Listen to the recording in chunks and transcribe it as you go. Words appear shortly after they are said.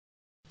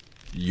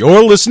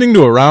You're listening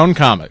to Around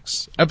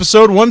Comics,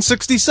 episode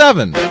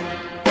 167.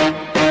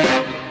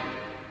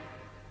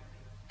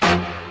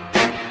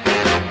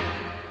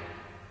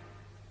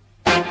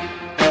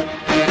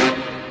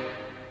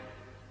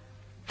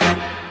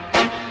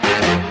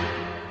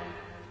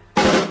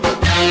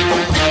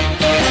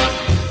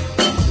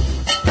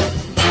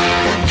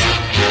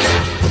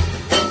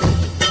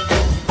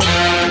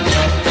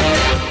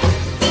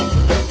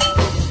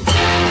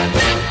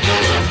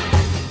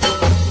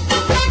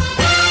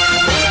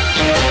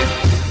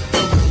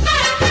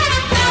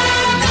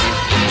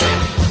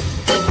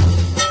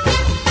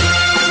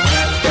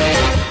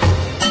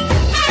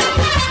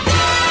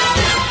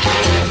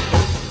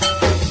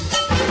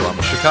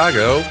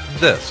 Chicago,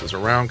 this is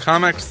Around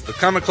Comics, the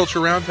Comic Culture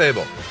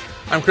Roundtable.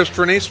 I'm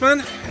Christopher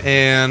Naisman,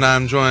 and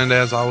I'm joined,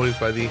 as always,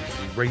 by the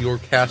regular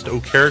cast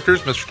of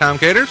characters, Mr. Tom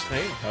Caters.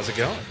 Hey, how's it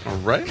going? All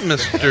right,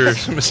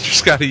 Mr.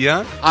 Scotty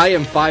Young. I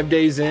am 5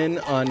 days in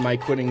on my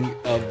quitting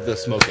of the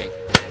smoking.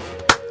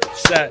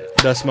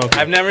 The smoking.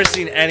 I've never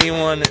seen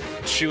anyone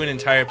chew an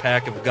entire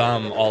pack of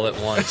gum all at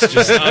once.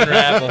 Just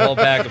unwrap a whole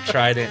pack of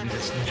Trident and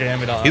just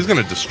jam it on. He's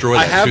going to destroy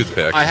that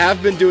toothpick. I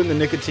have been doing the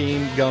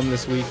nicotine gum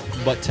this week,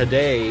 but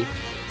today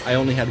I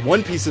only had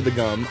one piece of the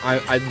gum.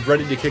 I'm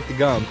ready to kick the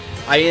gum.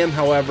 I am,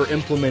 however,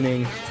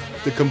 implementing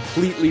the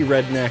completely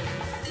redneck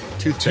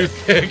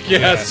toothpick.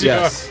 Yes.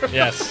 Yes.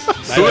 Yes.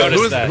 I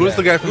noticed that. Who's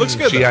the guy from Looks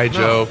good, G.I.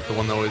 though. Joe, the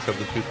one that always had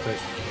the toothpick?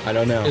 I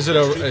don't know. Is it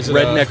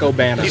Redneck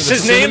Obana?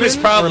 His name is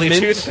probably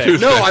Toothpick.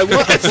 No, I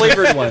want a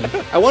flavored one.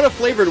 I want a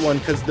flavored one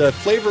because the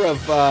flavor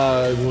of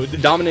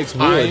Dominic's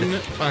wood.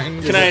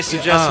 Fine. Can I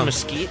suggest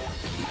mesquite?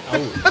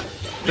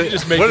 You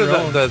just make What your are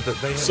own.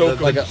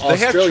 Like an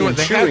Australian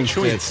chewing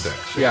chewing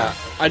sticks. Yeah,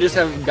 I just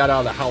haven't got out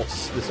of the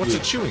house this What's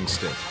week. a chewing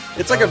stick?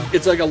 It's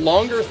like a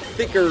longer,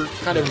 thicker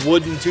kind of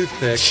wooden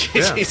toothpick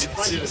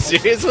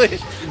Seriously?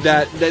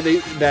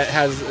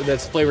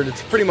 that's flavored.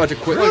 It's pretty much a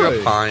quick.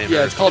 Really? Pine.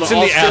 Yeah, it's called It's an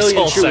in the Australian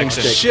asshole chewing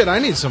section. stick. Shit, I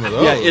need some of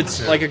those. Yeah,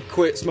 it's like a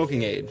quick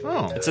smoking aid.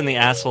 Oh, It's in the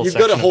asshole You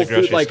section go to Whole of the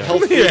grocery Food, like store.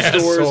 health food Yeah,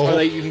 stores, asshole.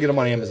 or you can get them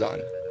on Amazon.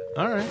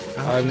 all right.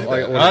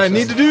 I I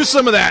need to do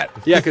some of that.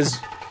 Yeah, because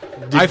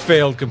I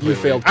failed completely.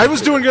 You failed I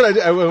was doing good.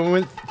 I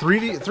went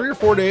 3 or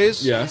 4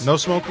 days. Yes. No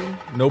smoking,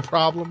 no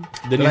problem.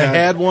 Then Then you I had-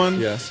 had one.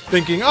 Yes.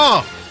 Thinking,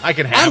 I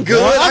can have I'm good.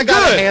 one. I I'm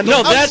got good. a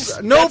handle. No,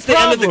 that's no the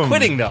end of the problem.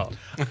 quitting, though.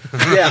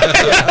 yeah,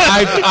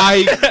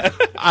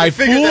 I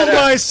figured fooled that out.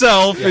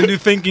 myself into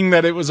thinking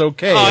that it was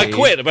okay. Oh, I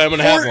quit, but I'm going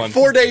to have one.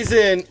 4 days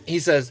in, he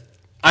says,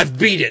 "I've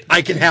beat it.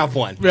 I can have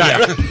one."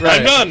 Right. right.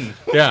 I'm done.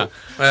 Yeah.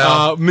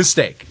 Well,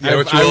 Mistake. Yeah,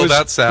 what you I will was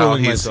about Sal,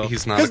 fooling he's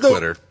myself. not a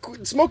quitter.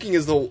 Smoking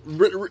is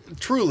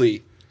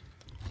truly.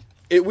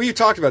 We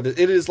talked about this.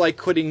 It is like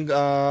quitting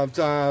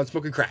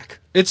smoking crack.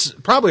 It's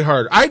probably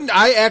hard.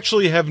 I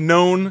actually have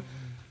known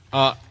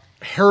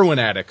heroin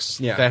addicts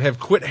that have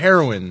quit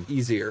heroin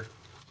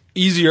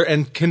easier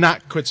and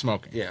cannot quit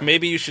smoking. Yeah.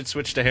 Maybe you should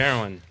switch to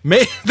heroin.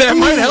 That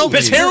might help.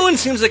 Because me. heroin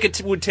seems like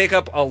it would take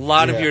up a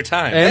lot of your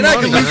time. And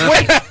I could money. lose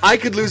weight. I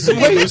could lose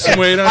some weight. Lose some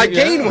weight on I it,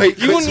 yeah. gain weight.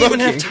 You wouldn't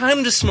even have smoking.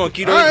 time to smoke.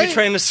 You'd All already be right.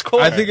 trying to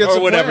score. I think it's or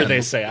a whatever plan. they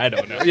say. I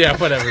don't know. Yeah,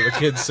 whatever the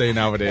kids say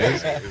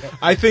nowadays.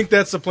 I think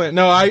that's the plan.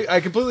 No, I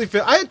completely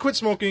feel. I had quit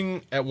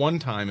smoking at one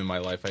time in my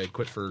life. I had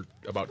quit for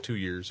about 2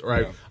 years,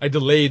 or I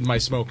delayed my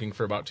smoking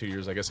for about 2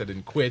 years. I guess I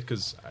didn't quit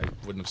because I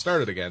wouldn't have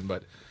started again.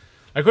 But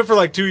I quit for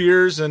like 2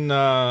 years, and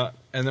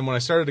then when I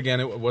started again,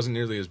 it wasn't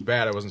nearly as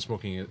bad. I wasn't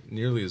smoking it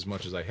nearly as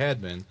much as I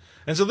had been.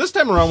 And so this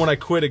time around, when I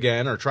quit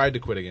again, or tried to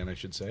quit again, I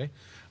should say,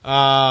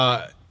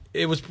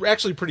 it was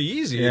actually pretty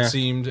easy, Yeah. it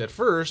seemed, at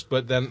first.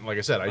 But then, like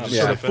I said, I just Yeah.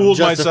 sort of fooled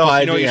myself. Justified,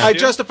 You know what you yeah. I should do?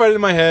 justified it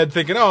in my head,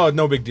 thinking, "Oh,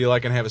 no big deal. I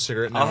can have a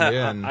cigarette now and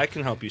again." I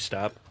can help you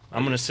stop.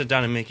 I'm going to sit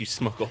down and make you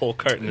smoke a whole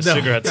carton of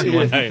cigarettes in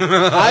one night.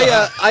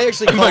 I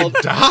actually I called.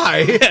 might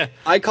die.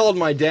 I called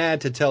my dad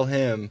to tell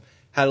him.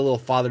 Had a little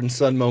father and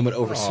son moment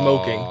over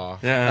smoking.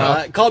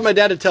 Yeah. Called my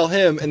dad to tell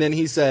him, and then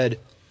he said,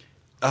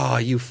 "Oh,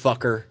 you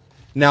fucker!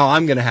 Now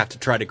I'm gonna have to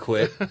try to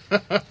quit,"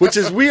 which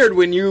is weird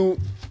when you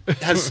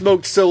have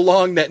smoked so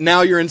long that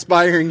now you're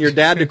inspiring your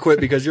dad to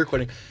quit because you're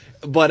quitting.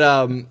 But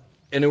and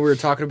then we were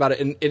talking about it,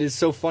 and it is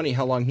so funny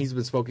how long he's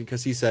been smoking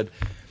because he said,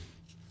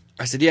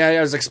 I said, "Yeah," I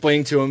was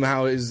explaining to him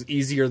how it was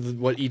easier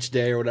what each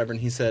day or whatever,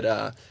 and he said,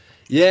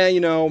 "Yeah,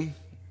 you know."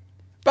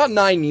 About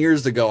 9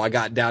 years ago, I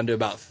got down to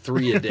about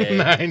 3 a day.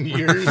 9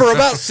 years. For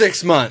about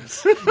 6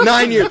 months.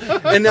 9 years.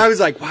 And I was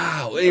like,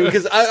 wow.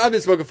 Because I've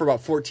been smoking for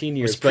about 14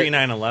 years. It's pre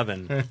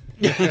 9/11.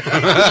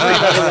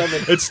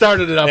 It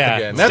started it up Yeah,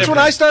 again. it's That's when different.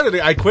 I started.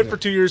 I quit for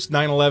 2 years.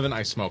 9/11,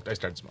 I smoked. I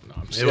started smoking. No,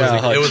 I'm just It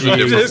was a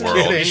different Just world.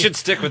 kidding. You should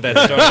stick with that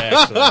story,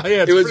 actually.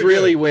 Yeah, It was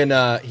really when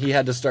he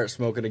had to start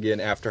smoking again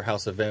after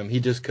House of M. He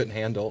just couldn't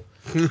handle.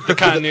 The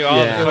continuity, all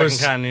Yeah. the It fucking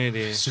was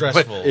continuity.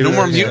 stressful. No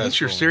more was mutants?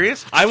 You're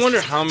serious? I wonder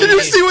how many. Did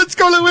you see what's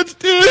going Wolowitz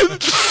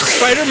did.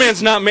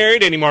 Spider-Man's not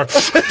married anymore.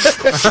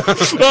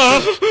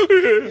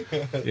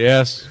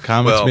 Yes,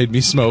 comics Well, made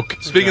me smoke.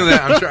 Speaking of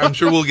that, I'm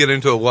sure we'll get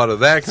into a lot of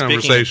that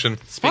conversation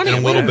in a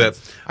little bit.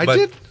 I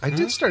But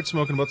did start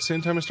smoking about the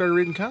same time I started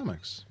reading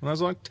comics when I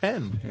was like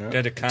 10.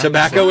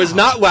 Tobacco is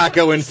not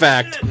wacko, in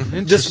fact,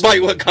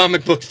 despite what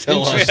comic books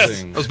tell us.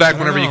 Interesting. it was back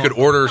whenever you could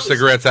order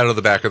cigarettes out of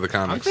the back of the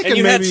comics. And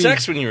you had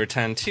sex when you were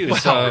 10, too,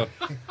 so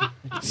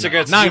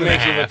cigarettes do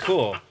make you look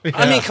cool.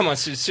 I mean, come on,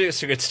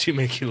 cigarettes do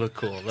make you look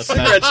cool.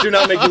 Cigarettes do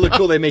not make you look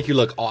cool, they make you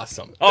look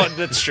awesome. Oh,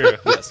 that's true.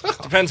 Yes.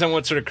 Depends on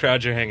what sort of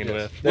crowd you're hanging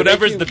with.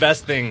 Whatever's the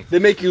best thing. They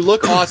make you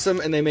look awesome,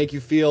 and they make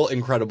you feel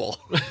incredible.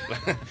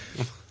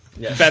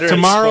 Better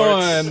Tomorrow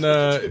in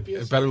sports.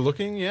 and better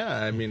looking. Yeah,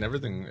 I mean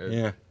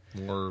everything.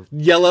 More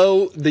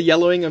The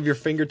yellowing of your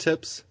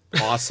fingertips,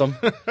 awesome.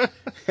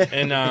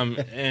 And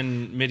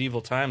in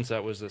medieval times,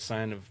 that was a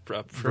sign of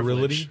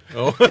privilege. virility.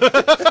 Oh,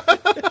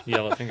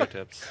 Yellow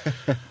fingertips.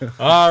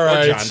 all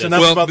right. jaundice. So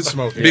enough Well, about the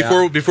smoking.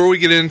 before we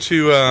get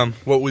into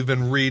what we've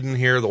been reading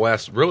here the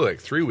last really like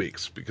 3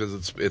 weeks, because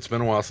it's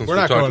been a while since We're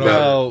we not talked going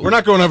about over. it. We're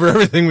not going over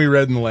everything we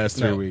read in the last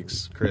 3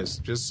 weeks, Chris.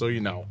 Just so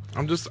you know.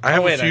 I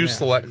have wait, a few I know.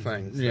 select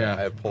things that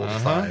I have pulled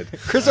aside.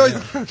 Chris always,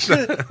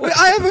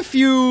 I have a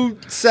few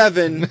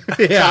 7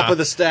 top of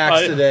the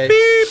stacks today.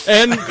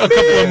 And a couple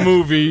of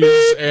movies.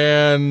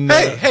 And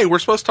Hey, we're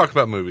supposed to talk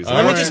about movies.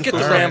 Let me right. just get the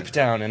ramp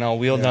down, and I'll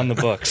wheel down the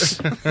books.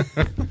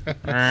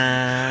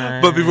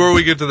 But before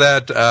we get to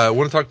that, I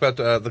want to talk about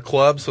the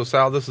club. So,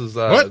 Sal, this is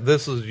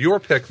your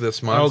pick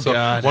this month. Oh, so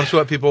God. why don't you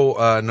let people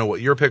know what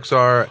your picks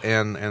are,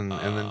 and then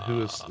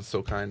who is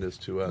so kind as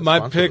to my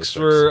sponsor picks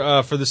those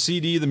were for the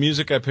CD, the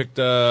music. I picked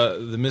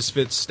the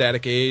Misfits'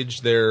 Static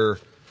Age, their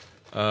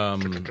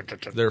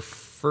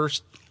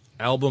first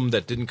album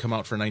that didn't come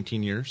out for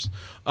 19 years.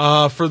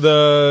 For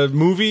the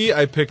movie,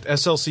 I picked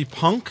SLC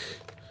Punk.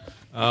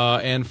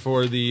 And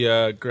for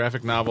the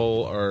graphic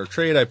novel or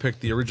trade, I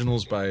picked the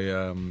originals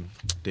by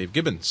Dave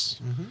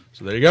Gibbons.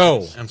 So there you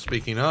go. And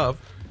speaking of,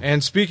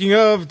 Speaking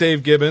of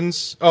Dave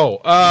Gibbons,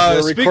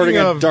 We're speaking recording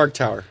of at Dark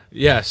Tower.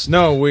 yes,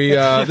 no, we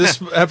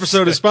this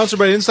episode is sponsored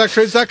by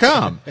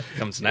InStockTrades.com.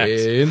 Comes next.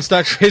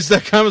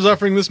 InStockTrades.com is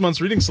offering this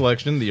month's reading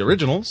selection, the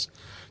originals,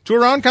 to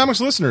Around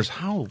Comics listeners.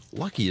 How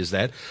lucky is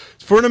that?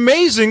 For an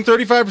amazing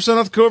 35%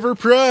 off the cover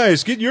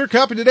price. Get your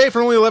copy today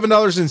for only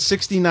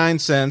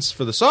 $11.69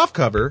 for the soft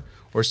cover,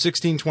 or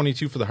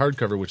 $16.22 for the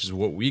hardcover, which is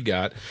what we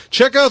got.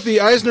 Check out the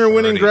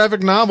Eisner-winning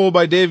graphic novel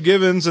by Dave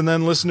Gibbons, and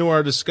then listen to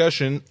our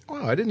discussion.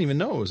 Wow, I didn't even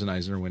know it was an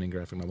Eisner-winning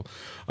graphic novel.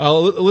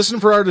 Listen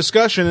for our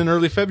discussion in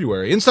early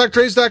February.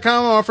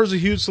 InStockTrades.com offers a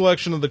huge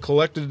selection of the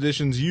collected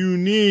editions you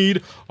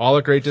need, all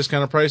at great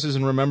discounted prices,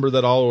 and remember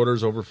that all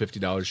orders over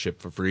 $50 ship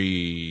for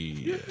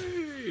free.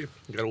 yay,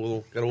 got a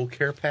little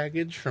care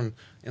package from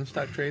In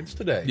Stock Trades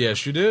today.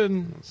 Yes, you did.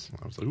 I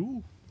was like,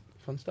 ooh.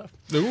 Fun stuff.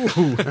 Ooh.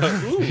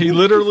 He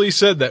literally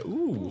said that.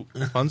 Ooh,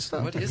 fun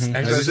stuff. What is that?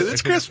 Actually, I said,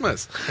 it's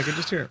Christmas. I could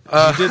just hear it.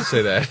 You did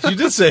say that. You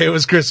did say it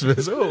was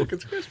Christmas. Oh,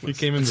 It's Christmas. he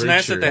came in It's very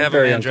nice cheery. that they have a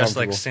Very man dressed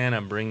like uncomfortable.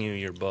 Santa bring you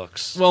your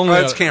books. Well, only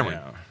That's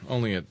Cameron. Yeah,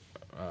 only at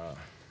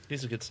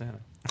He's a good Santa.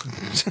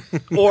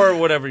 Or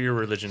whatever your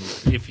religion.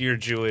 If you're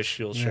Jewish,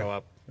 you'll show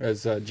up.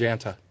 As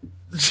Janta.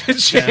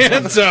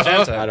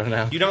 Janta. I don't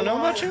know. You don't know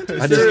about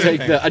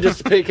Janta? I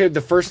just take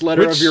the first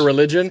letter of your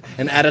religion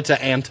and add it to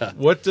Anta.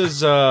 What does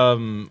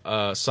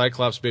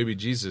Cyclops baby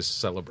Jesus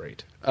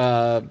celebrate?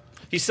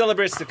 He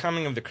celebrates the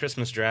coming of the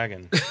Christmas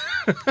dragon.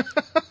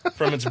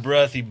 From its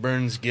breath, he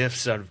burns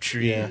gifts out of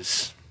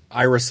trees.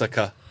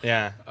 Irisica.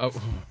 Yeah. Oh,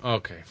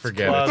 okay,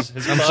 forget Claws, it.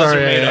 his I'm claws sorry are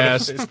I made out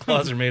asked. of, his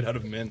claws are made out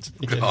of mint.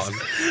 God.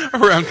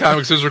 Around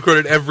Comics is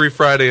recorded every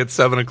Friday at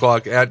 7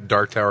 o'clock at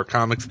Dark Tower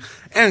Comics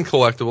and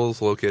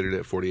Collectibles, located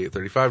at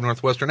 4835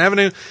 Northwestern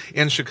Avenue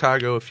in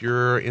Chicago. If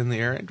you're in the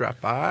area, drop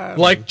by.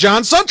 Like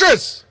John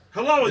Suntress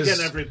Hello again,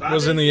 everybody.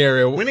 was in the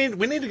area. we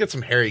need to get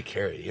some Harry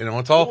Carey. You know,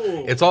 it's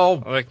Ooh. all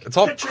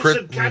Pitchers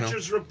and you know.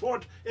 catchers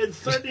report in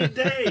 30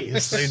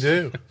 days. They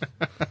do.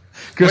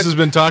 Chris has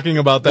been talking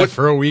about that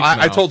for a week now.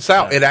 I told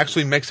Sal it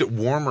actually makes it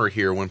warmer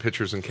here when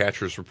pitchers and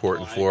catchers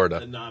report in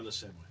Florida. No, I'm the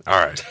same way. All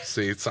right,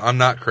 see, I'm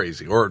not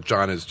crazy, or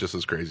John is just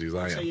as crazy as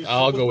I am.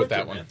 I'll go with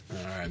that one.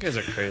 You guys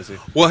are crazy.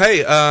 Well,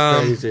 hey,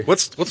 Crazy.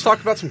 let's talk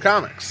about some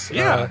comics.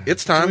 Yeah.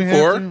 It's time we have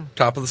for to?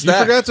 Top of the You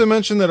Stack. forgot to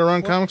mention that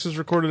Around Comics is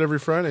recorded every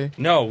Friday.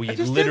 No, we just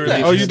did literally.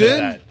 that. Oh, you just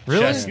did? that.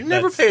 Really? Just- You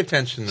never that's- pay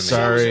attention to me.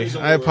 Sorry,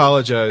 I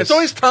apologize. It's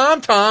always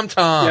Tom.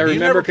 Yeah, You remember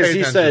never pay because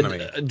he attention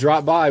said, to me.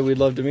 drop by, we'd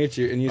love to meet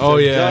you. And you Oh,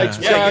 said, yeah.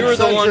 "Like Yeah, John you were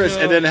the one Suntress,"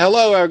 who- and then,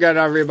 hello again,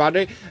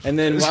 everybody. And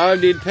then, I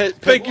need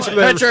Thank you for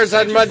that. pictures,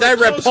 and they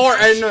report.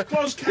 And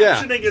Closed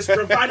yeah. captioning is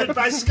provided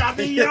by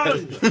Scotty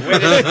Young. Thank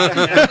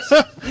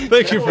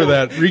you for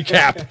that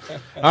recap.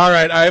 All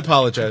right, I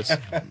apologize.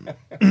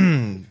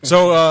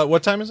 So,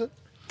 what time is it?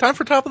 Time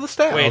for Top of the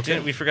Stack. Wait,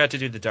 we forgot to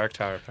do the Dark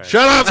Tower part.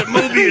 Shut up!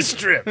 Mobius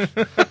strip.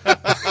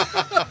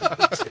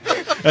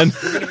 and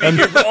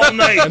All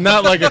night. and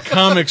not like a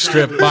comic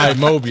strip by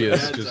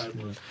Mobius. Just,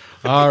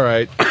 all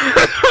right.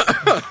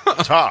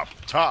 Top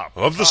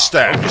of the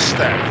stack.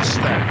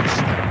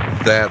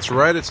 That's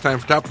right. It's time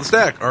for Top of the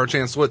Stack, our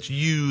chance to let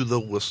you, the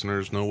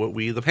listeners, know what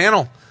we, the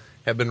panel,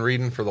 have been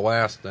reading for the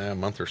last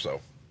month or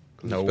so.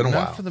 No, it's been a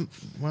not while. for the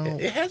well.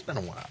 It has been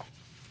a while.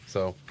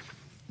 So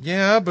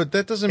Yeah, but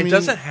that doesn't it mean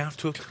doesn't have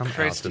to have come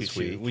Christ, out this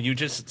you two. week. Will you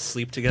just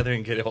sleep together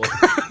and get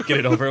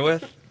it over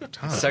with?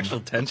 Sexual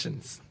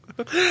tensions.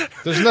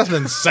 There's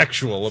nothing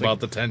sexual about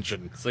the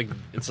tension.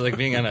 It's like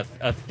being on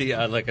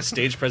a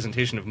stage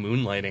presentation of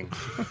Moonlighting,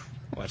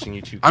 watching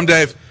you two. I'm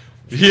Dave.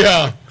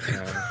 Yeah.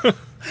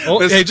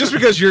 Oh, hey, just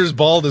because you're as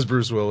bald as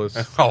Bruce Willis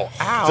Oh,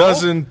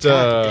 doesn't.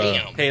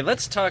 Hey,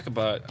 let's talk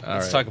about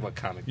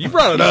comic. You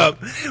brought it up.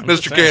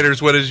 Mr.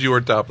 Caters, what is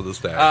your Top of the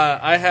Stack?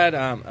 I had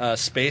a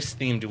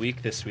space-themed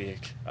week this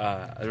week.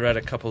 I read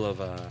a couple of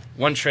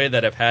one trade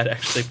that I've had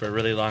actually for a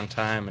really long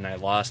time, and I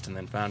lost and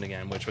then found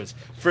again, which was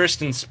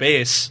First in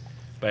Space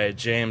by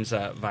James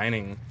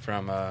Vining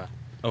from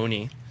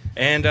Oni,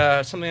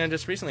 and something I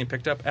just recently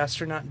picked up,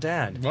 Astronaut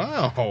Dad,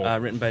 Wow.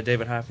 written by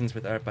David Hopkins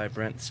with art by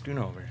Brent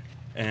Schoonover.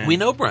 And we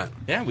know Brent.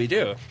 Yeah, we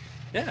do.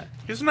 Yeah,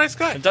 He's a nice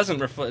guy. it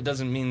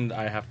doesn't mean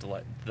I have to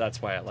like.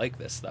 That's why I like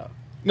this though.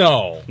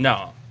 No,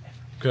 No.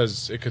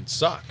 because it could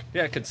suck.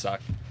 Yeah, it could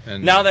suck.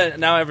 And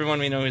Now everyone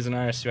we know who's an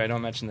artist who I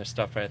don't mention their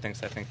stuff, but I think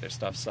their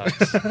stuff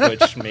sucks,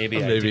 which maybe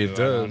I Maybe do. it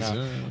I don't does,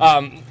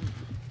 know.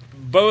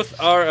 Both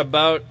are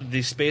about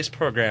the space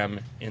program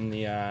in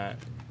the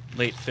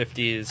late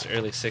 50s,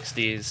 early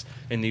 60s,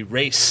 in the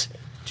race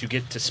to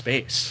get to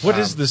space. What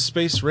is the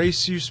space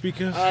race you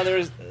speak of?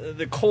 There's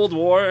the Cold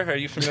War. Are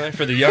you familiar?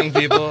 For the young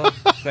people,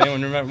 does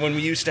anyone remember when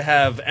we used to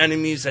have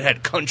enemies that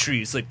had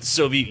countries like the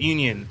Soviet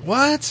Union?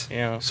 What? You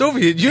know.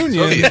 Soviet Union.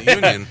 Soviet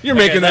Union. You're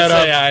making that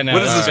up. Yeah, I know.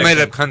 What is this Uh,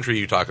 made-up country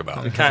you talk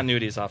about?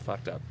 Continuity's all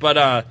fucked up.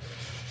 But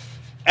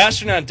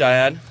Astronaut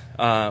Dad,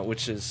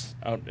 which is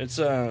out, it's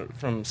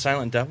from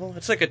Silent Devil.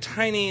 It's like a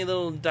tiny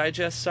little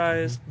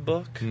digest-sized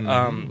book.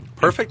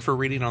 Perfect for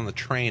reading on the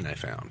train, I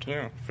found.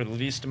 Yeah, for the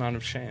least amount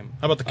of shame.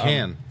 How about the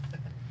can?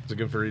 Is it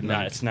good for reading? No,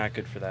 on- it's not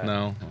good for that.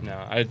 No?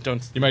 I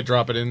don't. You might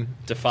drop it in.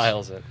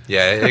 Defiles it.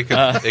 Yeah,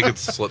 it could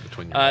slip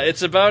between your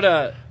legs.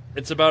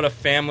 It's about a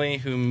family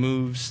who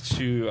moves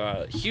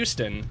to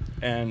Houston,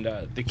 and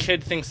the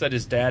kid thinks that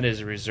his dad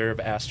is a reserve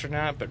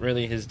astronaut, but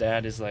really his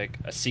dad is like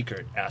a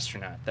secret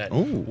astronaut. That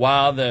Ooh.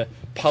 while the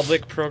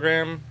public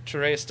program to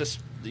race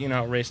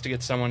to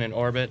get someone in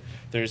orbit,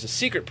 there's a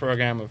secret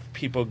program of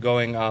people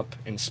going up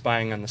and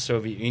spying on the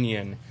Soviet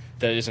Union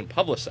that isn't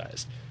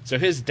publicized. So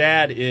his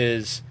dad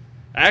is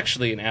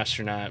actually an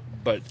astronaut,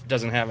 but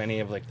doesn't have any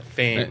of like the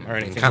fame or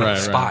anything. Kind of Right,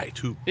 a spy,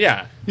 too.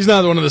 Yeah. He's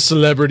not one of the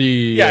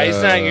celebrity. Yeah,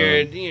 he's not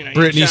your, Britney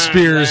your John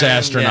Spears Lennon.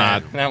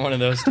 astronaut. Yeah, not one of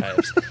those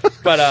types.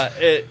 But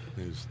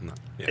Who's not-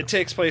 yeah. it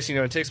takes place in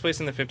the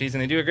 50s,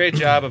 and they do a great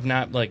job of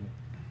not like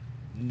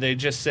they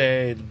just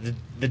say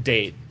the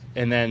date,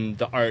 and then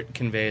the art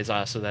conveys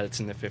also that it's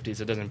in the 50s.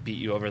 It doesn't beat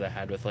you over the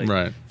head with like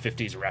Right.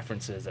 50s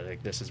references that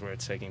like this is where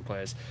it's taking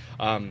place.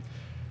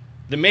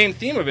 The main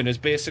theme of it is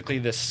basically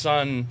the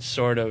son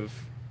sort of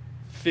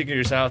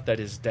figures out that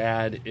his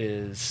dad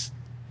is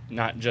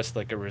not just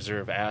like a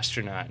reserve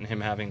astronaut, and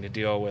him having to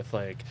deal with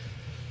like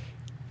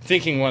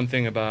thinking one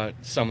thing about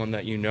someone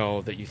that you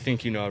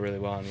think you know really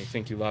well and you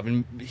think you love.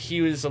 And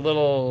he was a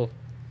little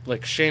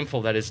like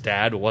shameful that his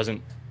dad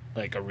wasn't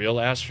like a real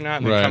astronaut,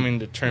 and then Right. coming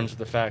to terms with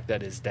the fact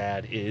that his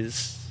dad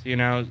is,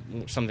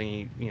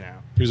 something He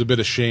was a bit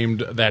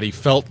ashamed that he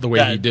felt the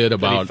way he did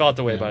about. that he felt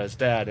the way about his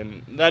dad,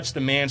 and that's the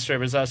main story.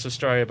 But it's also a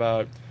story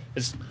about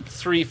his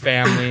three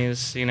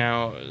families.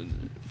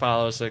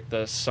 Follows like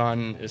the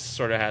son is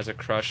sort of has a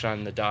crush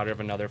on the daughter of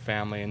another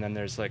family, and then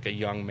there's like a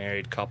young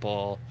married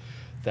couple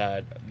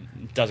that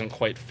doesn't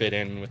quite fit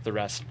in with the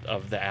rest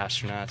of the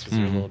astronauts because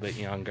they're a little bit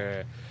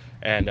younger.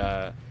 And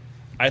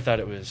I thought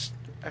it was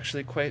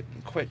actually quite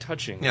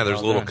touching. Yeah, there's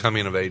a Well little done.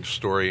 coming-of-age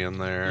story in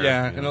there.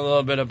 Yeah, and a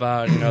little bit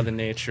about the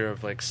nature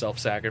of like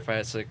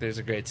self-sacrifice. Like there's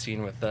a great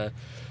scene with the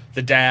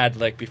dad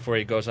like before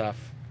he goes off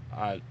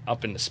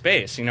up into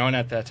space. And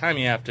at that time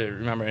you have to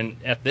remember, and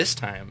at this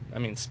time, I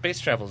mean, space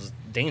travel is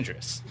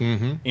dangerous.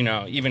 Mm-hmm.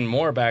 Even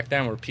more back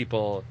then, where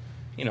people,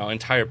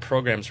 entire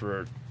programs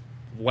were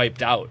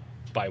wiped out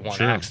by one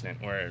Sure.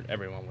 accident where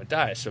everyone would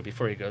die. So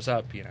before he goes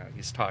up,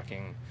 he's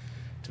talking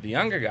to the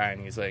younger guy,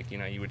 and he's like, I'm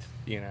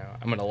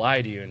going to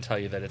lie to you and tell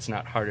you that it's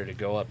not harder to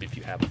go up if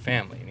you have a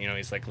family. And,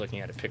 he's like looking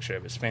at a picture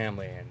of his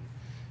family and,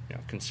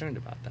 concerned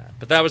about that.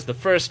 But that was the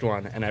first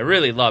one, and I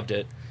really loved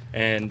it.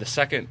 And the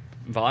second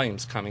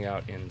volume's coming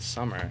out in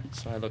summer,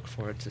 so I look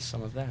forward to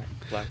some of that,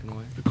 black and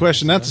white. The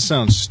question, not to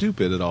sound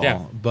stupid at all,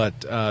 Yeah.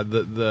 but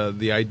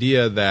the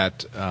idea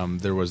that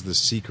there was this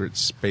secret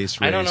space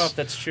race. I don't know if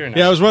that's true or not.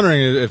 Yeah, I was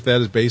wondering if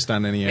that is based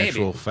on any Maybe.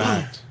 actual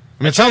fact.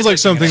 I mean, it sounds like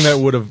something that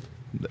would have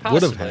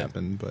Possibly.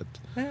 happened, but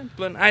Yeah,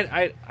 but I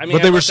mean, but they I were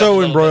looked up a so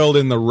little embroiled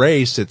in the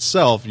race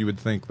itself. You would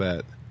think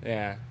that bit.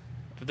 Yeah,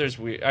 but there's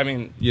weird. I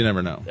mean, you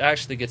never know. it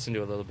actually gets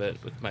into a little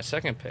bit with my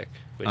second pick,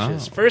 which Oh.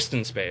 is First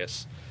in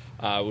Space,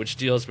 which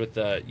deals with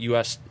the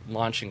U.S.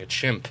 launching a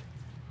chimp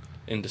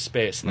into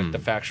space, and like the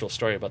factual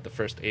story about the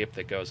first ape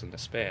that goes into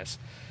space.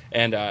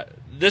 And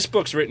this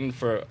book's written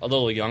for a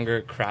little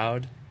younger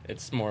crowd.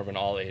 It's more of an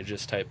all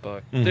ages type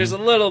book. There's a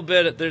little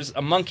bit. There's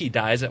a monkey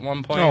dies at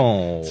one point.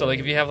 Oh. So like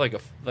if you have like a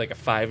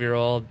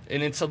 5-year-old,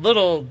 and it's a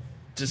little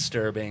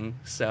disturbing.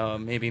 So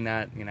maybe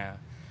not.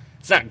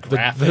 It's not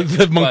graphic.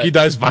 The monkey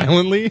dies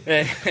violently.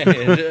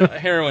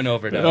 Heroin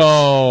overdose.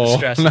 Oh,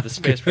 Stress of the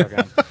space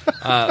program.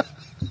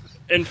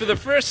 And for the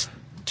first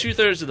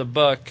 2/3 of the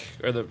book,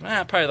 or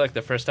probably like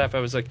the first half, I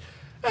was like,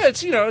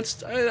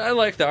 I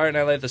like the art and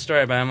I like the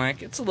story, but I'm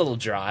like, it's a little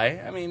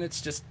dry. I mean,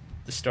 it's just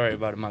the story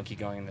about a monkey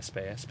going into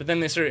space. But then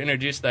they sort of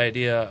introduced the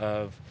idea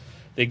of,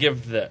 they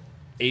give the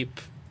ape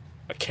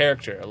a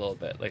character a little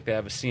bit. Like they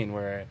have a scene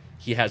where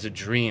he has a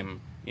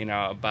dream,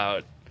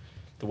 about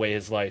the way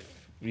his life,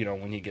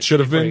 when he gets Should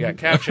have before been. he got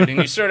captured, and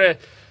you sort of.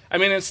 I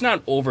mean, it's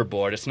not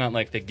overboard. It's not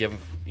like they give,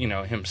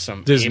 him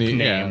some Disney, ape name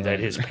yeah, that right.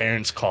 his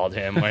parents called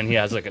him when he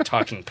has like a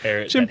talking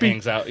parrot that Chimpy.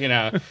 hangs out.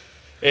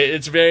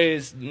 It's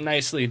very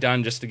nicely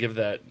done just to give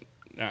the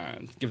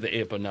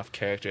ape enough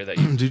character that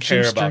you Do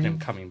care chimps about dream? him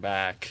coming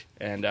back.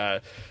 And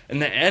the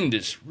end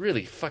is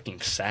really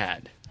fucking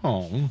sad.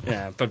 Oh.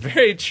 Yeah, but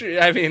very true.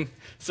 I mean,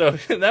 so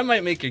that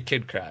might make your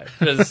kid cry.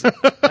 'Cause,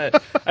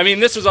 I mean,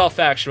 this was all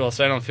factual,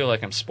 so I don't feel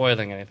like I'm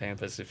spoiling anything.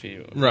 But if you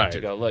want Right.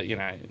 to go look,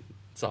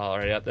 it's all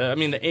already out there. I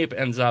mean, the ape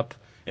ends up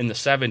in the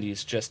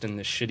 70s just in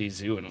this shitty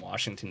zoo in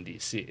Washington,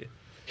 D.C.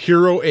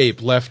 Hero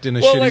ape left in a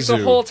Well, shitty like zoo.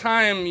 the whole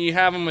time you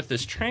have him with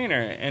this trainer,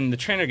 and the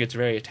trainer gets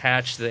very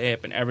attached to the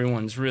ape, and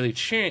everyone's really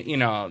cheering.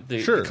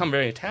 They Sure. become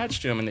very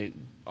attached to him,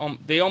 and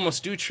they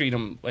almost do treat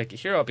him like a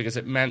hero because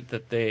it meant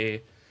that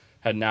they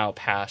had now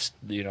passed,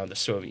 the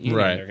Soviet Union.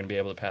 Right. They're going to be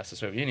able to pass the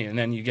Soviet Union, and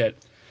then you get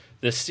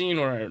this scene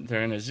where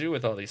they're in a zoo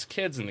with all these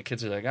kids, and the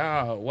kids are like,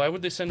 why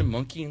would they send a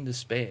monkey into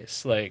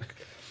space? Like,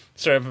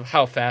 sort of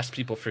how fast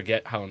people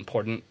forget how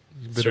important.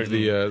 Bit of certain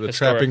the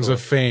trappings historical-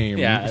 of fame,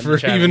 yeah, for, for a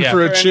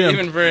chimp.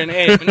 even for an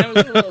ape, and it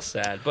was a little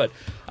sad. But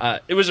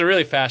it was a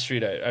really fast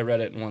read. I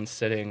read it in one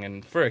sitting,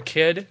 and for a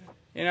kid,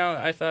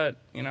 I thought,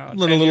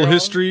 Little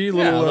history, a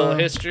little, little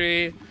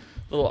history,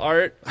 little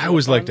art. I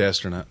always little liked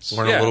fun. astronauts.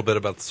 Learn Yeah. a little bit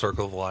about the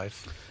circle of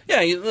life.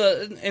 Yeah,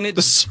 and it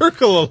The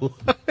circle of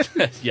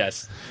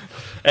yes,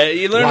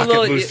 you learn Rocket a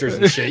little boosters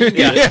and shit.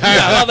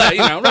 yeah, all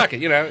that. Rocket.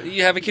 You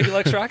have a kid who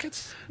likes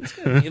rockets. That's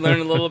good. You learn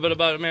a little bit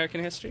about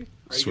American history.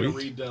 Are you going to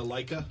read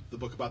Laika, the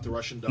book about the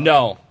Russian dog?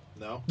 No.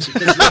 No? Because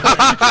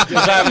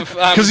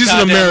he's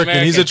an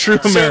American. He's a true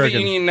Soviet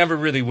American. Union never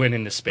really went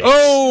into space.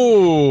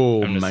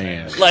 Oh, I'm just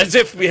man. saying. As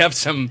if we have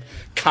some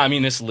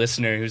communist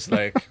listener who's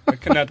like, I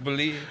cannot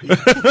believe.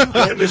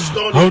 I am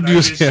Estonian. How do you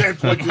I say-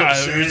 resent what you I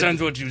said.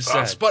 resent what you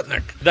said.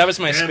 Sputnik. That was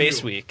my Damn space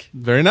you. week.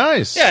 Very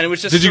nice. Yeah, and it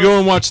was just Did you sort go of-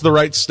 and watch The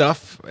Right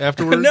Stuff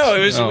afterwards? No, it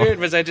was Oh. weird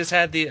because I just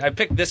had I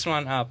picked this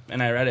one up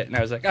and I read it and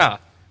I was like,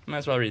 might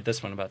as well read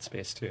this one about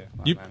space too.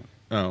 You-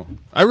 Oh,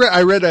 I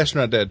read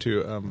Astronaut Dad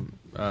too.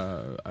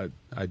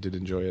 I did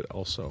enjoy it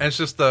also. And it's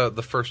just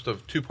the first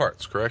of 2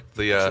 parts, correct?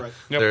 right. Yep.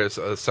 There's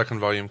a second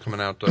volume coming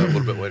out a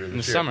little bit later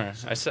this in the year.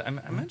 summer.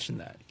 I mentioned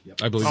that.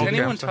 I believe. Does you.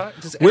 anyone talk?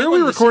 Does Where are we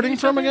anyone listen to recording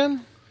each from other?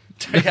 again?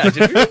 Yeah,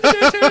 did we read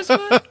the Terrace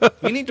one?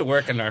 We need to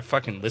work on our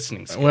fucking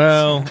listening skills.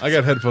 Well, I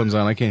got headphones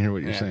on. I can't hear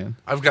what you're Yeah. saying.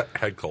 I've got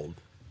head cold.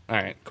 All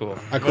right, cool.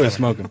 I quit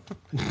smoking.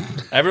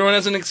 Everyone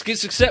has an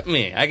excuse except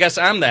me. I guess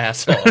I'm the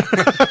asshole.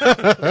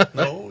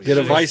 No, Get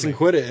a vice and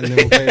quit it, and then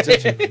we'll pay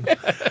attention.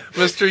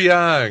 Mr.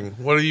 Young,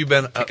 what have you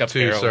been up up to,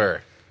 heroin.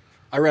 sir?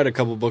 I read a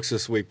couple books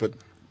this week, but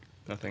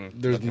Nothing.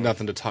 there's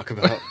nothing to talk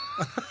about.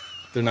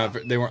 They're not.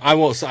 They weren't. I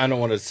won't. I don't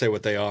want to say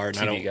what they are. And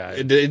I TV don't.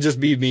 guide. It'd just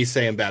be me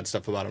saying bad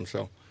stuff about them.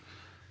 So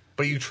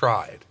But you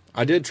tried.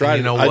 I did try. And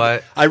you know I,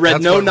 what? I read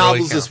That's no what really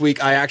novels this counts.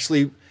 week.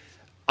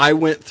 I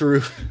went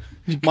through.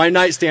 My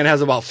nightstand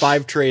has about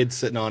 5 trades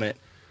sitting on it,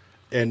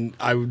 and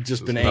I've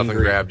just been Nothing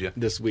angry grabbed you.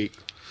 this week.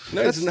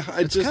 No, it's not.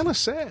 It's just kind of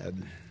sad.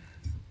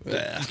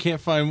 You can't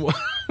find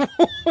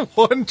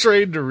one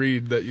trade to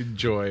read that you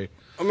enjoy.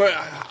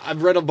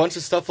 I've read a bunch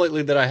of stuff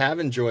lately that I have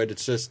enjoyed.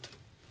 It's just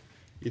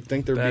you'd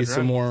think there'd Bad be some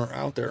run. more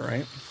out there,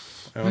 right?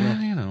 I don't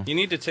know. You know. You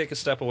need to take a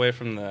step away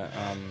from the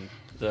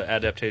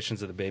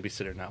adaptations of the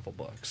babysitter novel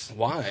books.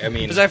 Why? I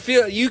mean, Because I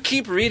feel you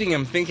keep reading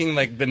them thinking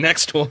like the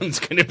next one's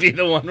going to be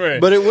the one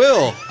where but it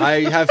will.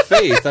 I have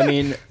faith. I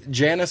mean,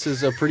 Janice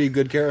is a pretty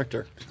good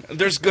character.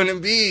 there's going to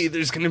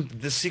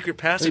the secret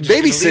passage. is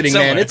gonna lead Babysitting, man,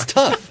 somewhere. it's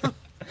tough.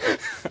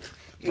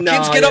 No,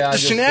 Kids get yeah, up I to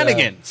just,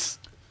 shenanigans.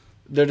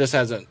 There just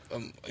hasn't.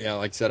 Like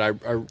I said,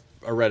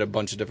 I read a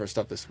bunch of different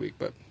stuff this week,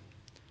 but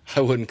I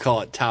wouldn't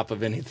call it top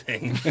of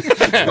anything.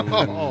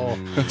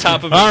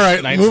 Top of All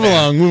right, nightstand. move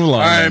along. All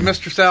right,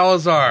 Mr.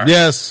 Salazar.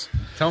 Yes.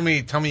 Tell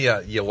me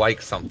you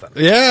like something.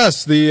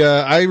 Yes,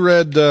 I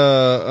read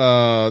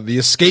the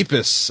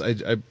Escapists.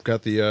 I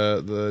got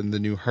the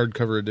new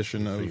hardcover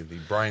edition of The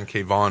Brian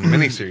K. Vaughan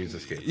miniseries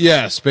Escape.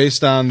 yes,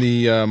 based on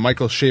the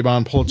Michael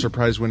Chabon Pulitzer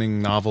Prize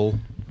winning novel,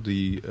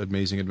 The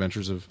Amazing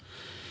Adventures of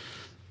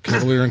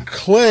Cavalier and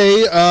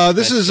Clay.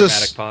 This Nice is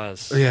dramatic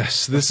pause.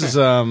 yes, this is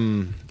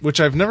which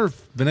I've never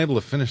been able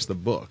to finish the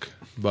book,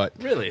 But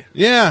Really?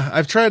 yeah,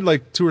 I've tried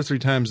like 2 or 3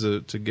 times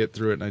to get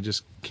through it, and I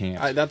just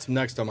can't. That's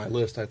next on my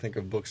list, I think,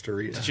 of books to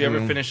read. Did you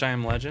ever finish I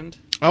Am Legend?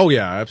 Oh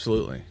yeah,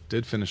 absolutely.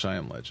 Did finish I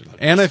Am Legend,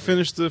 and I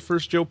finished the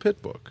first Joe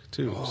Pitt book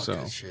too. So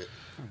good shit.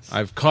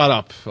 I've caught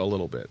up a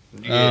little bit.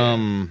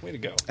 Yeah. Way to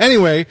go.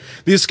 Anyway,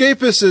 The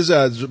Escapist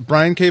is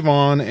Brian K.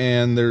 Vaughan,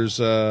 and there's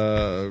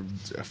a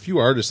few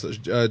artists,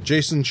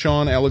 Jason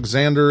Sean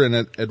Alexander and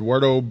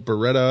Eduardo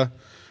Beretta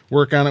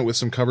work on it, with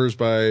some covers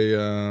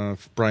by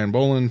Brian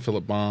Boland,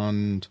 Philip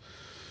Bond,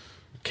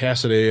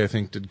 Cassidy, I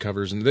think, did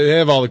covers, and they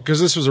have all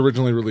because this was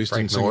originally released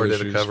in single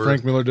issues.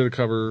 Frank Miller did a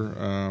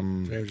cover.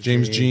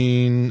 James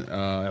Jean,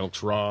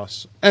 Alex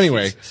Ross.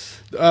 Anyway,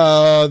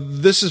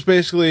 this is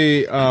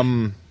basically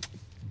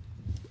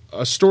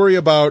a story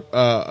about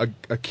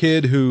a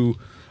kid who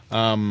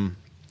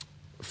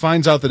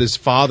finds out that his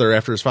father,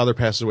 after his father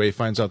passes away,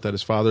 finds out that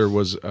his father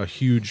was a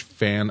huge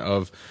fan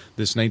of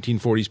this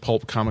 1940s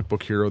pulp comic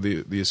book hero,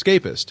 the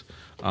Escapist.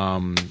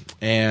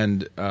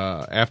 And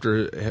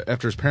after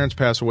his parents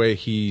pass away,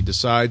 he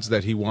decides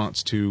that he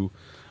wants to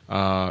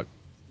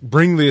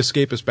bring the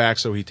Escapist back.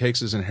 So he takes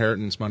his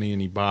inheritance money and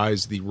he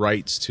buys the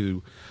rights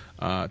to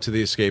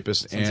the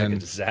Escapist. Sounds and like a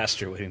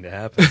disaster waiting to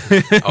happen.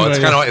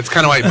 It's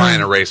kind of like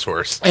buying a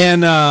racehorse.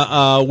 And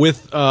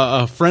with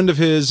a friend of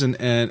his and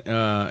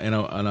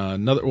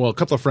another, well, a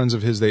couple of friends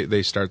of his,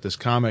 they start this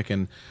comic,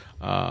 and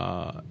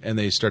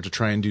they start to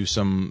try and do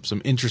some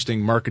interesting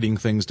marketing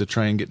things to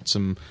try and get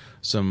some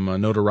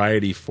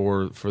notoriety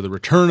for the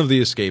return of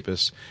the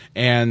Escapist.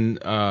 And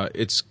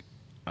it's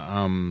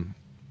kind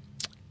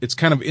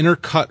of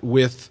intercut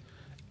with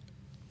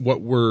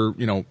what were,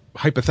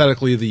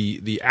 hypothetically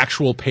the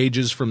actual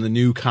pages from the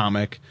new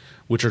comic,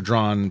 which are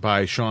drawn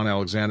by Jason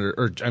Alexander,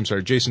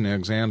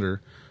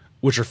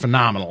 which are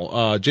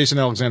phenomenal. Jason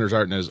Alexander's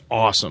art is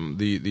awesome.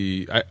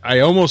 I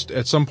almost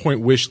at some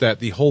point wish that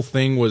the whole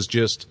thing was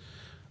just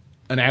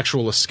an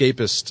actual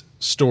Escapist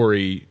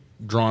story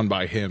drawn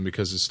by him,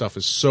 because his stuff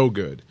is so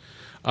good.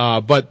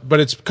 But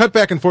it's cut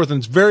back and forth, and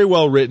it's very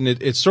well written.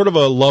 It's sort of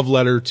a love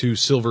letter to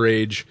Silver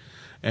Age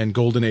and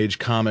Golden Age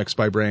comics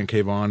by Brian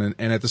K. Vaughan,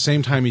 and at the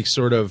same time, he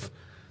sort of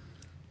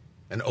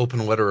an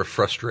open letter of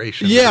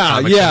frustration. Yeah,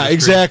 industry.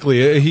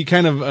 exactly. He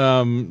kind of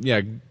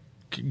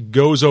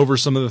goes over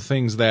some of the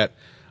things that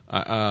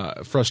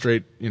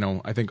frustrate,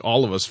 I think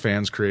all of us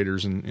fans,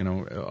 creators, and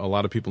a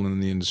lot of people in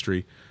the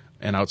industry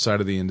and outside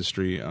of the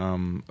industry.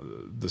 Some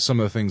of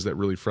the things that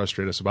really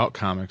frustrate us about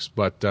comics,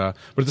 but at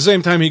the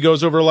same time, he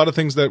goes over a lot of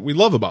things that we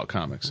love about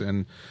comics,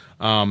 and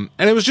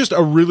it was just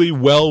a really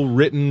well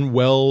written,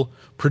 well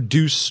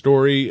produced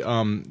story.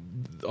 A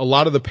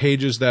lot of the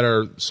pages that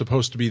are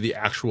supposed to be the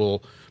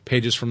actual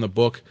pages from the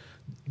book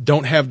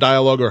don't have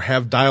dialogue, or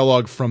have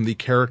dialogue from the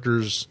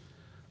characters,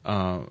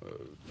 the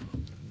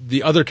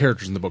other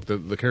characters in the book,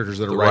 the characters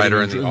that are writing,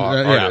 writer and the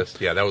artist.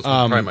 Yeah, that was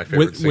probably my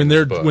favorite scene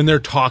when they're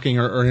talking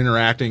or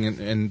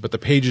interacting, but the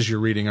pages you're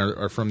reading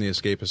are from the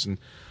Escapist, and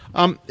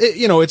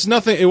it's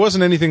nothing. It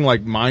wasn't anything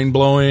like mind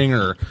blowing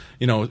or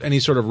any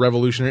sort of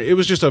revolutionary. It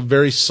was just a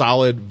very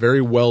solid,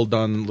 very well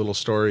done little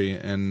story,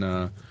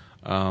 and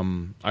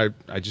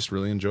I just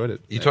really enjoyed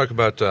it. You talk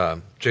about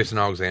Jason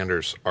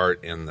Alexander's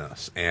art in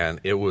this, and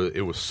it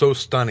was so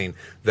stunning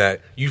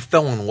that you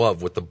fell in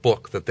love with the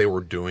book that they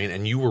were doing,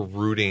 and you were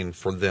rooting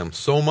for them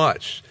so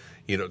much,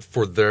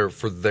 for their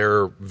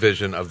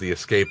vision of the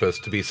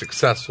Escapist to be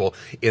successful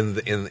in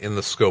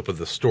the scope of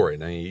the story.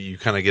 Now you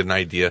kind of get an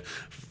idea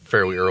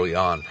fairly early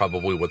on,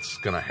 probably what's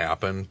going to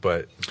happen,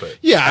 but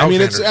yeah,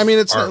 it's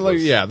not like,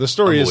 the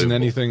story isn't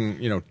unbelievable.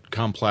 anything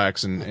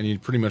complex, and you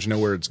pretty much know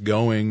where it's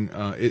going.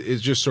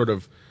 It's just sort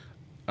of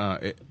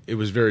it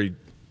was very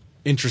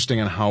interesting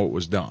on how it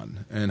was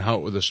done and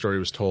how the story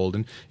was told,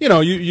 and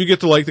you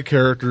get to like the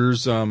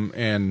characters,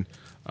 and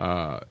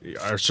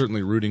are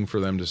certainly rooting for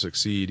them to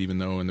succeed, even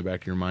though in the back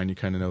of your mind you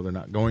kind of know they're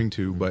not going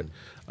to. But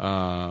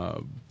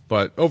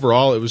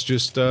overall, it was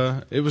just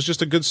a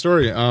good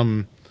story.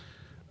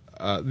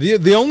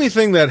 The only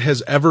thing that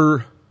has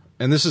ever,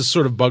 and this has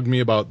sort of bugged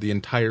me about the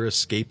entire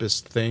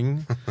Escapist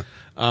thing,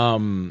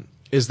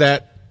 is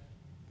that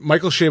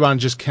Michael Chabon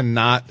just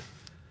cannot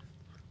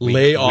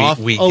lay off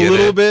a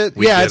little bit.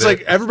 Yeah, it's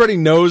like everybody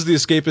knows the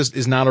Escapist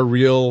is not a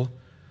real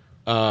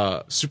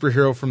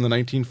superhero from the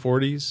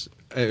 1940s.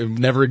 It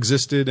never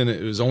existed, and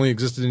it was only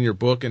existed in your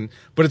book.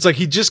 But it's like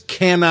he just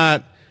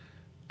cannot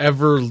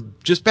ever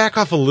just back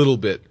off a little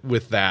bit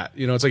with that.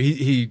 It's like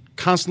he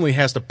constantly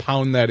has to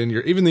pound that in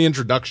even the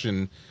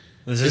introduction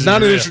is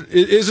not it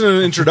isn't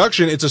an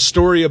introduction. It's a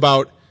story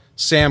about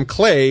Sam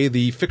Clay,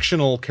 the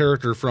fictional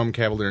character from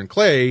Cavalier and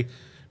Clay,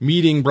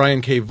 meeting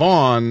Brian K.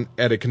 Vaughan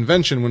at a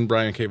convention when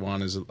Brian K.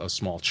 Vaughan is a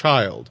small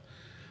child.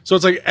 So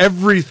it's like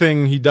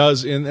everything he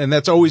does, and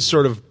that's always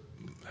sort of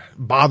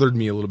bothered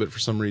me a little bit for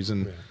some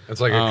reason. Yeah. It's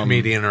like a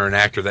comedian or an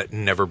actor that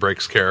never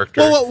breaks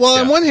character. Well,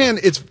 on one hand,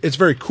 it's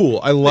very cool.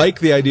 I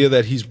like the idea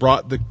that he's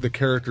brought the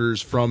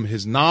characters from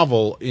his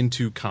novel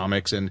into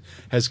comics and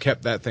has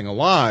kept that thing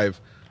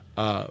alive.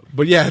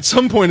 But yeah, at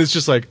some point it's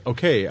just like,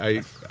 okay,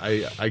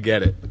 I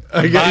get it.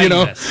 I get,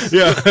 This.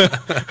 yeah.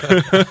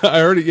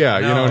 I already, yeah,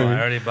 No, you know what I mean. I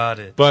already bought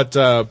it.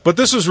 But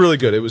this was really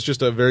good. It was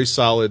just a very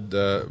solid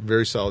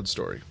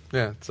story.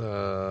 Yeah, it's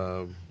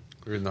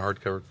reading the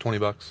hardcover, $20.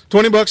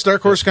 $20,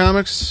 Dark Horse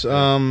Comics.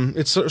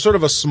 It's sort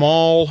of a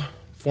small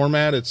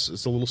format.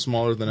 It's a little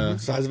smaller than a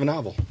Size of a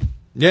novel.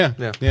 yeah.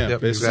 Yep,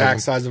 basically.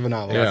 Exact size of a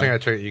novel. Yeah, Yeah. I think I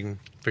checked. You can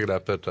pick it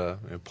up at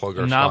Plug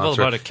Our A novel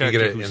sponsor. about a You character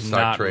get it in who's stock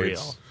not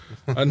trades. real.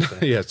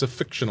 Yeah, it's a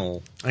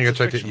fictional. I think I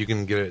checked it. You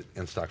can get it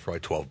in stock for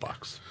like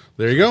 $12.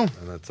 There you go.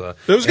 And that's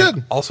It was and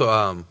good.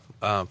 Also,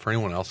 for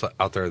anyone else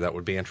out there that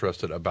would be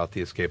interested about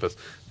the Escapist,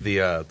 the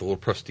little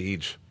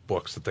prestige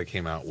books that they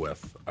came out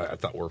with, I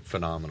thought were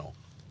phenomenal,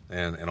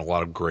 and a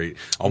lot of great.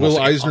 Will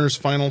Eisner's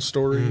final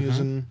story is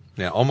in.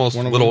 Yeah, almost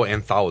one of little them.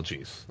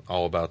 anthologies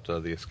all about the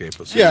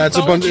Escapist. Yeah, it's a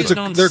bunch. Anthologies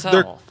don't They're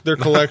sell. they're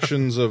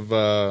collections of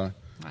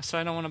So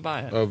I don't want to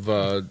buy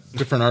it.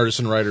 different artists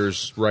and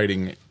writers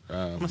writing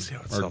Let's see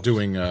how it or sells.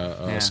 doing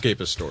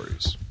escapist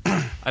stories.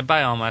 I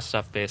buy all my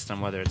stuff based on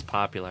whether it's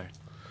popular.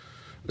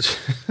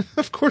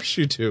 Of course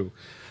you do.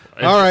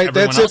 If All right, everyone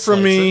that's it else from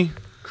likes me. it.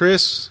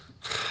 Chris,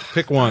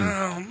 pick one.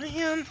 Oh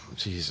man!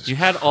 Jesus, You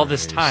had all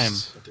this time.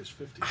 There's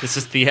 50. This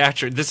is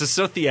theatrical. This is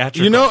so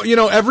theatrical. You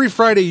know, every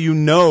Friday,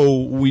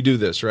 we do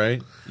this,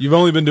 right? You've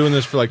only been doing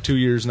this for like 2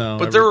 years now.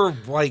 But there were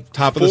like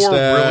top of four the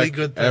stack. really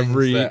good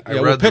things that I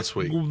well, read pick this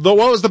week. What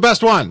was the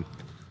best one?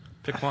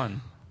 Pick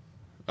one.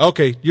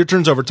 Okay, your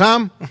turn's over,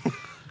 Tom.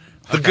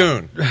 The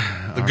Goon,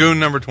 the Goon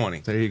number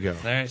 20. There you go.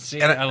 There, see,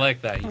 And I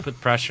like that. You put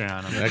pressure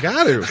on him. I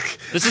got to.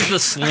 This is the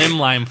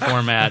slimline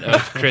format of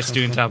Chris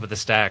doing Top of the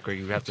Stack, where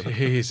you have to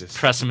Jesus.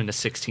 press him into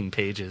 16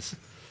 pages.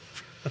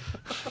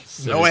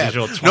 No ads.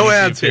 Usual No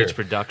ads 23-page here.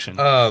 production.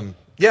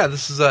 Yeah,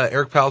 this is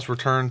Eric Powell's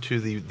return to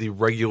the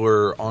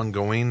regular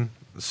ongoing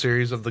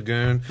series of the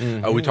Goon.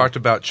 We talked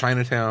about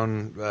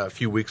Chinatown a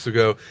few weeks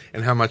ago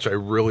and how much I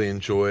really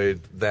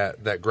enjoyed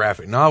that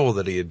graphic novel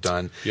that he had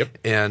done. Yep.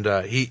 And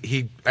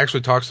he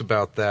actually talks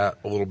about that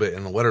a little bit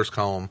in the letters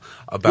column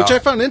about Which I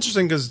found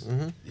interesting because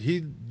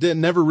he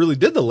never really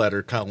did the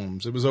letter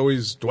columns. It was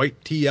always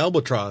Dwight T.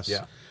 Albatross.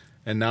 Yeah.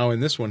 And now in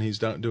this one, he's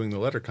doing the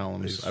letter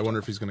columns. I wonder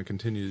if he's going to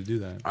continue to do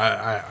that.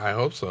 I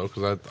hope so,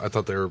 because I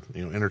thought they were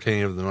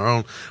entertaining of their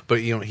own. But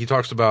he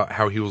talks about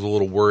how he was a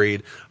little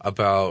worried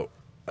about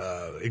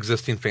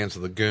existing fans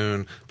of the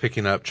Goon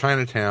picking up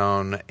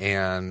Chinatown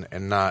and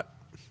not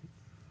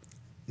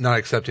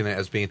accepting it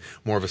as being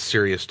more of a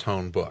serious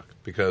tone book,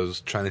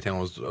 because Chinatown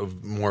was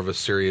more of a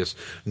serious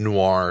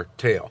noir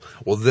tale.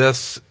 Well,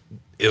 this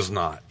is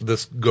not.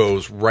 This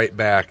goes right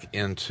back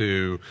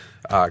into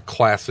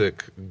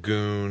classic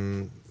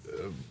Goon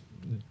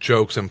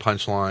jokes and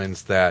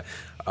punchlines that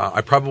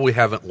I probably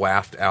haven't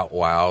laughed out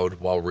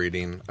loud while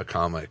reading a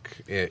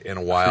comic in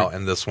a while,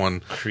 and this one,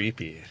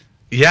 Creepy.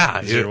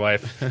 yeah. Does your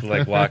wife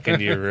like walk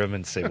into your room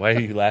and say, "Why are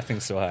you laughing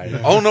so hard?"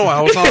 Oh no,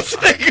 I was not. It's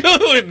the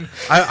Goon.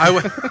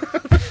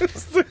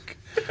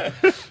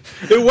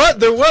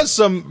 There was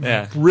some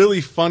Yeah.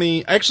 really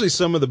funny, actually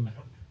some of the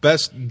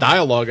best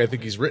dialogue I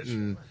think he's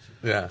written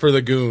Yeah. for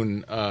the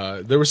Goon.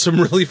 There was some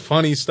really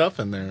funny stuff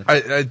in there.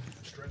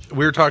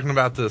 We were talking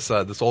about this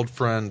old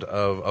friend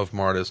of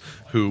Marta's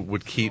who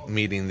would keep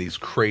meeting these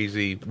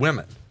crazy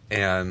women,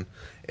 and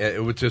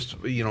it would just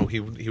he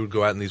would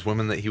go out and these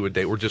women that he would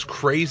date were just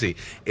crazy,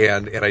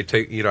 and I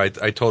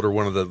told her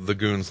one of the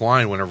Goon's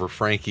line whenever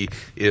Frankie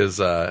is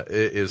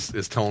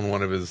telling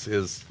one of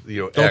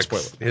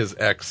his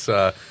ex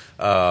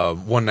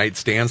one night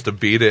stands to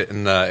beat it,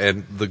 and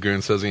the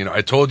Goon says,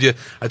 I told you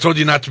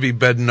not to be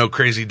bedding no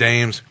crazy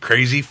dames.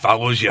 Crazy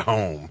follows you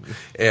home. And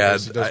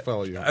Yes, it does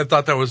follow you. I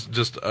thought that was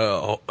just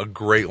a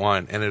great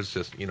line, and it's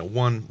just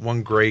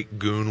one great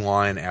Goon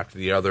line after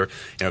the other.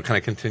 Kind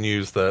of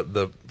continues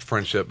the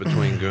friendship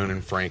between Goon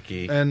and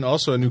Frankie. And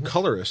also a new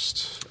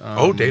colorist.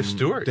 Dave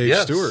Stewart. Dave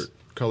Yes. Stewart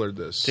colored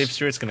this. Dave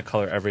Stewart's going to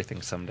color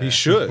everything someday. He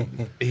should.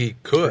 He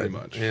could, Pretty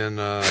much. and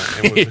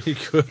He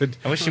could.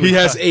 I wish he He would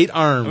has cut- 8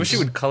 arms. I wish he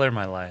would color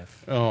my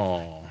life.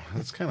 Oh,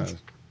 that's kind of.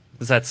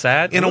 Is that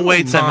sad? in a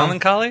way, is that Tom,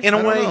 melancholy? In a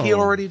I don't way, he know.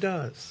 already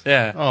does.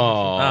 Yeah.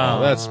 Oh,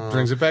 that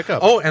brings it back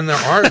up. Oh, and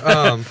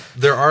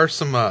there are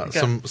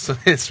some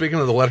speaking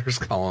of the letters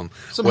column,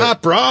 some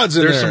hot broads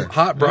in there's there. some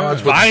hot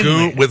broads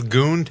Finally. with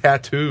goon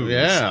tattoos.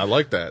 Yeah, I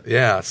like that.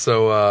 Yeah,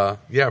 so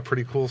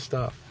pretty cool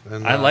stuff.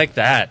 And, I like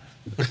that.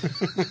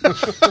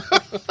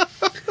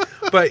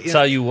 but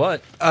Tell you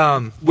what.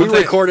 We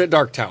record at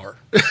Dark Tower.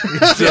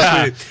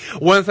 Yeah.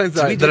 one of the things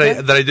we do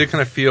that? that I did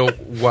kind of feel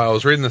while I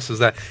was reading this is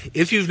that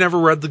if you've never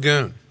read The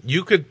Goon,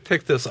 you could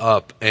pick this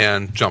up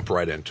and jump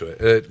right into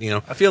it.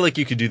 I feel like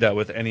you could do that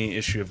with any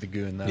issue of the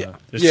Goon, though. Yeah.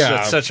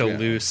 Yeah, It's such a yeah.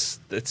 loose.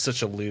 It's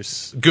such a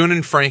loose. Goon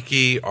and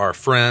Frankie are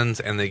friends,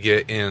 and they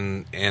get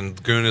in,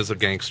 and Goon is a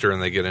gangster,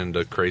 and they get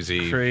into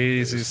crazy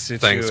situation.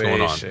 things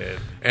going on.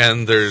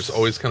 And there's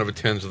always kind of a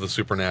tinge of the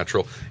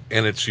supernatural,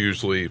 and it's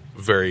usually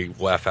very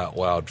laugh out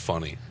loud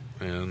funny.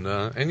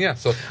 And yeah,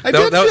 so I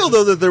did feel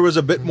though that there was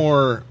a bit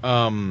more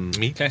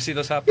meat. Can I see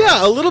those hot?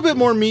 Yeah, a little bit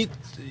more meat.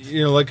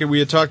 You know, like we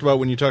had talked about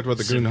when you talked about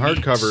the Goon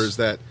hardcover, is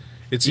that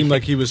it seemed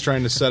like he was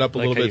trying to set up a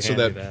Like little how bit you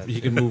so handed that that.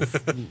 he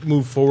could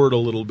move forward a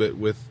little bit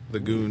with the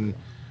Goon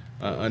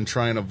and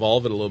try and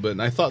evolve it a little bit.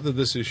 And I thought that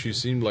this issue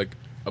seemed like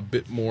a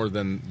bit more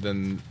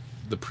than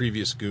the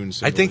previous Goon.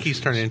 I think he's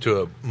turned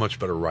into a much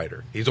better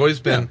writer. He's always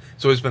been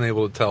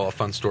able to tell a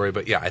fun story.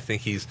 But yeah, I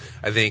think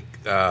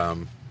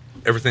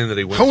everything that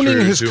he went honing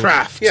through, his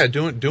craft. Yeah,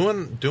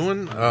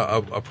 doing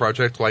a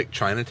project like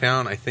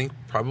Chinatown, I think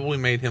probably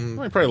made him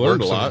Well, he probably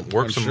learned a lot,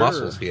 work I'm some sure.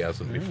 muscles he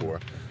hasn't before.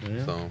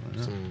 So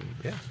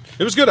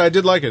It was good. I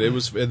did like it.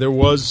 There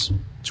was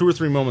 2 or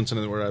 3 moments in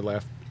it where I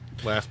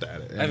laughed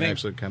at it, and I think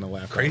actually kind of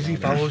laughed. Crazy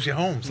out loud. follows you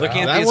home. Sal.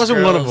 Looking at That these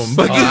wasn't one of girls-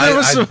 them,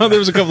 but there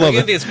was a couple of Looking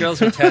at them. these girls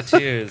with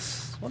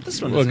tattoos. Well,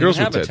 this one Well, doesn't girls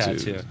even have with a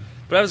tattoos. tattoo.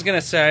 But I was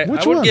gonna say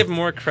Which I would one? give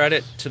more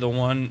credit to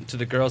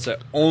the girls that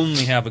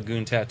only have a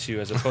Goon tattoo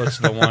as opposed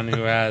to the one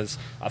who has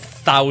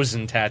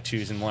 1,000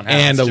 tattoos in one house.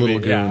 And a to little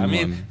be- Yeah, Goon I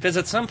mean, one. because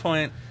at some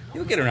point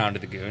you'll get around to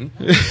the Goon.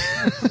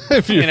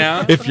 if you're, You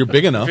know? if you're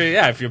big enough.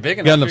 If you're big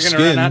Got enough, enough you're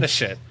gonna run skin. out of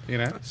shit. You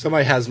know?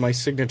 Somebody has my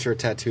signature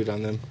tattooed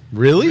on them.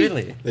 Really?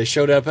 Really? They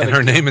showed up at and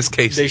her name is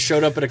Casey. They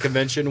showed up at a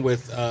convention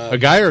with A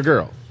guy or a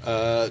girl?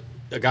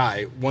 a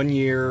guy. One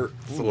year,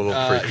 It's a little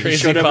freaky. he Crazy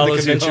showed up at the follows you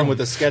convention home. with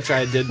a sketch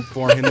I did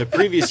for him the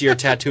previous year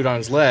tattooed on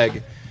his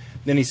leg.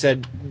 Then he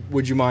said,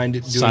 "Would you mind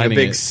doing Signing a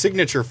big it.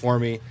 signature for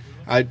me?"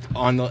 And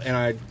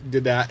I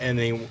did that, and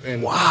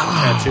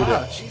tattooed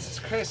it. Jesus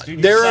Christ,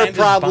 dude! There are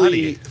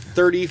probably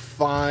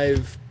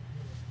 35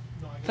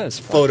 that is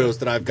fucking- photos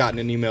that I've gotten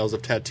in emails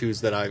of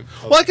tattoos that I've.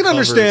 Well, I can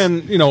covers.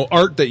 understand,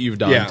 art that you've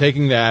done, Yeah.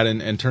 taking that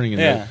and turning it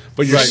Yeah. into.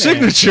 But your Right.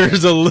 signature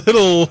is a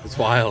little. It's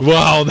wild.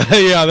 Wow,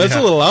 that's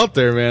a little out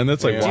there, man.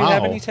 That's like, Yeah. Do you wow.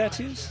 have any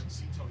tattoos?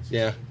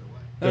 Yeah.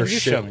 Oh, There's you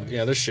shit. show me.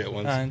 Yeah, there's shit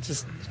ones.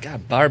 Just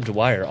got barbed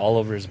wire all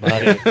over his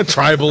body.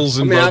 Tribals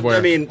and barbed wire.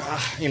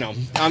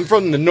 I'm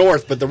from the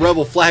north, but the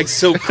rebel flag's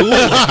so cool.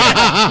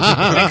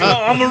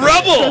 I'm a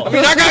rebel.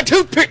 I got a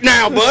toothpick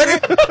now, buddy.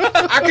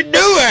 I can do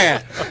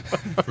that.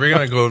 We're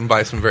gonna go and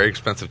buy some very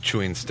expensive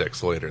chewing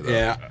sticks later, though.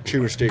 Yeah,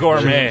 chewer stick.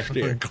 Gourmet.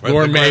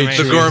 Gourmet.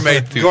 The gourmet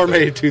toothpick.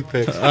 Gourmet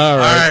toothpicks. All All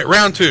right. right,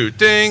 round 2.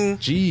 Ding.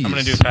 Jeez. I'm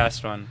gonna do a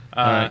fast one.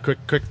 All right, quick.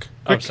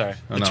 Oh, sorry.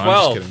 Oh, The no, I'm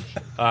 12.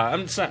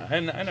 just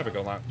kidding. I never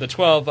go long. The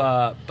 12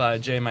 by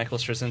J. Michael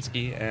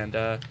Straczynski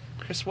and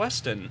Chris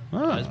Weston,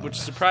 which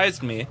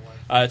surprised me.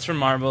 It's from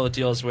Marvel. It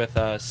deals with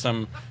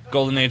some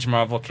Golden Age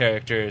Marvel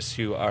characters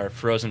who are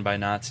frozen by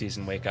Nazis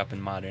and wake up in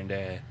modern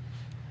day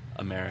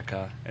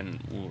America, and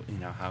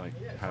how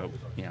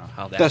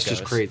that That's goes.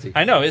 just crazy.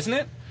 I know, isn't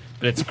it?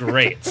 But it's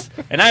great,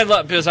 and I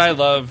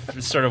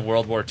love sort of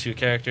World War II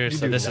characters.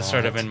 So do this is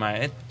sort of not. in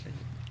my.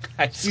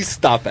 You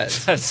stop it.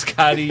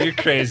 Scotty, you're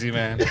crazy,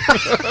 man. You're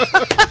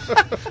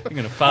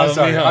gonna follow I'm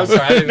sorry. me home. I'm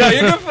sorry. I didn't No, mean-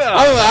 you're gonna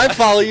follow. I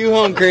follow you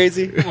home,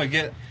 crazy.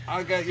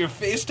 I got your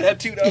face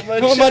tattooed on my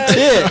On my chest.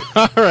 tit.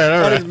 All right.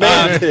 On his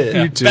man tit.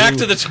 You too. Back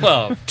to the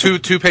 12.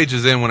 Two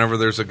pages in, whenever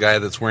there's a guy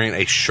that's wearing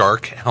a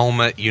shark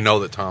helmet, you know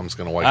that Tom's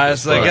going to wipe I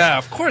this was like, butt.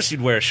 of course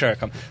you'd wear a shark.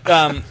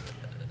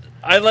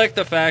 I like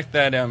the fact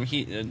that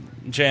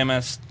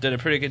JMS did a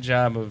pretty good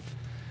job of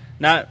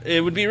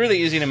it would be really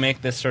easy to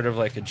make this sort of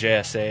like a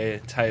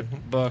JSA type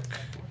book,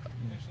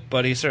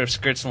 but he sort of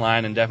skirts the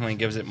line and definitely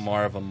gives it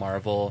more of a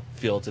Marvel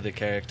feel to the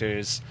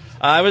characters.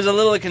 I was a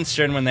little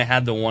concerned when they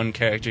had the one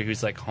character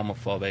who's like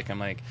homophobic. I'm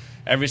like,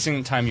 every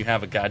single time you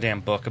have a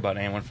goddamn book about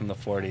anyone from the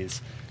 40s,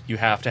 you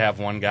have to have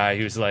one guy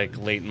who's like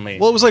latently.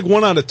 Well, it was like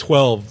 1 out of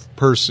 12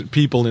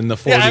 people in the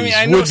 40s yeah,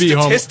 I know would be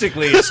homo.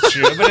 statistically it's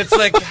true, but it's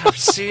like,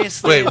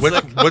 seriously. Wait,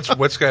 it's like,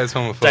 which guy's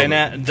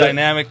homophobic?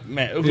 dynamic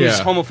man who's Yeah.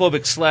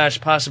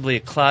 homophobic / possibly a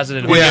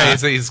closeted. Well, Yeah.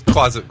 yeah, he's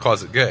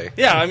closet gay.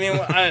 Yeah, I mean,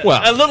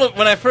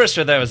 when I first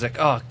read that, I was like,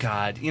 oh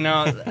god,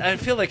 I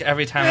feel like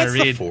every time That's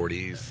I read, the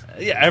 40s.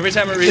 yeah, every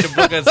time I read a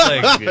book, it's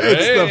like, It's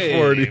the hey,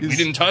 40s. we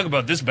didn't talk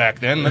about this back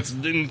then. Let's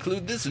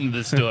include this into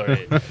the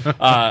story.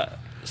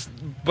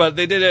 But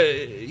they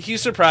did he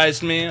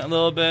surprised me a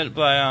little bit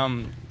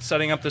by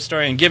setting up the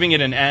story and giving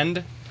it an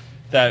end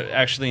that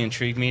actually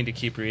intrigued me to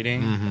keep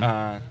reading.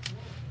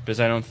 Because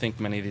I don't think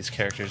many of these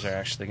characters are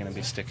actually going to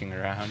be sticking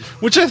around.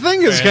 Which I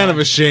think is Fair kind of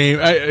enough. a shame,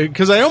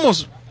 because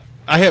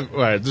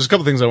there's a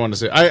couple things I wanted to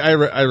say.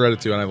 I read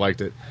it too, and I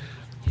liked it.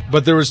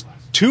 But there was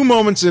 2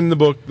 moments in the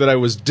book that I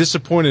was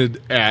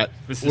disappointed at.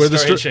 Was the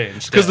story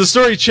changed, Because yeah. the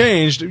story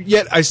changed,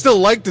 yet I still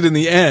liked it in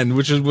the end,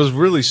 which was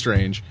really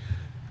strange.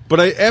 But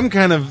I am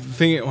kind of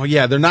thinking, oh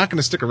yeah, they're not going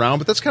to stick around,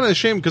 but that's kind of a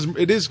shame, because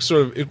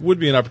it would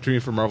be an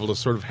opportunity for Marvel to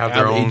sort of Have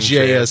their a own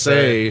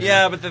JSA.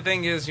 Yeah, but the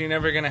thing is, you're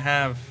not.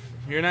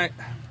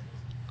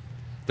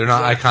 They're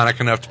not iconic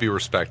enough to be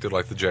respected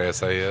like the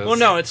JSA is. Well,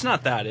 no, it's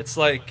not that. It's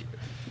like,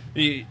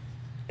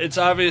 it's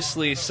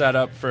obviously set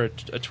up for a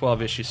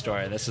 12-issue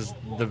story. This is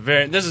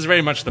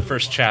very much the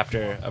first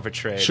chapter of a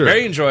trade. Sure.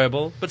 Very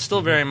enjoyable, but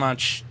still very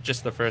much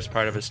just the first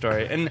part of a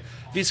story. And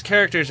these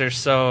characters are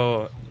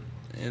so,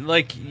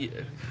 like,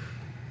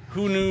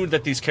 who knew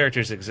that these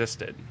characters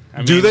existed?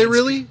 I Do mean, they it's-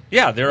 really?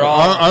 Yeah, they're all.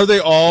 Are they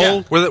all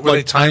Yeah. Were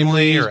they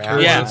timely or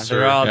characters? Yeah, Atlas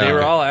they're or- all. They Yeah.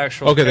 were all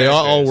actual. Okay, they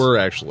all characters. were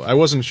actually. I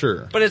wasn't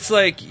sure. But it's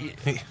like,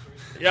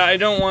 yeah, I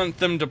don't want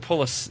them to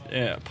pull a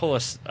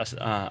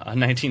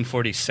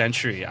 1940s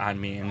century on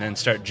me and then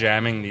start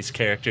jamming these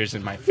characters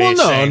in my face.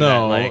 no, saying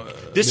no. That,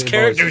 like, this They've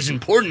character always- is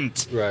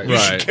important. Right. You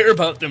should Right. care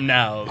about them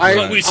now.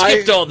 We I-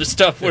 skipped all the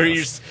stuff where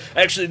you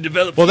actually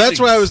developed. Well, that's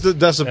why I was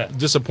feelings.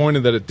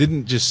 disappointed that it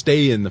didn't just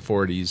stay in the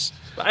 40s.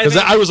 I Because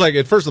think- I was like,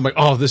 at first, I'm like,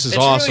 oh, this is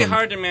It's awesome. really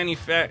hard to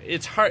manufacture.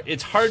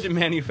 It's hard to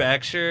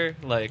manufacture.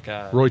 Like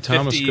Roy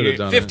Thomas 50 could have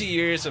done 50 it.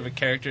 years of a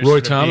character. Roy sort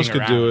of Thomas being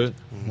could do around.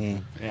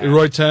 it. Yeah.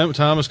 Roy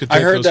Thomas could take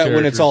I heard those that when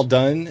characters. it's all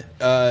done,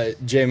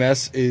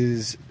 JMS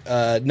is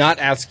not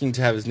asking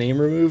to have his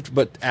name removed,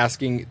 but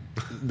asking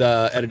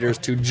the editors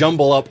to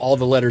jumble up all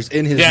the letters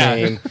in his Yeah.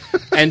 name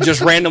and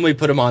just randomly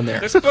put them on there.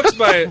 There's books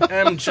by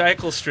M.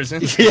 Jekyll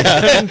Straczynski.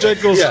 Yeah,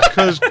 Jekyll's Yeah.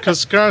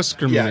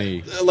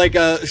 Kaskarskrmy. like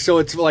so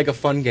it's like a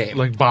fun game.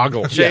 Like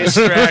Boggle. J.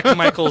 Strack,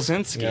 Michael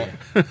Zinski.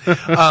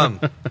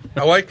 Yeah.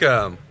 I like.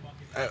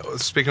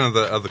 Speaking of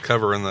the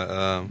cover and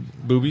the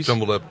Boobies?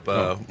 jumbled up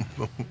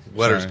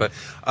letters, Sorry. but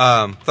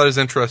thought it was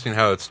interesting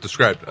how it's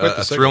described. Quite the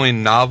A second.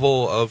 thrilling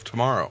novel of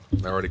tomorrow.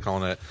 They're already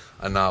calling it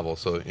a novel,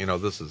 so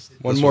this is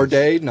One this more one's-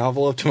 day,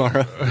 novel of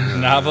tomorrow.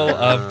 Novel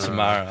of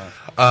tomorrow.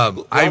 I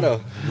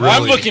Lotto. really,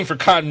 I'm looking for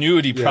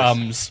continuity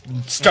problems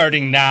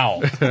starting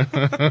now.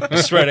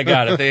 I swear to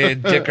God, if they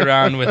dick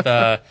around with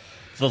the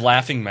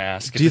laughing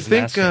mask. Do you if his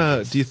think?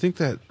 mask Do you think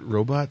that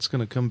robot's going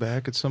to come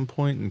back at some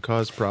point and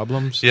cause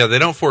problems? Yeah, they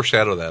don't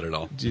foreshadow that at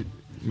all.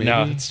 Maybe?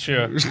 No, it's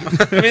true.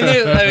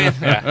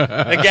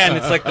 Yeah. Again,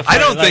 it's like the. I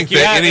don't like think you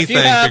that have- if you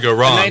anything have could go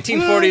wrong. A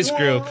 1940s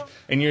group,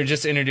 and you're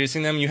just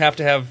introducing them. You have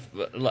to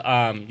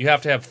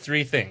have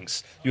three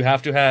things. You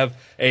have to have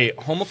a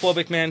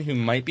homophobic man who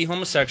might be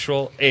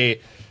homosexual,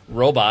 a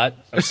robot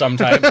of some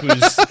type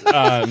who's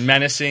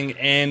menacing,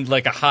 and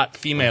like a hot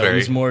female Very-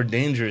 who's more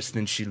dangerous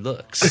than she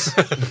looks.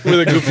 with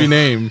a goofy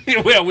name.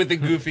 Well, with a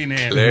goofy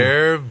name.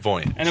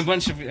 Clairvoyant. And a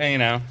bunch of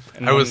and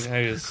I was-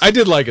 one who's- I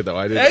did like it though.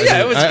 I did.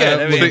 Yeah, it was good.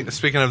 I mean-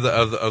 Speaking of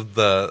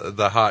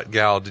the hot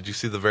gal, did you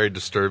see the very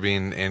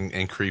disturbing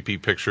and creepy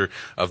picture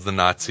of the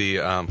Nazi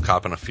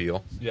copping a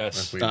feel?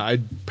 Yes. I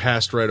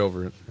passed right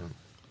over it.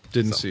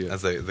 Didn't see it.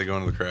 As they go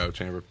into the cryo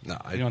chamber. No,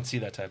 You don't see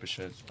that type of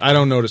shit. I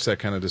don't notice that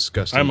kind of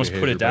disgusting. I almost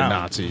put behavior it by down.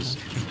 Nazis.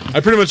 I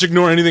pretty much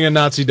ignore anything a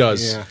Nazi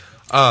does. Yeah.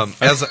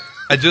 as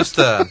I just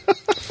I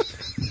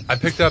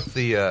picked up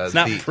the It's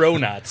not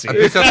pro-Nazi.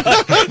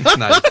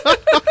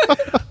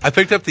 I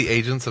picked up the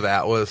Agents of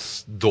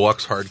Atlas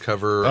deluxe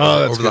hardcover Oh,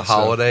 that's over the good stuff.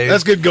 holidays.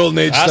 That's good Golden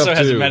Age It also stuff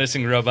has too. a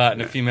menacing robot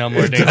and a female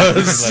more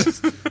dangerous.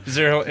 Is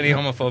there any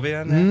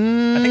homophobia in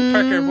that? I think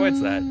Parker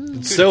avoids that.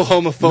 It's so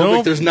homophobic.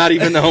 Nope. There's not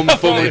even a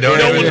homophobic. Don't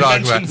No even one talk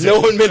about mentions it. No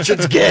one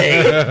mentions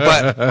gay.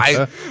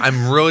 But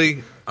I'm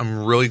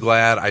really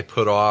glad I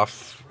put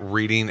off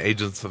reading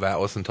Agents of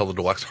Atlas until the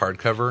deluxe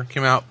hardcover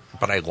came out.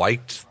 But I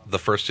liked the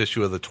first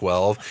issue of the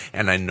 12,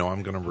 and I know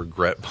I'm going to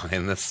regret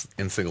buying this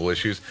in single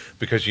issues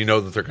because you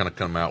know that they're going to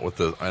come out with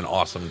an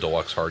awesome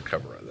deluxe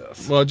hardcover of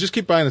this. Well, just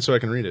keep buying it so I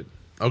can read it.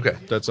 Okay,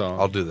 That's all.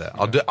 I'll do that.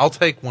 I'll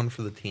take one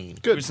for the team.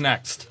 Good. Who's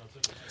next?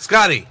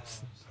 Scotty.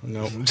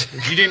 No.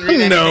 You didn't read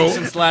anything No.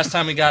 since the last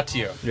time we got to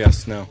you.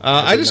 Yes. No.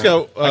 I just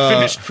go. I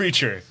finished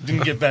Preacher.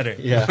 Didn't get better.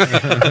 Yeah.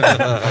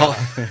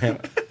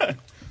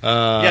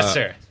 Yes,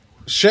 sir.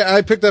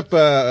 I picked up,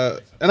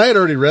 and I had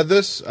already read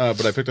this,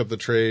 but I picked up the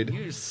trade.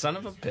 You son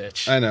of a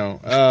bitch. I know.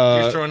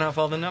 You're throwing off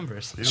all the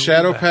numbers.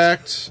 Shadow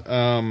Pact,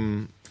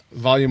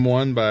 Volume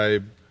 1 by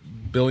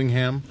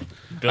Billingham.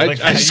 I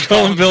just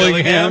call him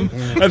Billingham.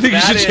 I think he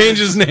That should is- change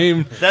his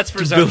name. That's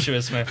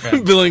presumptuous, my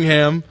friend.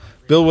 Billingham.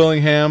 Bill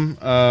Willingham,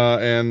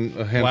 and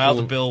a handful Wild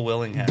of Bill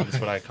Willingham is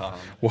what I call him.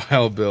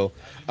 Wild Bill.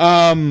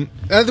 I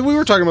think we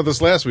were talking about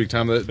this last week,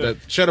 Tom, that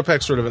Shadow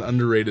Pact's sort of an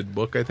underrated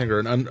book, I think,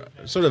 or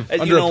sort of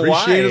You know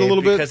why? underappreciated a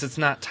little bit. Because it's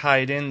not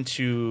tied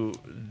into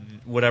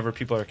whatever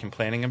people are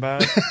complaining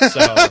about.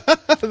 So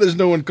There's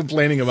no one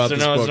complaining about so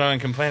this no book. one's not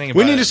complaining about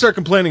We need it. to start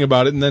complaining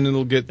about it, and then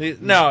it'll get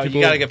No, people-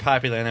 you got to get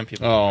popular, and then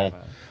people. Oh.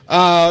 complain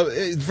about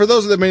it. For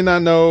those that may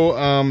not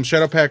know,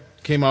 Shadow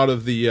Pact came out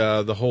of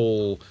the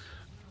whole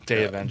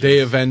Day of Vengeance. Day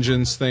of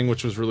Vengeance thing,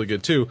 which was really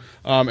good too.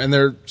 And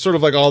they're sort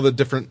of like all the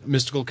different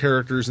mystical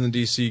characters in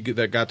the DC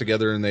that got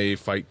together and they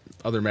fight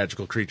other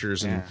magical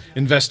creatures and Yeah.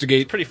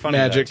 investigate Pretty funny,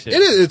 magic. though, too.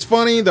 It is. It's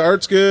funny. The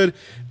art's good.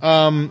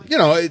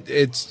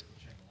 It's.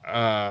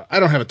 I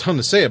don't have a ton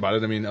to say about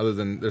it. I mean, other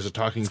than there's a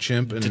talking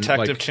chimp and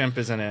Detective like, Chimp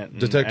is in it. And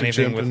Detective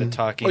anything Chimp with the and-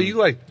 talking. Oh,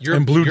 you're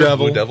and Blue you're a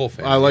Devil. Blue Devil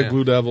fan. I like yeah.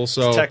 Blue Devil.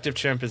 So Detective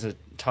Chimp is a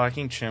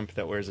talking chimp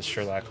that wears a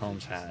Sherlock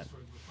Holmes hat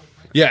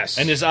yes,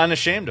 and is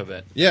unashamed of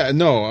it. yeah,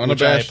 no,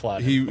 Which I unabashed.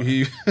 applaud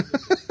He.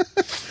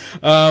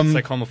 It's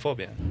like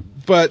homophobia.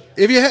 But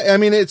if you, I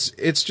mean, it's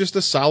just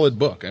a solid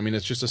book. I mean,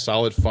 it's just a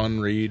solid, fun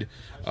read.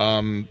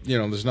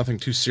 There's nothing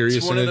too serious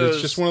It's one in of it. It's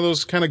those- just one of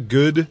those kind of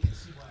good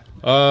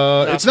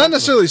It's not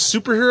necessarily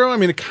superhero. I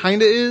mean, it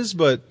kind of is,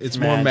 but it's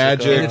more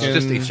magic. Magical. It's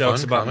just and a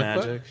jokes fun about comic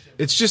book? magic.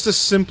 it's just a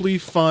simply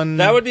fun.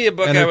 That would be a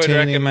book I would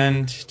entertaining-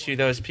 recommend to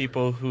those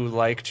people who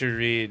like to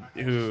read,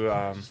 who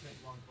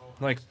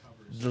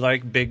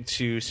like big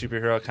two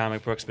superhero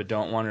comic books, but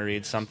don't want to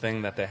read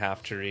something that they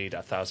have to read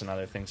 1,000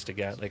 other things to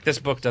get. Like, this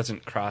book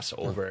doesn't cross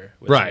over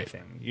with Right.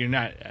 anything. You're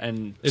not,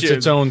 and It's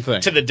its own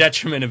thing. to the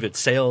detriment of its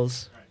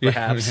sales.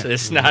 Perhaps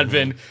it's not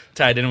been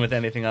tied in with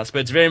anything else, but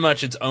it's very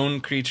much its own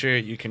creature.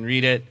 You can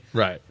read it.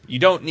 Right. You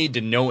don't need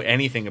to know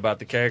anything about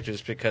the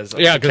characters because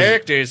the 'cause-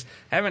 characters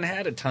haven't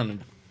had a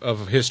ton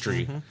of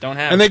history. don't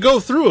have. And they go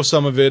through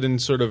some of it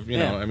and sort of, you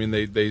Yeah. know, I mean,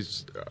 they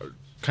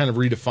kind of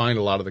redefined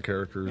a lot of the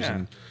characters. Yeah.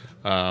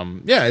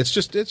 And it's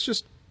just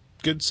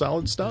good,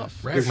 solid stuff.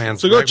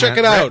 Ragman's- So go Ragman- check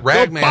it out.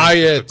 Ragman Go buy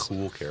is a it.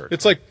 cool character.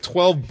 It's like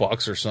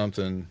 $12 or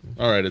something.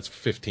 All right, it's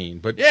 15,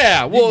 but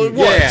Yeah, well,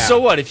 what? Yeah. So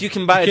what? If you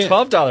can buy a can't-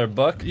 $12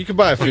 book, you can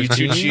buy a are you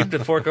 15. too cheap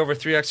to fork over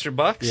 $3 extra?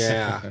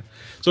 Yeah.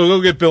 So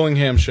go get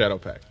Billingham's Shadow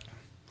Pack.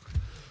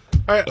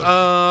 All right,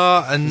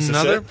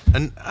 another,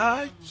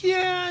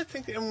 yeah, I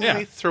think let Yeah.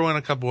 me throw in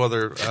a couple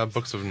other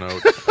books of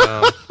note.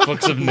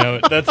 Books of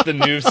note. That's the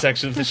new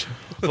section of the show.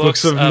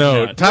 Books of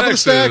note. Top of the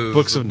Next stack. is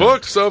Books of note.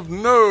 books of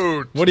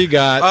note. What do you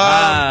got?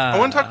 I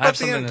want to talk I about have the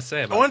something end. to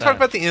say I about want to talk that.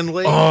 about the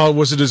inlay. Oh,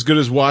 was it as good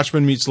as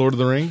Watchmen meets Lord of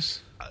the Rings?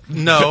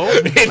 No,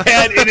 It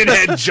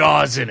had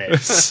Jaws in it.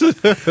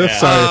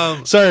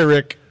 Sorry,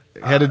 Rick.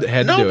 Had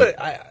to no, do but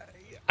it.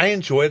 I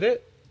enjoyed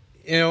it.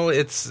 You know,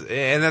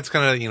 and that's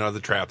kind of, you know, the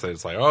trap that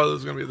it's like, oh, this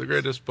is going to be the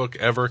greatest book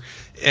ever.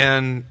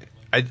 And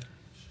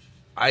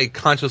I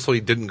consciously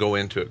didn't go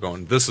into it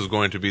going, this is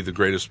going to be the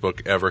greatest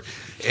book ever.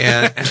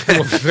 And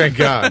Well, thank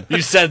God.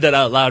 You said that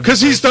out loud.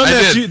 Because he's done I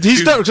that. did.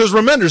 Because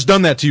Remender's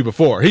done that to you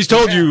before. He's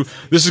told you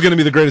this is going to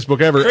be the greatest book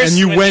ever, Chris, and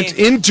you when went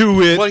he-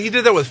 into it. well, he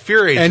did that with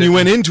Fear Agent. And you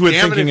went into it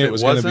Damn thinking if it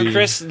was gonna wasn't. be-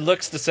 Chris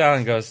looks to Sal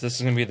and goes, "This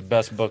is going to be the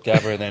best book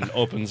ever." Then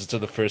opens to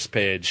the first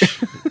page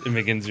and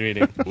begins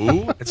reading.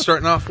 Ooh, it's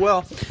starting off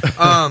well.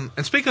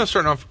 And speaking of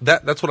starting off,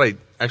 that's what I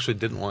actually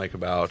didn't like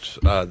about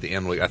the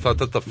end week. I thought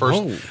that the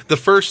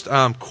first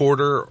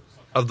quarter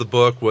of the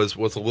book was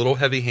a little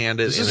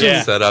heavy-handed in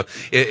its setup.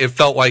 It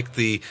felt like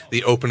the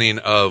opening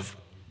of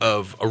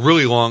a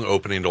really long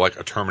opening to like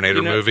a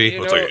Terminator movie.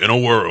 It's like, in a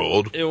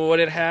world. What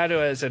it had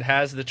was, it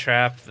has the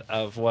trap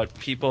of what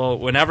people,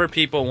 whenever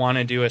people want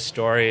to do a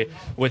story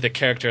with a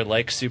character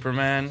like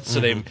Superman, so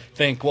they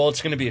think, well,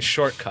 it's going to be a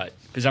shortcut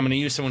because I'm going to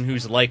use someone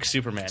who's like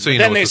Superman. So you But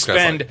know then what they this guy's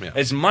spend like, yeah.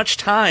 as much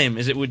time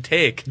as it would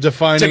take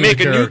Defining to make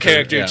the a new character,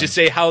 character yeah. to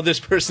say how this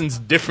person's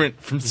different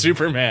from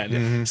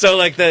Superman. So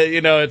like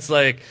it's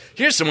like,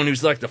 here's someone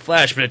who's like the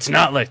Flash, but it's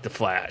not like the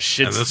Flash.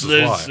 It's this is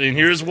why. and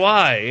here's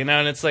why, and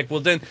it's like,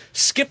 well, then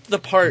skip the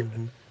part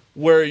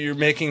where you're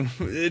making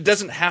it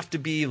doesn't have to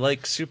be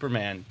like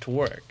Superman to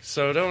work.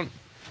 So don't.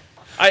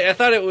 I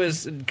thought it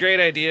was a great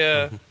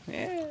idea.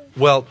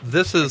 Well,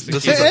 this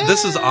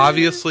is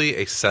obviously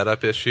a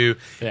setup issue,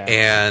 Yeah.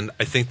 and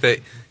I think that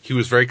he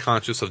was very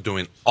conscious of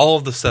doing all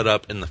of the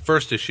setup in the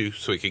first issue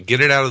so he could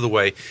get it out of the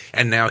way,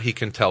 and now he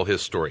can tell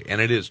his story.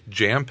 And it is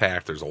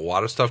jam-packed. There's a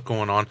lot of stuff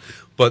going on,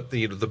 but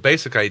the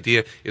basic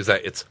idea is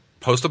that it's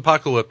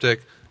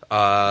post-apocalyptic.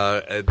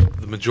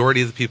 The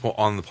majority of the people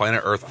on the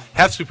planet Earth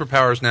have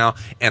superpowers now,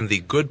 and the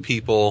good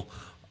people,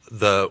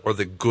 the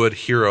good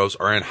heroes,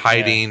 are in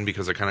hiding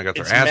because they kind of got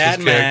their It's asses Mad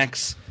kicked.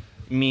 Max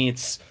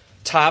meets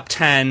Top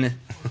 10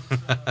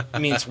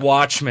 meets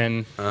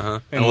Watchmen And a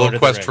Lord little of the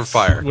Quest for Rings.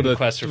 Fire. with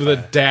Quest for a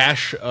Fire.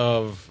 dash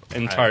of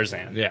and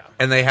Tarzan. yeah.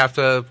 And they have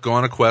to go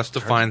on a quest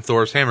to find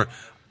Thor's hammer.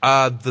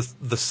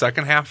 The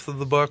second half of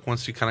the book,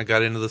 once you kind of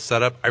got into the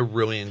setup, I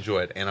really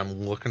enjoyed, and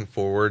I'm looking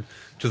forward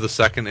to the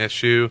second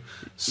issue.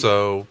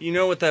 So You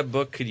know what that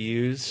book could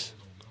use?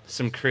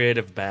 Some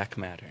creative back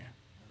matter.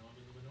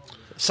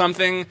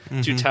 Something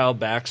to tell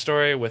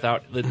backstory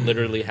without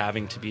literally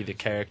having to be the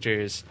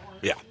characters.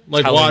 yeah,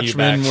 Like telling you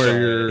Watchmen,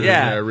 where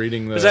backstory. you're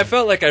reading the. Because I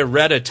felt like I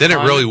read a ton. then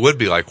it really would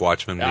be like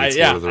Watchmen meets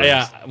Lord of the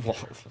Rings. Well,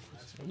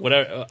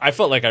 whatever. I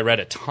felt like I read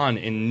a ton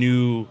and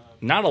knew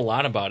not a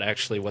lot about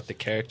actually what the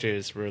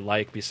characters were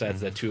like.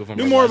 Besides that, two of them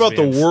knew were more about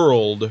the lesbians.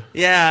 world,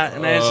 Yeah,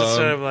 and I was just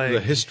sort of like the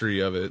history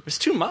of it. it's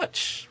too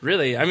much,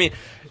 really. I mean,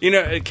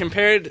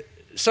 compared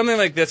something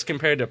like this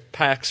compared to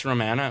Pax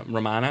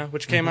Romana,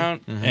 which came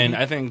out, and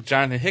I think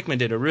Jonathan Hickman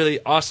did a really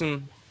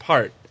awesome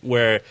part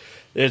where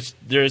there's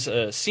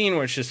a scene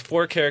where it's just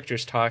four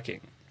characters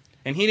talking,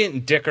 and he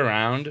didn't dick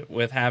around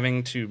with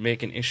having to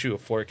make an issue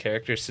of four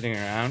characters sitting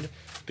around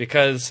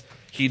because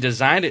he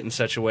designed it in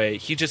such a way.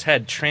 He just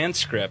had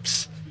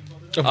transcripts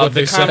What of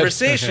the they said.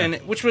 conversation,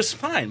 which was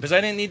fine because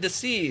I didn't need to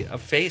see a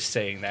face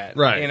saying that.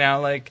 Right.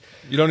 Like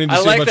You don't need to I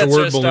see like a bunch that of sort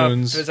word of stuff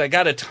balloons. because I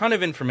got a ton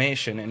of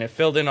information and it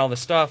filled in all the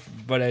stuff,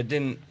 but I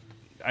didn't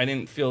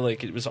feel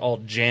like it was all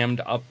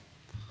jammed up.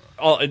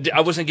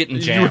 I wasn't getting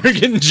You jammed. were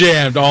getting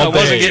jammed all I day.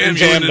 wasn't getting And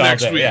jammed the all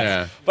next day. week. Yeah.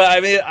 Yeah. But I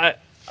mean,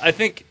 I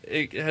think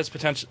it has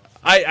potential.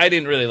 I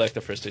didn't really like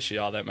the first issue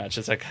all that much.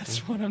 Is I guess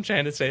what I'm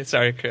trying to say.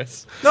 Sorry,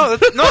 Chris. No,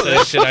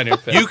 That shit on your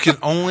face. you can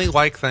only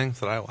like things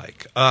that I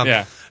like.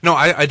 Yeah. No,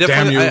 I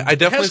definitely, Damn you. I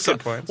definitely It has saw. good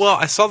points. Well,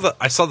 I saw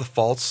the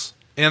faults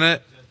in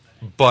it,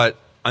 but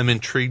I'm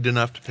intrigued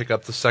enough to pick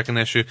up the second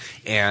issue,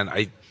 and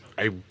I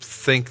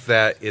think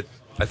that it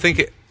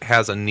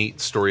has a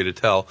neat story to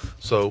tell.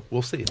 So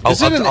we'll see.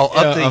 Is it I'll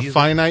update a you.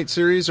 finite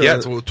series? Or Yeah,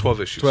 it's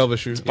 12 issues. 12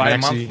 issues.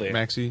 bi-monthly.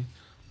 Maxi.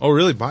 Oh,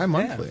 really?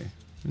 Bi-monthly.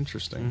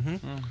 Interesting.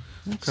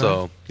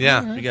 So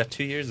yeah, We got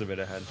 2 years of it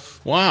ahead.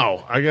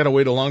 Wow. I got to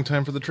wait a long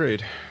time for the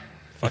trade.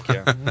 Fuck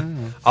yeah.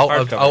 I'll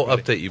Hardcover,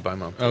 buddy. update you by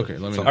month. Okay,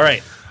 let me know. All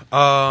right.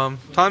 Tom,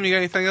 you got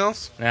anything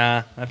else?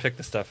 Nah, I picked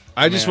the stuff.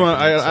 I just want.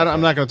 I can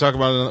I'm not going to talk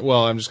about it.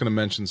 Well, I'm just going to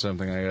mention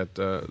something. I got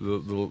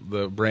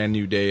the brand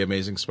new day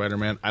Amazing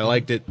Spider-Man. I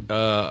liked it.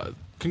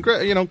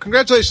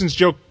 Congratulations,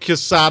 Joe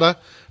Quesada,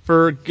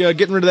 for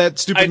getting rid of that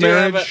stupid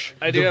marriage.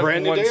 I do The have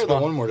brand new one day or the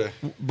small- one more day?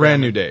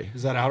 Brand new day.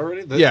 Is that out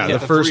already? Yeah, the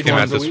first Came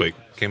one out this week.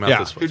 Came out Yeah.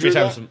 this Who week. Three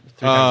drew times.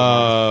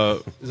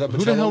 that? Is that who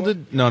the Bocello hell one?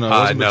 did? No, it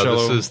wasn't No,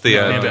 Bocello. this is the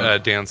No.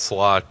 Dan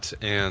Slott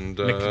and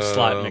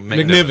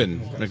McNiven.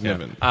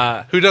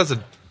 who does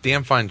a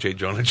damn fine J.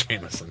 Jonah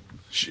Jameson.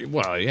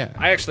 Well, yeah.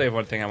 I actually have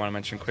one thing I want to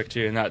mention quick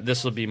too, and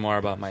this will be more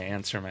about my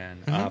answer,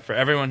 man. For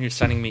everyone who's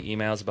sending me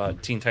emails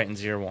about Teen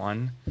Titans Year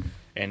One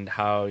and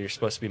how you're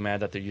supposed to be mad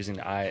that they're using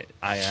the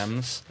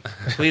IMs,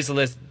 please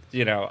list.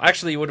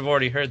 Actually, you would have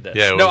already heard this.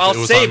 Yeah, I'll it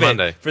was save on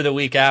Monday. it for the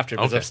week after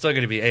because Okay. I'm still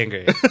going to be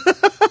angry.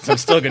 So I'm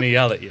still going to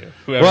yell at you.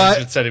 Whoever's Well,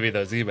 been sending me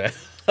those emails.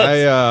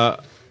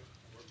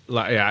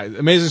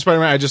 Amazing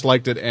Spider-Man. I just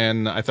liked it,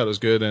 and I thought it was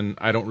good. And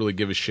I don't really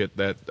give a shit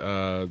that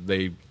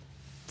they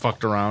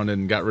fucked around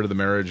and got rid of the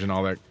marriage and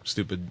all that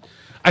stupid.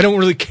 I don't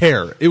really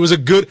care. It was a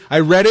good. I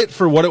read it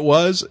for what it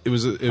was. It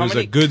was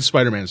a good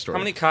Spider-Man story. How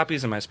many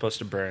copies am I supposed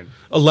to burn?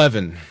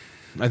 11,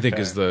 I think,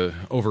 Okay. is the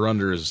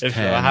over/under is If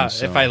 10.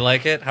 if I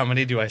like it, how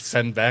many do I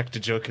send back to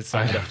Joe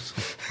Quesada?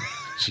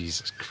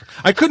 Jesus Christ.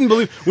 I couldn't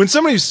believe when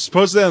somebody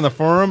posted that on the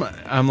forum.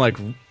 I'm like,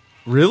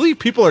 really?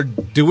 People are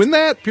doing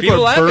that?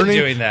 People are have been burning,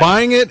 doing that.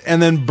 buying it, and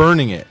then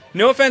burning it.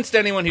 No offense to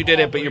anyone who did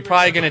it, but you're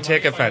probably going to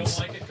take offense.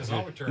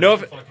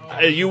 No,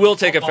 you will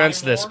take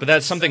offense to this, but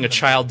that's something a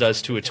child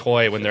does to a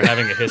toy when they're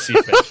having a hissy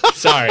fit.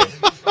 Sorry.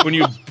 When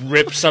you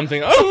rip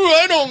something,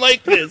 I don't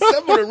like this.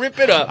 I'm going to rip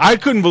it up. I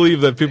couldn't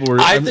believe that people were.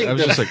 I was think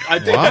just like, I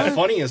think what? the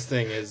funniest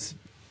thing is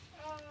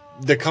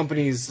the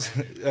companies,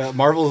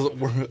 Marvel.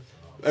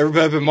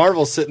 Everybody at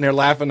Marvel's sitting there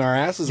laughing our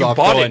asses You off.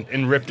 bought going, it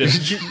and ripped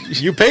it.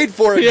 You paid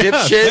for it, Yeah,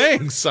 dipshit.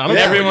 thanks. I don't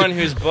Yeah. know. Everyone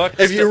who's booked.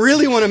 If you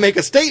really want to make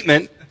a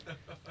statement,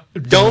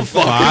 don't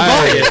fucking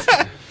buy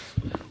buy it.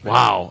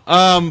 Wow.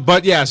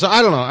 But yeah, so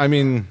I don't know. I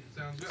mean,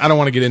 I don't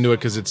want to get into it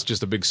because it's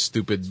just a big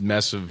stupid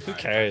mess of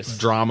cares?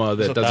 drama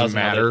There's that a doesn't thousand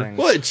other matter. things.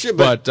 Well, it should,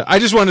 but But I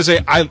just wanted to say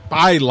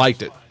I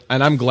liked it,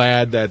 and I'm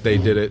glad that they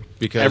did it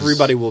because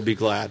everybody will be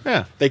glad.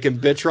 Yeah. They can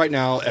bitch right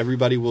now.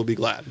 Everybody will be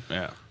glad.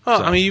 Yeah. Oh,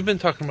 So- I mean, you've been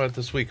talking about it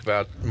this week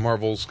about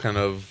Marvel's kind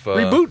of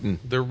Rebooting.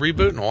 They're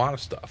rebooting a lot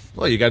of stuff.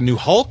 Well, you got a new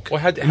Hulk. Well,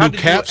 how new did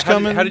Cap's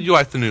coming. How did you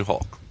like the new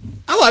Hulk?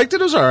 I liked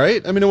it. It was all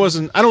right. I mean, it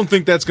wasn't. I don't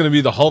think that's going to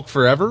be the Hulk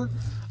forever.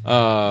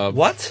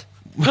 What?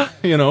 But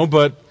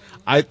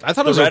I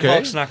thought it was Red okay.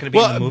 Hulk's not gonna be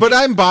in the movie? But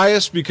I'm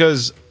biased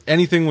because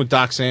anything with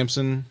Doc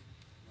Samson,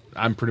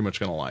 I'm pretty much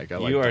going to like. I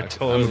like You are Doc. I'm a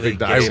totally big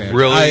Doc gay. I Samson.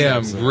 really, I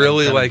am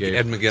really kinda like gay.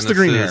 Ed It's the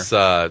green hair.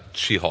 McGinnis's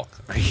She-Hulk.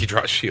 He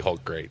draws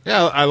She-Hulk great.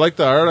 Yeah, I like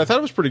the art. I thought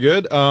it was pretty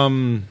good.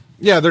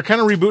 Yeah, they're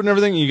kind of rebooting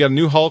everything. You got a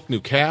new Hulk, new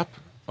Cap.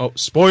 Oh,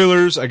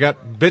 spoilers! I got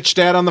bitched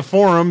at on the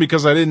forum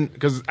because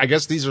I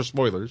guess these are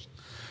spoilers.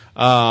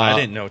 I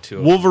didn't know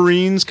too.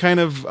 Wolverine's kind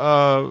of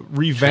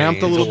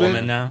revamped Changed. a little He's a bit.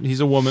 woman now? He's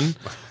a woman.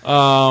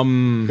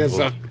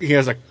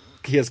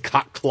 He has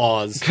cock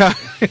claws.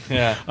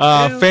 Yeah.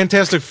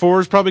 Fantastic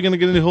Four is probably going to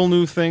get a whole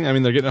new thing. I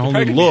mean, they're getting a whole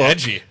Probably new gonna be look.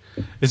 edgy.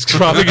 It's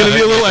probably going to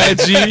be a little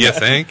edgy. You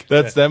think?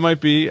 That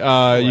might be.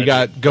 You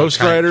got Ghost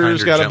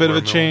Rider's got a bit of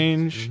a gentler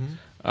change.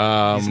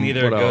 He's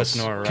neither what a ghost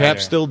else? nor a rider.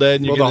 Cap's still dead.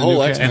 And you Well, get the a new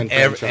whole Cap. X-Men And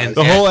ev- franchise. and-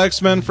 the whole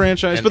X-Men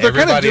franchise, And but they're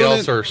kind of everybody doing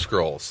else it, are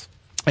Skrulls.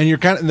 and you're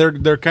kind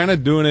of they're kind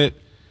of doing it.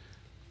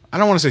 I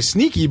don't want to say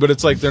sneaky, but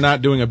it's like they're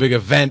not doing a big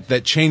event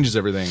that changes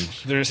everything.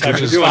 There's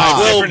having is 5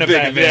 fine. different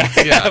Big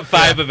events. Yeah.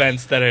 5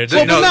 events that are.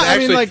 Well, no, but not- I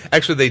mean, actually, like-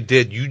 actually, they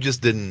did. You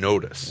just didn't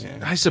notice.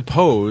 I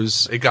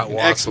suppose. It got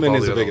lost. X-Men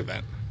with all is a the big other-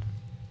 event.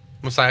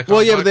 Messiah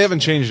Well, yeah, but Complex? they haven't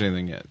changed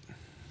anything yet.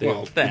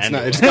 Well, the it's end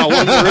not, of it's it. not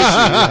one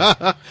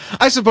original.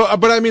 I suppose,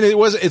 but I mean,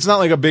 it's not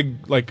like a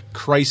big like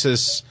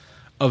crisis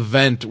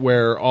event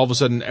where all of a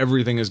sudden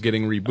everything is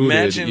getting rebooted,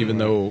 Imagine- even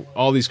though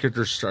all these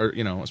characters are,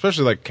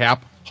 especially like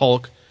Cap,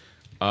 Hulk,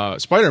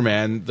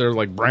 Spider-Man, they're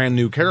like brand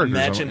new characters.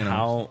 Imagine you know.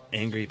 how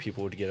angry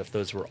people would get if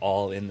those were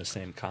all in the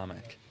same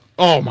comic.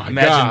 Oh my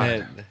Imagine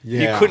god! that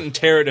Yeah. you couldn't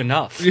tear it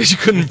enough. You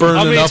couldn't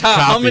burn enough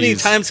copies. How many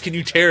times can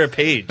you tear a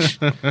page?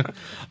 So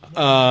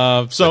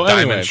Diamond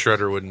anyway,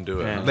 Shredder wouldn't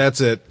do it. Yeah.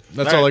 that's it.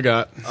 That's All all right.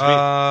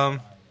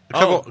 I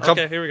got.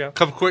 Okay, here we go.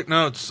 Couple quick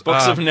notes.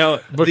 Books of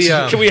note. books-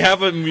 Can we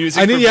have a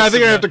music? I for think I books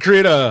think of I have to note?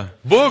 create a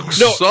books.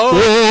 No. So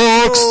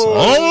books.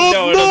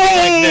 No, it'll be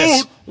like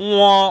this.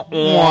 Wah,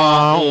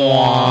 wah,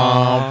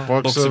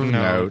 wah. Books of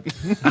note.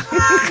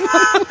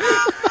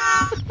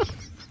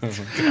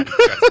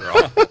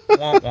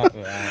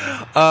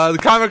 The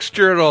Comics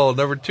Journal,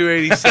 number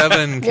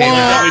 287, came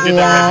out. We did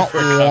that right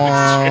before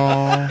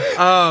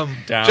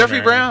Comics Journal.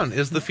 Jeffrey Brown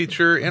is the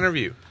feature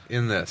interview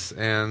in this,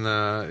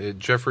 and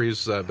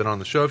Jeffrey's been on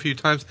the show a few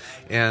times,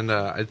 and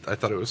I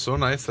thought it was so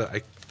nice that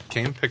I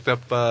picked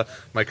up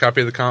my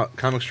copy of the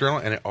Comics Journal,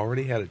 and it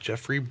already had a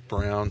Jeffrey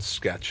Brown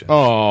sketch in it.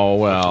 Oh,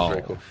 Which well. was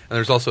very cool. And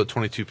there's also a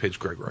 22-page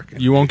Greg Rucka.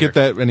 You won't get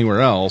that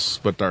anywhere else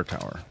but Dark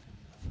Tower.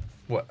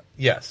 What?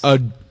 Yes. A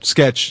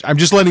sketch. I'm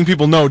just letting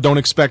people know, don't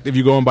expect if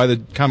you go and buy the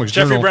Comics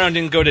Jeffrey Journal. Brown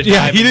didn't go to Yeah,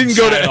 Diamond he didn't and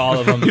go sign to all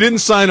of them. He didn't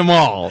sign them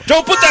all.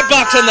 Don't put that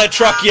box on that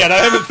truck yet. I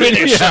haven't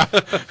finished. Yeah.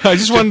 I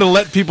just wanted to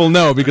let people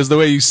know because the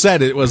way you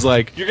said it was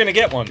like, You're gonna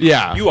get one.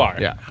 yeah. You are.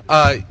 Yeah.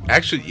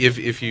 Actually,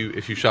 if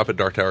you shop at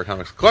Dark Tower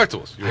Comics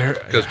Collectibles,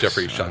 because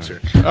Jeffrey shops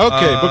here.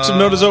 Okay, Books of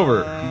Note is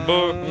over.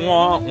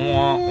 Wah,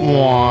 wah.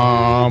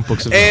 Wah,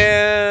 Books of Note.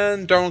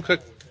 And Darwin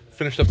Cook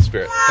finished up the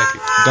Spirit. Thank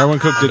you. Darwin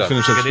Cook did done.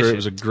 finish that Good Spirit. issue. It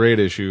was a great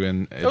issue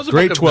and was a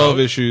great book of 12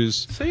 note.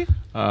 issues. See?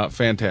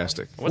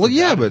 Fantastic. Wasn't Well,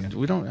 yeah, bad. but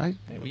we don't. Hey,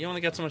 we only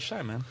got so much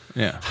time, man.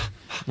 Yeah,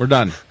 we're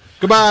done.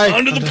 Goodbye.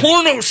 Under the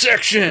porno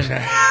section. All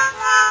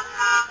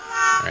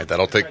right,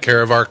 that'll take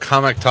care of our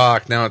comic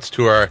talk. Now it's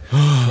to our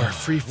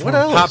What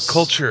else? pop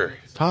culture.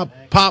 Pop.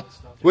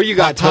 What you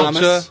got, Pop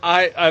culture. Thomas?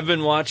 I've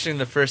been watching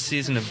the first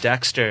season of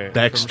Dexter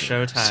from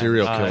Showtime.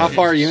 Serial killer. How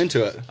far are you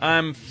into it?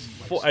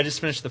 I just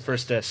finished the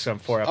first disc, so I'm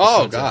 4 episodes.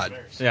 Oh, in. God.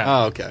 Yeah.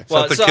 Oh, okay.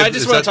 Well, the so kid- I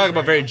just is want that- to talk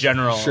about very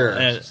general. Sure.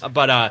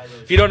 But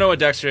if you don't know what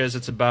Dexter is,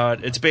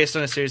 it's based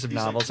on a series of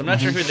novels. I'm not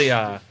sure who the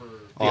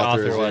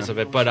author is, was yeah. of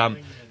it, but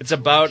it's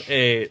about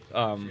a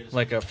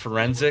like a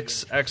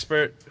forensics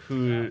expert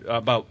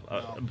about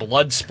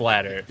blood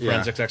splatter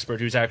forensics expert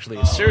who's actually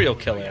a serial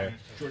killer,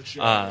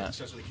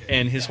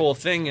 and his whole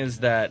thing is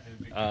that.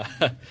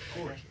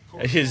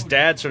 His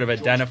dad sort of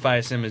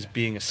identifies him as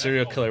being a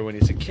serial killer when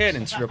he's a kid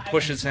and sort of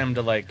pushes him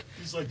to like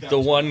the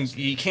one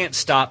you can't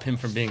stop him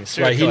from being a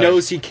serial Right, he killer.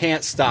 knows he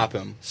can't stop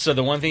him. So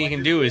the one thing he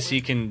can do is he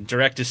can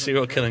direct his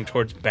serial killing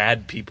towards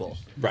bad people.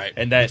 Right.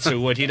 And so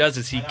what he does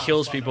is he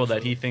kills people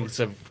that he thinks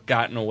have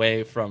gotten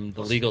away from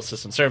the legal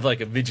system. Sort of like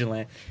a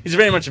vigilante. He's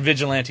very much a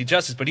vigilante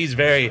justice, but he's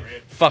very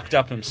fucked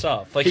up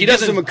himself. Like He he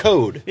gives doesn't him a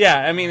code. Yeah,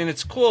 I mean, and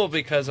it's cool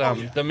because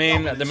the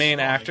main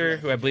actor,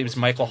 who I believe is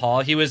Michael Hall,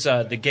 he was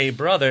the gay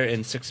brother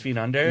in 6 Feet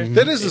Under.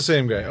 That is the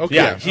same guy. Okay.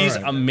 Yeah, he's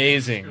all right.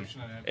 amazing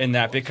in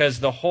that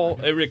because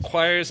it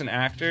requires an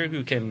actor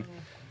who can.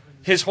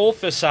 His whole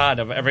facade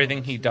of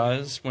everything he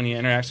does when he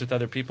interacts with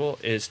other people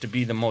is to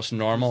be the most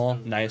normal,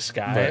 nice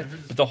guy.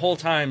 But the whole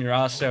time you're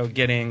also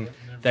getting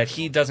that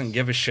he doesn't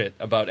give a shit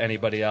about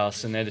anybody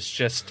else, and that it's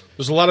just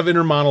There's a lot of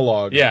inner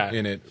monologue Yeah.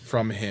 in it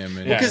from him.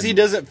 And Yeah. Because he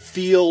doesn't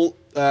feel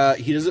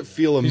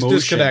emotion. He's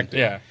disconnected.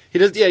 yeah. He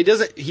does. Yeah,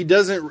 he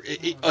doesn't.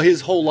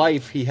 His whole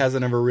life, he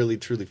hasn't ever really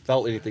truly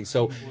felt anything.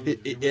 So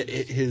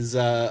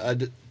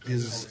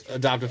his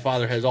adoptive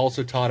father has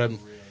also taught him.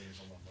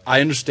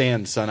 I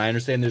understand, son. I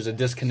understand. There's a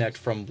disconnect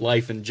from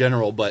life in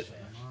general, but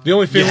The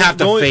only You have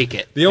to fake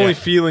it. The only Yeah.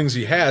 feelings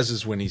he has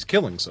is when he's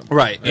killing someone.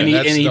 right. And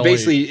that's he the only-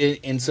 basically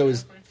and so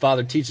his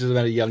father teaches him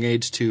at a young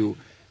age to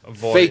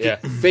Avoid,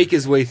 fake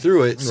his way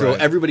through it, so Right.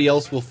 everybody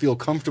else will feel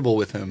comfortable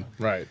with him.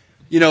 Right.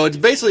 You know, it's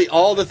basically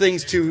all the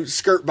things to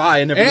skirt by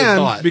and never get And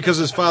caught. because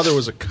his father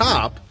was a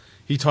cop,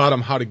 he taught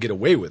him how to get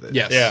away with it.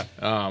 Yes.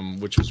 Yeah.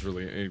 Which was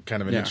really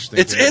kind of an Yeah.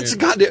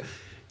 interesting.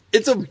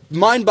 It's a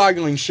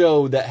mind-boggling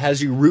show that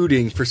has you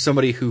rooting for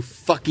somebody who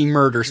fucking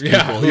murders people.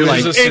 Yeah, You're who like,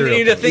 is a And serial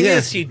the killer. thing Yeah.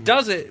 is, he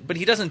does it, but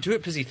he doesn't do it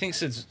because he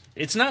thinks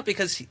it's not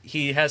because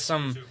he has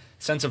some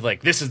sense of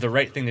like this is the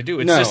right thing to do.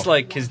 It's No. just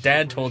like his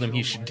dad told him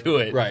he should do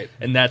it, Right.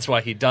 And that's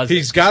why he does it.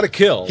 He's got to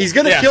kill. he's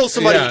gonna Yeah. kill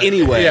somebody Yeah,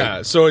 anyway.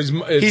 Yeah. So it's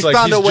He's like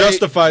found he a way-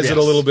 justifies it a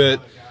yes. little bit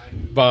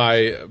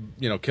by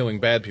killing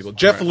bad people.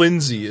 Jeff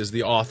Lindsay is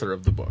the author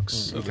of the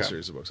books of the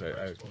series of books.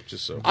 I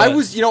just so I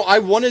was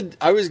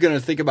going to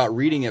think about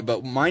reading it,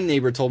 but my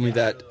neighbor told me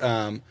that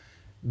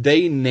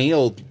they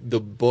nailed the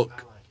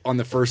book on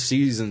the first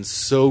season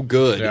so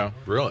good Yeah.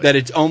 Really? that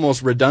it's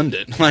almost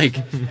redundant. Like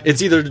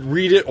it's either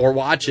read it or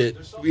watch it.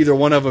 Either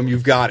one of them,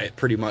 you've got it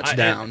pretty much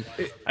down.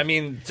 I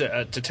mean,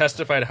 to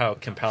testify to how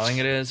compelling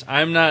it is,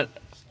 I'm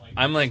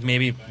like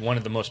maybe one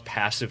of the most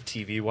passive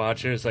TV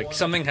watchers. Like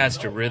something has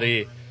to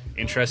really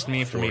interest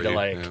me for me to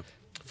like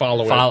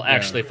follow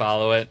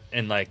follow it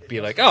and like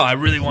be like, oh, I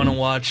really want to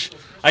watch.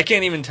 I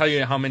can't even tell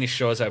you how many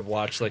shows I've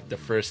watched like the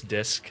first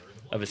disc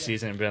of a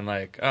season and been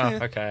like, oh,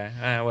 okay,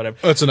 whatever.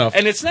 That's enough.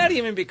 And it's not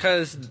even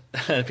because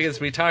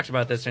we talked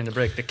about this during the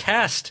break. The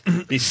cast,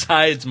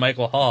 besides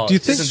Michael Hall, Do you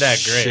think- isn't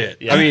that great.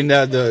 Shit. Yeah. I mean,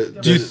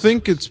 Do you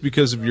think it's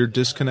because of your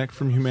disconnect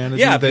from humanity?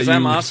 yeah, that because you...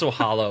 I'm also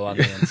hollow on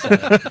the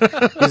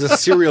inside. he's a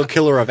serial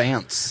killer of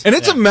ants. And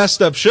it's a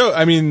messed up show.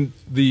 I mean,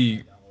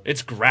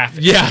 It's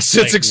graphic. yes,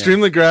 it's Like,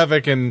 extremely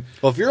graphic, and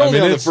Well, if you're I only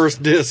mean, on the it's-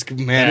 first disc,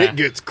 man, Yeah. it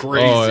gets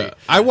crazy.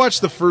 I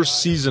watched the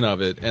first season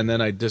of it, and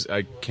then I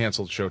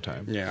canceled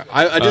Showtime. Yeah,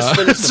 I just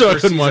finished the so I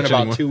first couldn't season watch about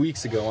anymore. 2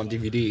 weeks ago on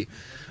DVD.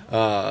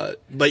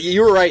 But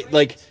you were right.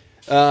 Like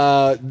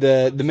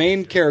the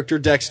main character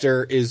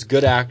Dexter is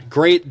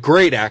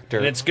great actor.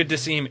 And it's good to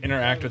see him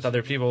interact with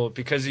other people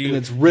because and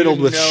it's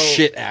riddled with know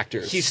shit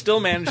actors. He still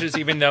manages,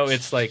 even though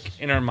it's like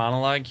inner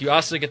monologue. You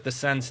also get the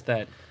sense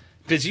that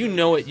because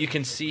you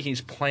can see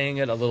he's playing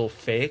it a little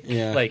fake,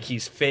 like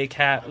he's fake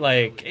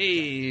like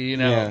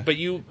hey, but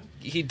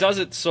he does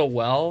it so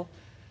well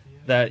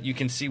that you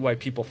can see why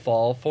people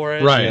fall for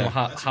it, right?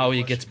 How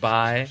he gets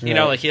by,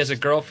 like he has a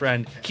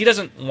girlfriend. He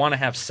doesn't want to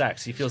have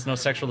sex. He feels no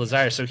sexual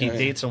desire, so he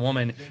dates a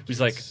woman who's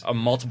like a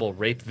multiple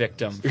rape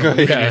victim from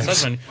his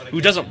husband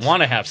who doesn't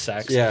want to have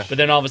sex. Yeah. But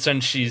then all of a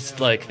sudden she's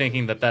like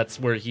thinking that that's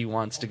where he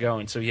wants to go,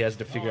 and so he has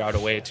to figure out a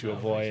way to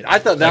avoid. I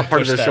thought that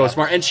part of the show was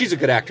smart, and she's a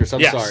good actress.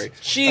 I'm sorry,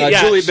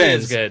 Julie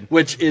Benz, is good,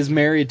 which is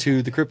married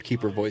to the Crypt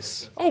Keeper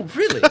voice. Oh,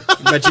 really?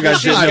 Bet you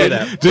guys didn't know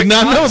that. Did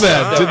not know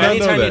that. Did not know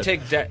Anytime that. you take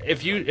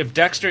if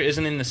Dexter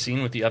isn't in the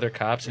scene with the other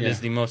cops, it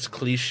is the most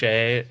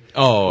cliche.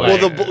 Oh,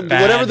 well,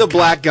 whatever the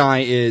black guy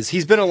is,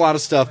 he's been in a lot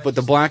of stuff, but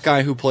the black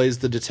guy who plays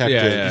the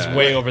detective, he's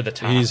way over the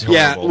top. He's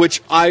horrible.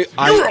 which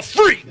you're a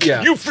freak.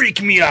 Yeah. You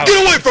freak me out.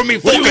 Get away from me,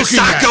 fucking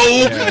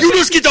psycho. You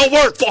just get to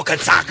work, fucking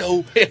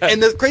psycho.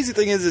 And the crazy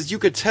thing is you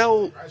could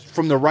tell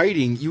from the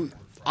writing,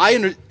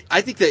 I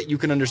think that you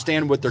can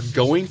understand what they're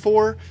going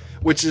for,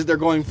 which is they're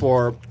going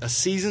for a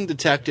seasoned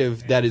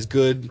detective that is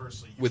good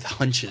with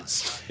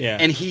hunches. Yeah.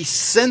 And he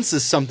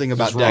senses something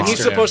about Dexter. And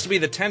he's supposed to be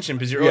the tension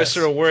because you're always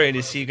sort of worried,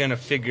 is he going to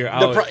figure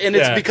out... and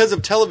it's because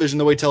of television.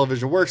 The way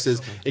television works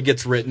is it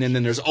gets written and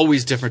then there's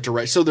always different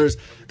directions. So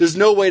there's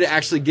no way to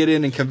actually get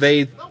in and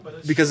convey,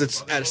 because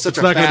it's at such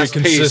a fast pace. It's not going to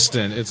be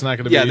consistent. It's not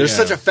going to be... Yeah, there's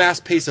such a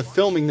fast pace of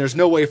filming. There's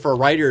no way for a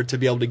writer to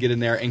be able to get in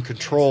there and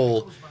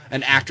control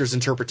an actor's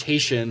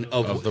interpretation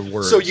of the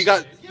words. So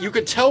you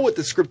could tell what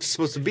the script is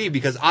supposed to be,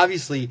 because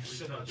obviously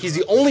he's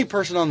the only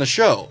person on the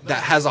show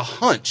that has a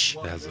hunch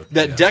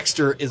that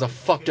Dexter is a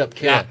fucked up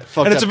cat.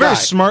 Yeah. And it's a very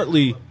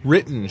smartly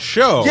written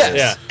show.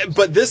 Yes. Yeah.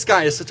 But this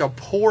guy is such a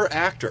poor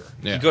actor.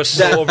 Yeah. He goes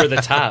so over the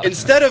top.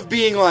 Instead of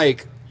being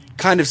like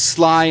kind of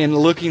sly and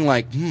looking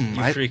like,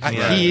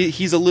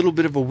 he's a little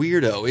bit of a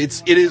weirdo.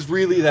 It is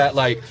really that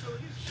like,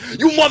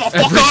 you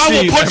motherfucker,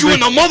 I will punch you in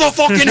the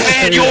motherfucking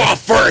head, you're a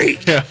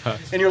freak. Yeah.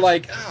 And you're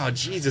like, oh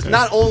Jesus.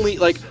 Not only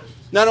are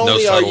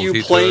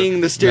you playing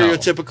the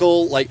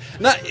stereotypical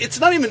it's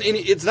not even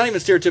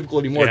stereotypical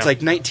anymore. It's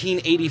like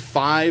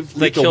 1985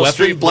 Lethal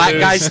Weapon black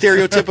guy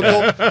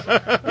stereotypical.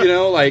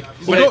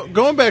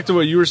 Going back to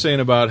what you were saying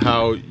about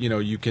how,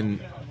 you can,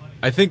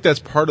 I think that's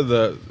part of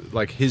the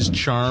his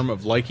charm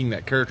of liking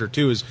that character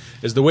too is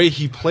the way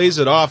he plays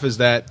it off, is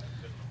that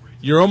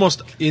you're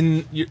almost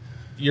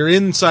you're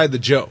inside the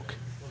joke.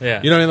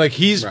 Yeah. You know what I mean? Like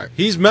he's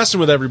messing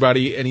with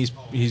everybody, and he's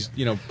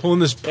pulling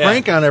this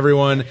prank on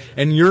everyone,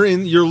 and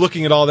you're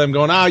looking at all them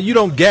going, you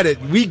don't get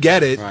it. We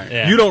get it. Right.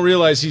 Yeah. You don't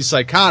realize he's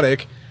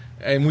psychotic,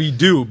 and we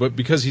do, but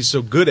because he's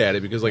so good at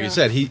it, because like you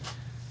said,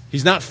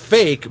 he's not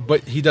fake,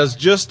 but he does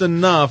just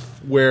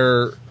enough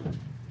where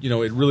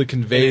it really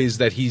conveys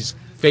that he's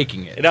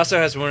faking it. It also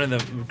has one of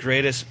the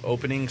greatest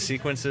opening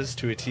sequences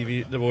to a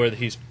TV where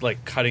he's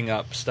like cutting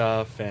up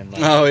stuff and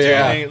normal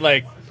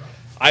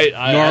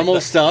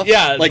stuff,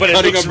 like but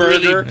cutting it looks a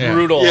burger, really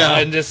brutal,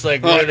 and just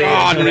like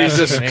and he's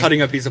just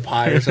cutting a piece of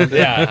pie or something.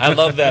 Yeah, I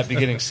love that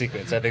beginning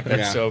sequence. I think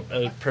that's so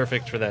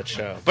perfect for that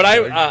show. But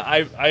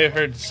I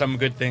heard some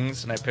good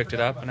things, and I picked it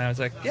up, and I was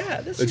like,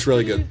 it's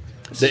really good.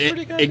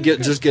 It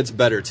just gets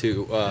better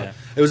too.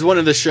 It was one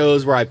of the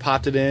shows where I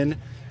popped it in,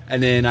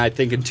 and then I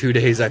think in 2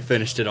 days I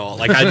finished it all.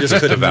 Like I just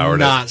could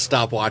not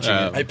stop watching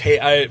it.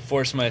 I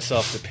forced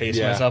myself to pace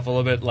myself a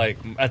little bit. Like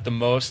at the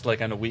most,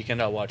 like on a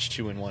weekend, I'll watch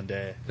 2 in one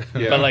day.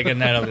 Yeah. But like in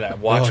that,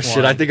 watch one.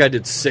 Shit! I think I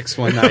did 6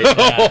 one night.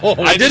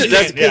 I did it.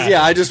 That's because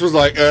I just was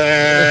like,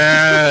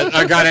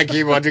 I gotta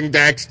keep watching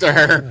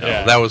Dexter.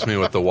 Yeah. That was me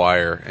with The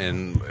Wire,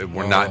 and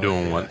we're not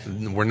doing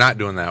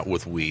that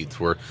with Weeds.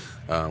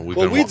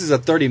 Weeds is a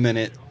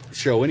 30-minute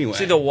show anyway.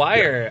 See, The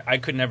Wire, I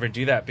could never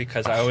do that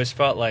because I always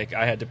felt like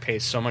I had to pay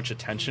so much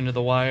attention to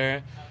The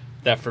Wire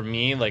that for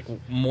me, like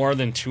more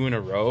than 2 in a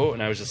row,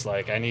 and I was just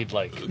like, I need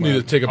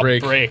to take a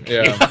break.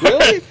 Yeah.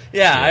 Really?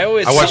 Yeah, I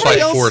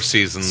watched 4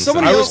 seasons.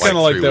 I was kind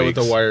of like that with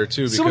The Wire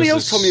too, because somebody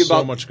else told me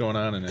about so much going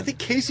on in it. I think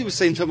Casey was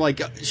saying something like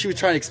she was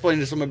trying to explain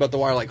to someone about The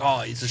Wire, like,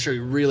 it's a show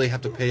you really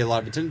have to pay a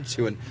lot of attention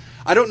to, and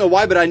I don't know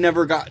why, but I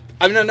never got.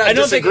 I mean, I'm not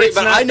disagreeing,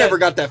 but I never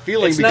got that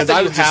feeling it's because not that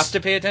I was you have to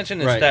pay attention.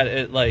 It's that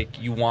it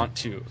you want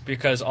to,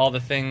 because all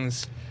the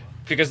things,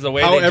 because of the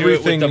way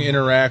everything do it with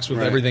interacts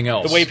with everything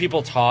else, the way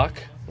people talk,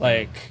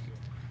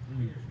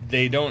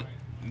 they don't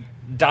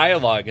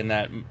dialogue in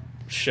that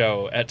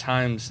show at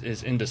times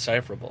is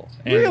indecipherable.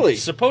 And really?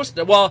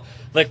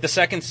 Like the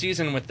second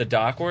season with the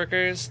dock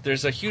workers,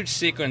 there's a huge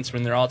sequence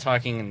when they're all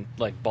talking in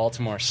like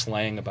Baltimore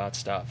slang about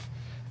stuff.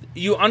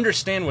 You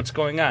understand what's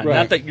going on. Right.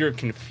 Not that you're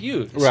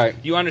confused. Right.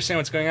 You understand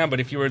what's going on, but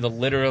if you were to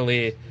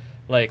literally,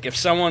 like,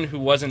 if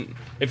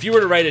you were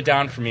to write it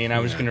down for me and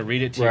I was going to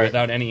read it to you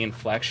without any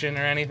inflection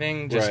or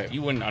anything,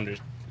 you wouldn't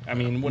understand. I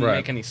mean, it wouldn't Right.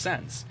 make any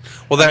sense.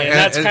 Well,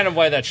 that's kind of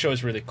why that show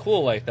is really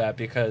cool like that,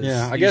 because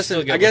I you guess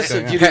still get I guess what's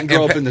going if you on. didn't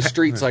grow up in the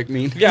streets like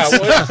me. Yeah,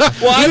 well,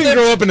 I You didn't lived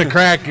grow up in the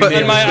crack.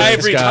 in my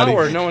ivory Scotty.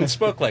 tower. No one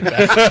spoke like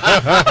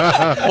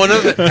that. Well,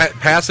 another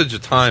passage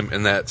of time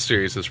in that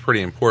series is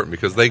pretty important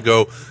because they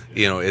go,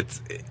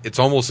 it's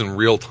almost in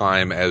real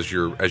time as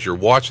you're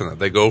watching that.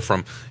 They go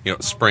from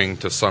spring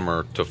to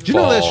summer to fall. Do you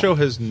know that show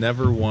has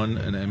never won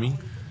an Emmy?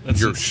 That's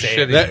You're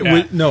insane.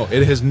 shitting. No,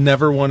 it has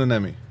never won an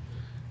Emmy.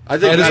 I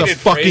think That is How a did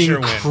fucking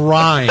Frasier win?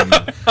 crime.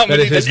 that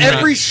many it has did- not.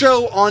 every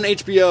show on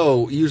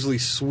HBO usually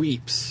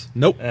sweeps.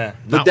 Nope. Yeah.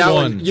 But Not that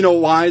one. one, you know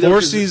why? though? 4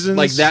 'Cause, seasons.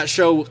 Like that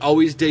show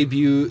always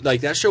debuted.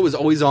 Like that show was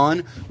always on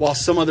while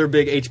some other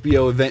big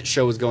HBO event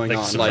show was going Like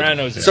on.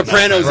 Sopranos like is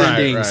Sopranos Right,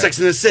 ending, right. Sex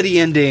and the City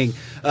ending,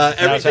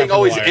 after everything The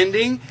always Wire.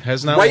 ending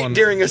Has not right won.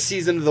 during a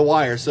season of The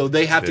Wire. So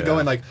they have to go Yeah.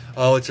 in like,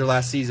 oh, it's your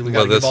last season. We got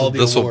Well, to give all the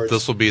awards.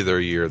 this will be their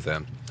year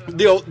then.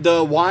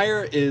 The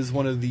Wire is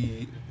one of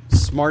the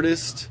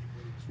smartest,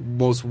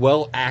 most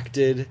well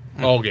acted,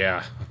 Oh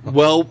yeah.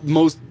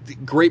 most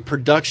great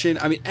production.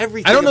 I mean,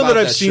 everything. I don't know about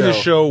that I've seen a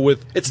show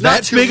with It's that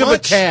not too big much. of a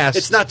cast.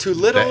 It's not too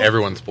little. That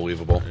everyone's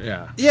believable.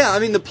 Yeah. Yeah, I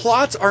mean the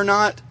plots are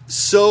not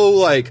so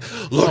like,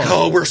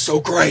 look, we're so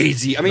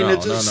crazy. I mean, No,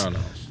 it's just, no.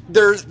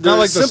 They're Not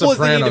like The simple as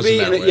they need to Sopranos be, in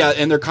that and way. yeah,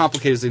 and they're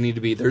complicated as they need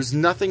to be. There's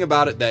nothing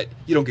about it that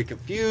you don't get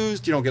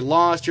confused, you don't get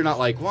lost, you're not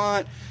like,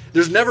 what?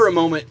 There's never a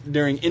moment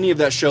during any of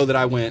that show that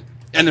I went,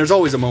 and there's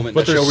always a moment in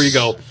But that show where you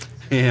there's-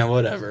 go, yeah,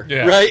 whatever,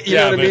 Yeah. right? You Yeah,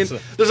 know what I but mean? it's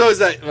There's always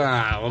that,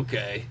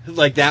 okay,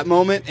 like that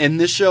moment. And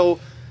this show,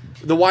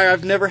 The Wire,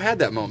 I've never had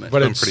that moment. But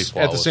been it's pretty at the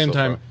flawless same so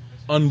time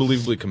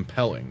unbelievably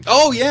compelling.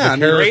 oh yeah, I mean,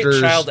 character- Great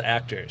Characters- child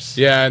actors.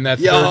 Yeah, and that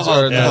Yeah,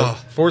 third or yeah. the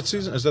fourth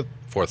season is that.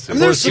 Fourth season.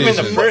 there's Even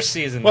some- the first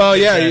season. Well,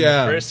 yeah, the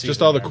yeah. first Just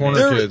season, all the I mean.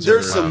 corner kids.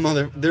 There's are-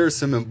 some there's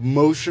some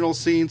emotional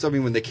scenes. I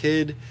mean, when the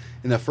kid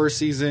in the first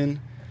season,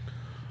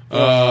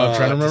 Trying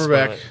to remember Spoil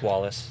back. it,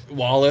 Wallace.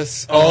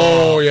 Wallace.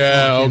 Oh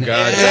yeah. Oh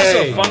god. It's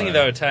Hey. also funny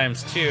though at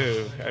times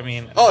too. I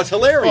mean, Oh, it's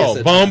hilarious. Oh,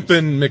 at Bump times.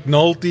 and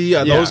McNulty.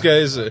 Yeah. Those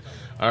guys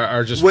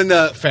are just When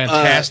the,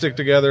 fantastic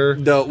together.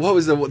 The what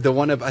was the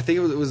one? I think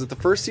it was it the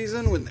first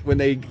season when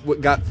they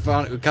got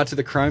to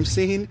the crime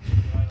scene,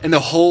 and the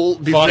whole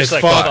before, It's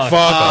like, fuck.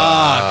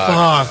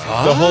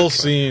 fuck. The whole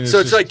scene. Is so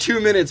it's just- like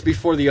 2 minutes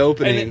before the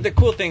opening. and the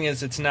cool thing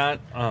is it's not.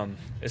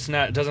 It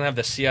doesn't have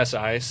the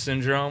CSI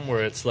syndrome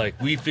where it's like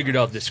we figured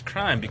out this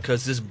crime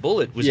because this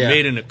bullet was Yeah.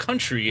 made in a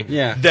country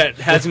Yeah. that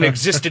hasn't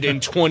existed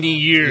in 20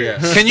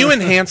 years. Yeah. Can you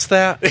enhance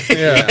that?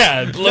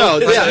 Yeah, no, blow-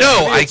 yeah,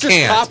 No, mean, I it's just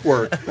can't. cop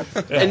work.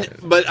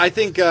 But I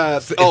think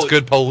It's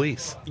good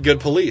police.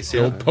 good police.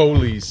 Yeah.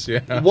 police.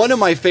 Yeah. One of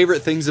my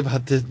favorite things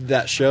about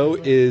that show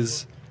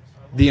is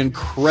the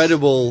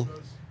incredible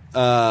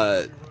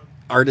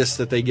artists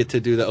that they get to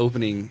do the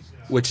opening,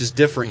 which is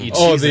different each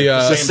Oh, season. the,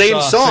 It's the same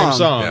same song. song, Same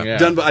song, Yeah. yeah.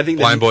 done by I think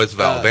Blind Boys of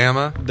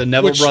Alabama. the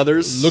Neville Which-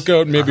 brothers. Look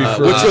out, maybe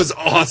for which was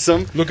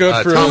awesome. look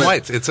out for Tom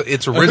Waits. It's Who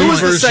original.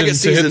 was the version second to hit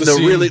season? the The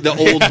scene. really the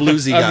old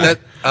bluesy guy. That,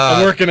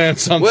 I'm working on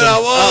something.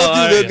 Well, I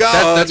want to the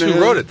God. that's who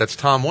wrote it. That's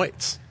Tom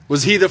Waits.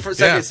 Was he the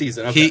second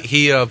season? Okay.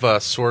 He of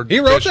Sword. He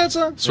wrote that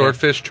song?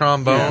 Swordfish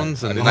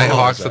Trombones and didn't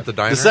Nighthawks know at the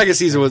Diner. the second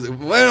season was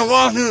when I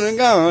want to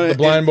go. The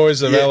Blind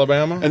Boys of Yeah.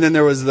 Alabama. And then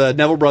there was the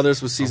Neville Brothers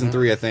was season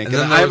 3, I think. And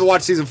And then I there haven't was-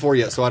 watched season 4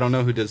 yet, so I don't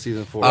know who did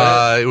season 4.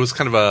 It was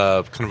kind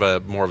of a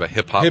more of a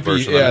hip hop Hippie,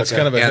 version. yeah, of it. it's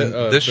kind of a and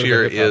this bit of a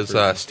year hip-hop is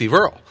version. Steve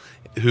Earle,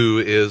 who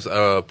is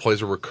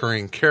plays a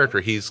recurring character.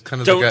 He's kind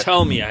of the Don't guy,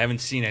 tell me I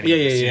haven't seen any. yeah,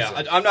 of yeah, this yeah.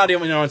 season. I'm not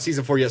even on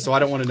season 4 yet, so I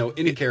don't want to know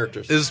any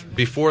characters. Is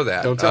before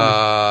that. Don't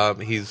tell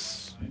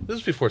This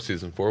was before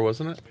season 4,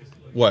 wasn't it?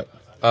 What?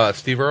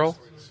 Steve Earle.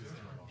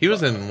 He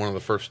was in one of the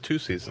first 2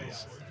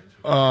 seasons.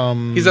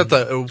 He's at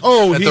the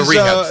Oh, at he's the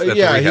rehab. At the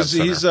yeah, rehab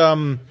he's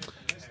center.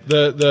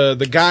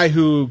 the guy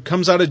who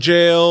comes out of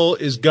jail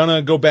is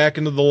gonna go back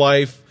into the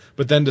life,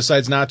 but then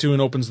decides not to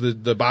and opens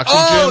the boxing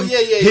Oh, gym.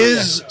 yeah.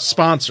 His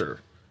sponsor,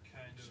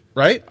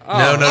 right?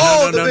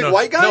 No, the big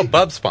white guy? No,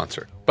 Bub's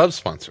sponsor. Bub's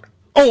sponsor.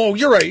 Oh,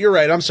 you're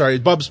right. I'm sorry,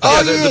 Bub's Oh,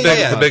 sponsor.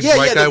 the big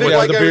white guy with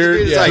the guy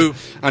beard, He's yeah. like,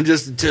 I'm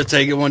just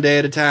take it one day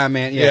at a time,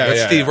 man. Yeah, Yeah, That's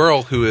yeah. Steve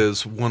Earle, who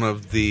is one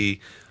of the,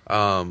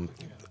 and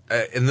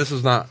this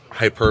is not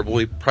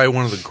hyperbole, probably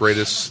one of the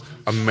greatest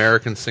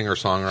American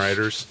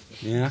singer-songwriters.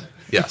 yeah.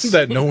 Yes.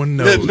 that no one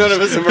knows. None of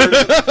us have heard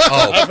of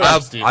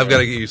it. I've got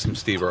to get you some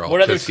Steve Earle.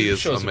 What other 'cause he TV is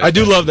shows? amazing. I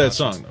do love that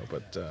song though,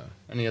 but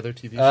Any other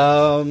TV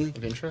shows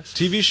of interest?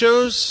 TV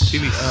shows,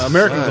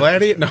 American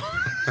Gladiator. No,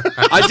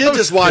 I did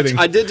just watch. kidding.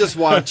 I did just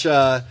watch.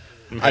 I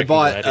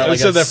bought. Gladiator. I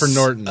said that for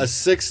Norton. A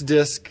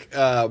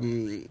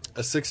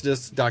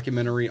 6-disc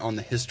documentary on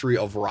the history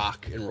of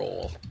rock and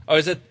roll. Oh,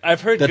 is it?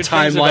 I've heard The good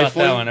Time things about Life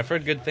that one? one. I've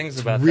heard good things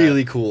about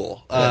Really that.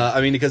 cool.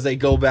 I mean, because they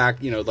go back,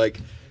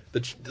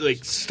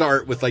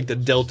 start with like the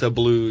Delta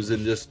blues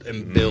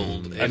and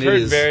build. And I've it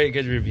heard is- very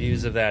good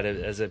reviews of that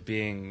as it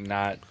being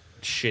not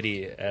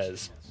shitty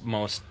as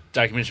most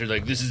documentaries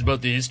like, this is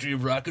about the history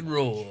of rock and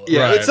roll.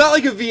 Yeah, Right. it's not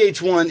like a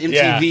VH1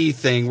 MTV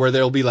thing where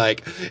they'll be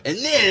like, and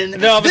then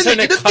And then all of a sudden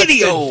they it get a cuts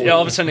video. to,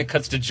 all of a sudden it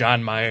cuts to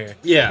John Mayer.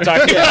 Yeah.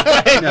 Talking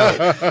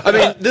No. I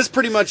mean, this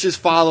pretty much is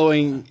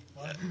following.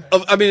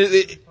 I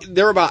mean,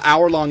 they're about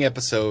hour-long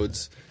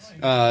episodes,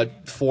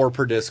 4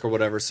 per disc or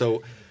whatever.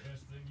 So,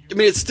 I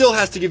mean, it still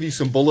has to give you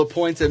some bullet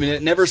points. I mean,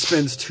 it never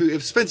spends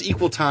it spends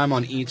equal time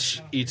on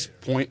each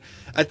point.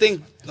 I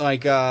think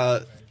like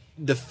the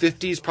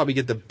 50s probably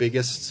get the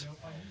biggest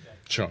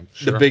Chunk.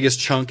 the biggest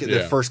chunk in the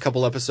Yeah. first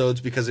couple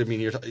episodes because I mean,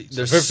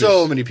 there's 50s.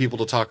 so many people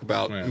to talk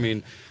about. Yeah. I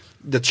mean,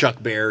 the Chuck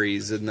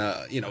Berrys and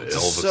the it's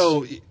Elvis.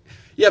 so.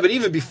 Yeah, but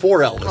even before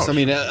Elvis, I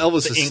mean,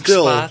 Elvis the is ink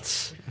still.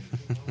 spots.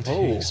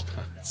 Oh.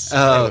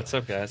 Hey, what's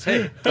up, guys?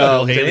 Hey,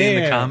 Bill Haley in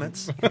the damn.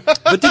 comments.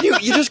 But then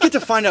you just get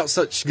to find out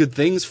such good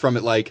things from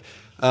it. Like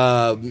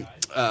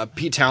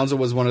Pete Townsend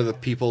was one of the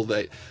people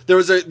that there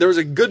was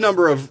a good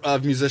number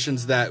of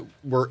musicians that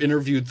were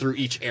interviewed through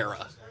each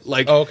era.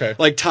 Like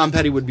like Tom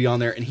Petty would be on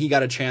there, and he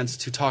got a chance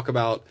to talk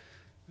about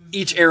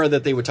each era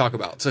that they would talk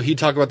about. So he'd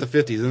talk about the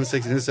 50s and the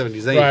 60s and the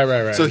 70s.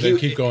 Right. So They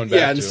keep going back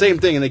Yeah, and to the same him.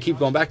 thing, and they keep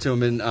going back to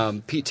him.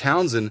 And Pete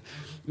Townsend,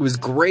 it was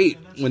great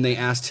when they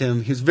asked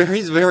him. He's a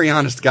very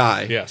honest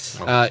guy. Yes.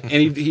 And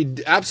he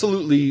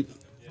absolutely.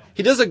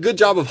 He does a good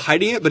job of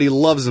hiding it, but he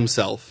loves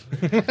himself.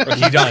 He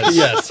does.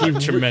 Yes, he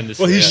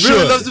tremendously. well, he yeah. should.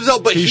 Really loves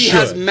himself, but he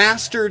has should.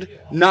 mastered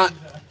not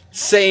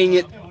saying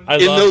it I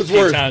in love those Pete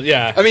words. Townsend,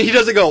 yeah. I mean, he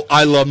doesn't go,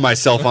 I love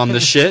myself on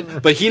this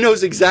shit, but he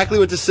knows exactly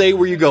what to say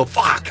where you go,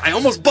 fuck, I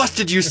almost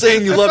busted you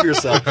saying you love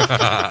yourself.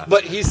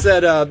 But he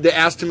said, they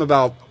asked him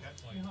about,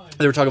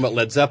 they were talking about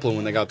Led Zeppelin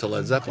when they got to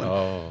Led Zeppelin.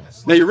 Oh.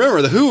 Now, you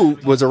remember, The Who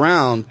was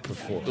around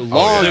before, a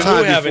long The time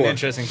Who have before. an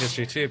interesting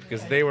history too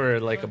because they were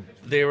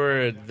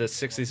the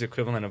 '60s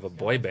equivalent of a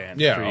boy band.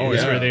 Yeah, for oh,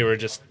 years, yeah. where they were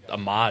just a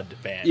mod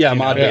band. Yeah, you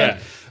mod know?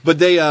 band. But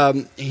they,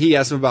 he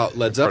asked him about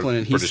Led Zeppelin,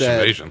 and he British said,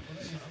 invasion.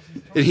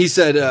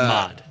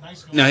 Mod.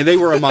 No, they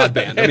were a mod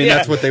band. I mean,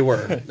 that's what they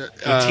were.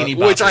 Teeny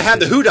Which I boppers. had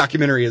the Who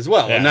documentary as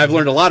well, and Yeah. I've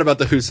learned a lot about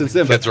the Who since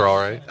then. Kids are all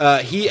right.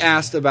 They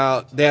asked him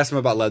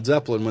about Led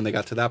Zeppelin when they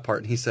got to that part,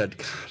 and he said,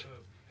 God,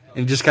 and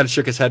he just kind of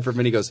shook his head for a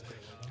minute. He goes,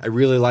 I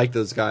really like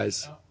those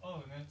guys,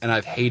 and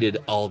I've hated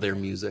all their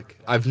music.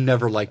 I've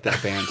never liked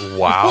that band.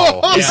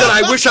 Wow. He said,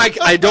 I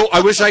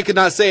wish I could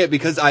not say it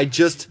because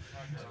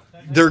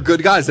they're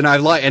good guys, and I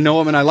know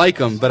them and I like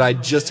them, but I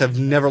just have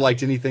never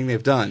liked anything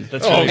they've done.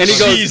 That's really And he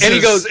funny.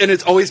 goes, and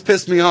it's always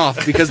pissed me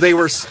off because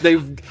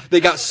they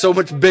got so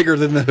much bigger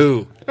than the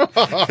Who. And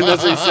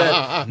that's what he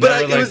said.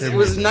 But it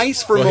was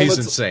nice for Well, he's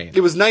moments. insane.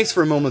 It was nice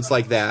for moments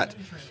like that,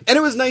 and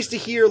it was nice to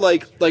hear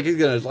like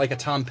a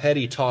Tom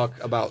Petty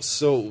talk about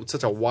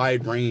such a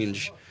wide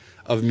range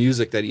of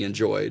music that he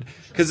enjoyed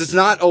because it's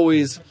not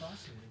always.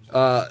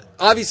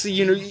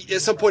 Obviously,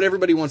 at some point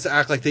everybody wants to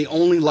act like they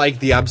only like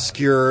the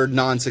obscure,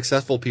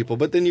 non-successful people,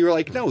 but then you're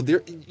like, no,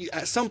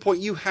 at some point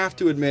you have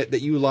to admit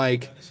that you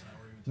like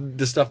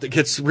the stuff that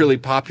gets really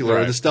popular, or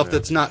Right, the stuff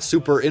that's not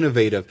super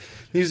innovative.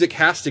 Music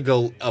has to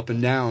go up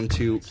and down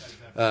to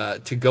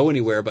go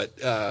anywhere, but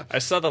I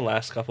saw the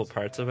last couple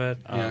parts of it.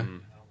 Yeah.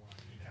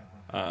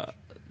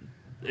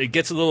 It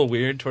gets a little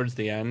weird towards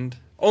the end,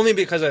 only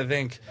because I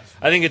think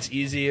it's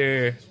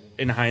easier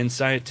in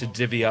hindsight to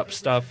divvy up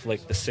stuff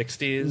like the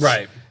 60s.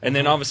 Right. And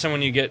then all of a sudden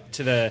when you get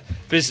to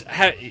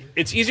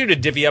it's easier to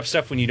divvy up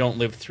stuff when you don't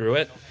live through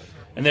it.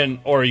 And then,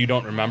 or you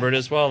don't remember it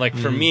as well. Like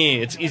for me,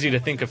 it's easy to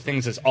think of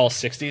things as all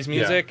 60s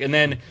music. And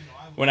then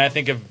when I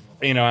think of,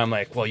 I'm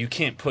like, well, you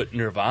can't put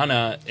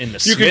Nirvana in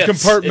the You Smiths. can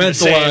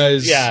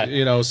compartmentalize,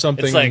 in the same,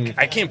 something. It's like,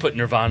 I can't put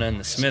Nirvana and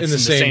the Smiths in the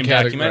same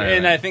category. documentary.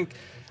 And I think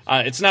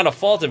it's not a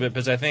fault of it,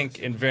 because I think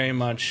it very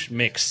much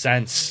makes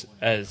sense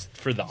as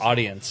for the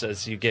audience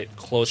as you get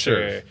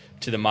closer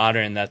to the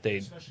modern, that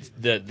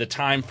the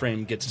time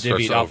frame gets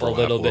Starts divvied to up a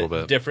overlap little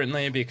bit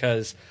differently,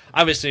 because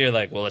obviously you're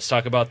like, well, let's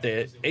talk about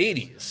the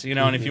 80s,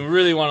 and if you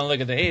really want to look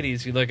at the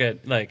 80s, you look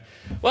at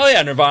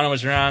Nirvana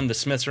was around, the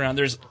Smiths were around,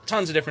 there's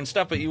tons of different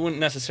stuff, but you wouldn't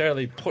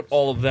necessarily put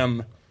all of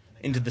them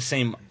into the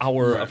same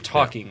hour of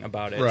talking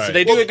about it. Right. So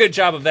they do a good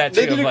job of that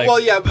too. they did it well.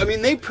 Yeah, I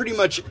mean, they pretty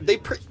much they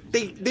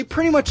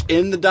pretty much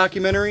end the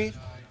documentary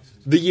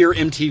the year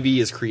MTV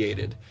is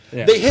created.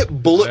 Yeah. They hit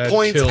bullet That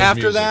points killed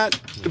after music. that,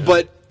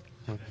 but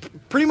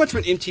pretty much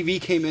when MTV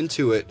came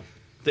into it,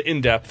 the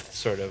in-depth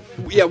sort of.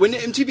 yeah, when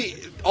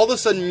MTV, all of a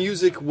sudden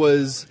music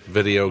was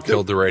Video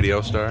killed the radio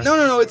star.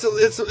 no. It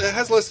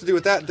has less to do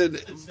with that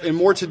and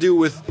more to do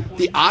with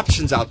the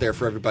options out there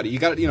for everybody. You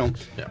got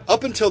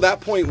up until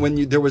that point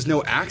when there was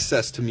no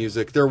access to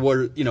music, there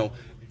were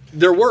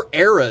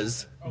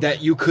eras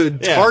that you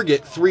could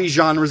target 3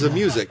 genres of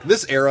music.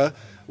 This era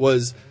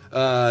was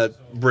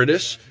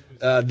British.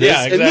 This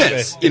Yeah, exactly.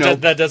 and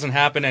this. That doesn't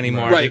happen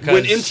anymore. Right. Because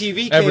When MTV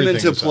came everything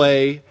into was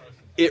play,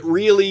 it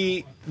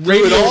really threw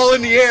it Radio- all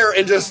in the air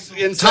and just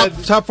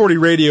Top 40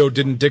 radio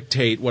didn't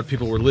dictate what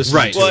people were listening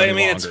Right. to. Well, any I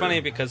mean, it's longer. funny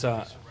because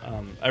I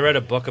read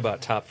a book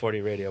about Top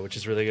 40 radio, which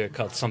is really good,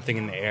 called Something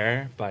in the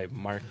Air by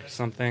Mark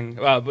something.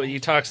 But he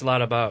talks a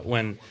lot about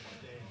when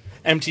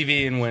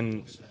MTV and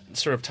when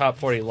sort of top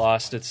 40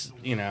 lost its,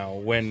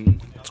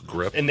 when It's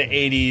grip. in the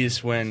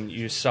 80s when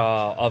you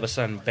saw all of a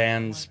sudden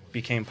bands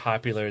became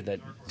popular that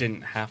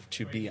didn't have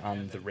to be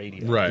on the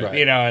radio. Right.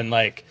 Right. And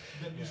like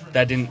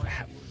that didn't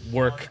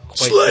work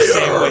quite the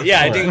same way.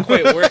 Yeah, it didn't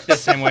quite work the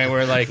same way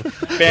where like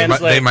bands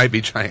They might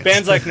be giants.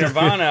 bands like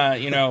Nirvana,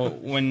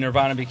 when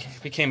Nirvana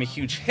became a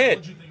huge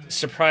hit,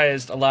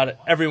 surprised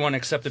everyone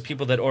except the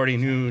people that already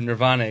knew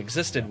Nirvana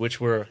existed, which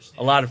were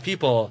a lot of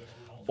people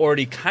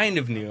already kind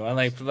of knew.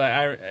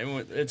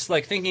 It's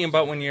like thinking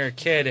about when you're a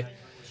kid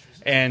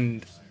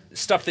and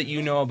stuff that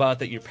you know about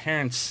that your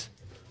parents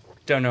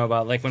don't know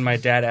about. Like when my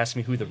dad asked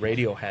me who the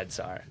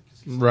Radioheads are.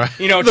 Right.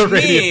 To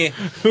me,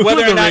 Who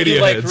whether are or the not you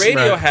like Radioheads?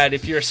 Radiohead,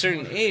 if you're a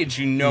certain age,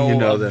 you know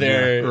know of them,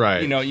 their, yeah.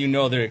 Right. you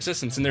know their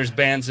existence, and there's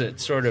bands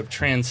that sort of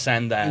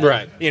transcend that,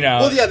 Right.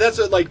 Well, yeah, that's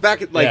what, like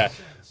back at Yeah.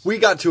 we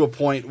got to a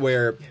point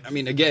where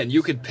again,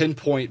 you could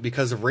pinpoint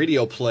because of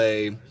radio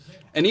play,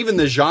 and even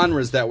the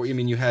genres that were.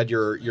 You had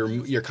your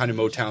kind of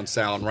Motown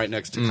sound right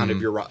next to kind of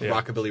your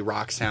rockabilly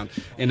rock sound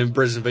and a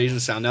British Invasion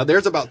sound. Now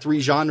there's about 3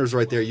 genres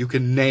right there you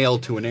can nail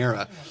to an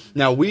era.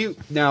 Now we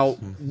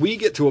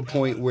get to a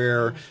point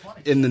where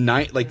in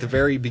the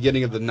very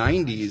beginning of the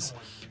 90s,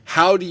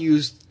 how do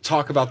you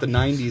talk about the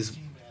 90s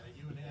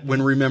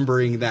when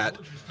remembering that?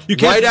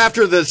 Right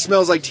after the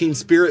Smells Like Teen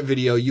Spirit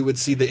video, you would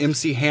see the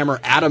MC Hammer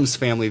Addams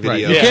Family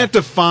video. Right. You can't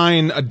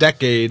define a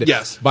decade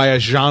Yes. by a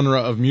genre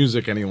of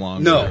music any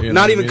longer. No, you know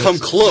not what I even mean? come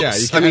It's- close. Yeah,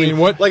 you can't,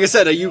 what? Like I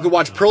said, you could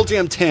watch Pearl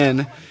Jam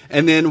 10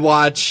 and then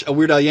watch a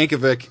Weird Al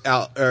Yankovic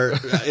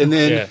and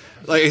then, Yeah.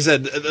 like I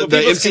said, the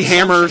people's MC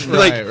Hammer.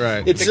 consumption-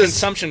 Right. It's the just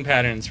consumption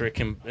patterns were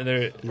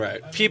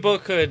Right. People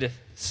could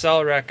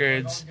sell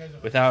records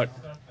without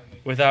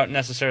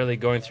necessarily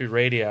going through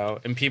radio,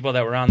 and people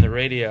that were on the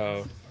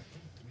radio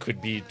could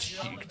be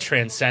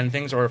transcend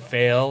things or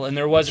fail. And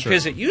there was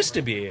because it used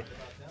to be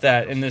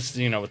that in this,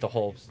 with the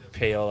whole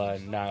payola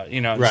and now,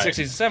 in the Right. 60s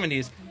and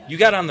 70s, you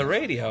got on the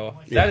radio.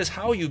 That is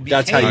how you became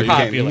That's how you became,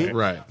 popular.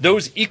 Right.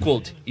 Those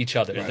equaled each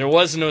other. There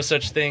was no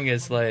such thing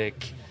as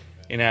like,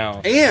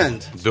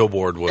 and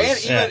Billboard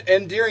was.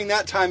 and during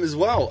that time as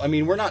well.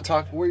 We're not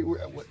talking we're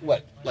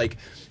what like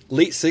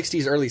late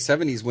 60s, early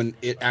 70s when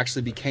it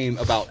actually became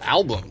about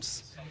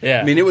albums.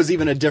 Yeah. It was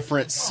even a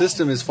different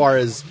system as far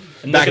as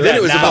And back look at then that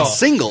it was now. about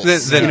singles.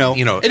 Then,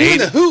 and even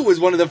the Who was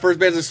one of the first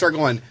bands that started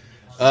going,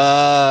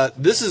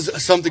 this is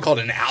something called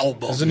an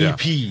album. It's an EP.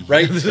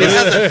 Right? It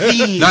has a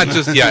theme. Not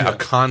just a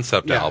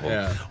concept album.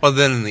 Yeah. Well,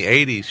 then in the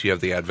 80s, you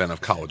have the advent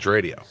of college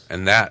radio,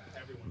 and that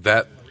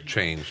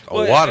changed a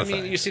Well, lot of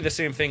things. You see the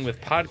same thing with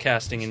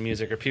podcasting and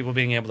music, or people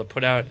being able to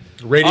put out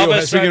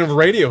Radiohead. Speaking of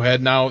Radiohead,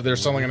 now they're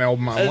selling an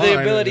album online. the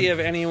ability of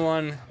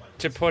anyone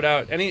to put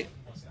out any.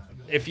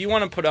 If you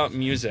want to put out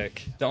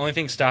music, the only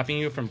thing stopping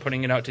you from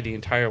putting it out to the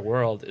entire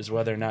world is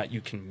whether or not you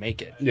can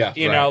make it. Yeah,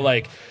 you right. know,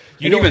 like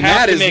you And don't even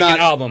have that to is make not-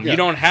 an album. yeah. You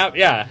don't have.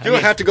 Yeah, You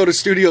don't have to go to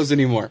studios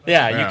anymore.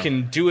 Yeah, Yeah. you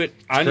can do it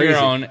on crazy. your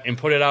own and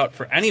put it out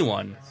for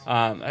anyone.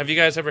 Have you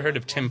guys ever heard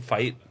of Tim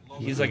Fight?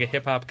 He's like a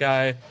hip hop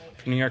guy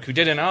from New York who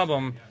did an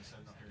album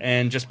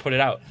and just put it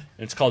out.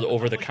 It's called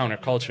Over the Counter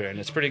Culture, and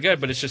it's pretty good,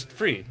 but it's just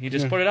free. He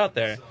just put it out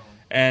there.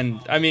 And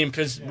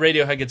because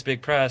Radiohead gets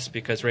big press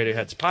because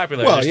Radiohead's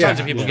popular, Well, there's yeah, tons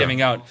of people yeah.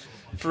 giving out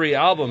free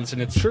albums,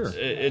 and it's Sure.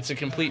 it's a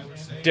complete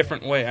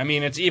different way.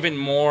 It's even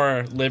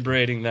more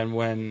liberating than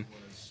when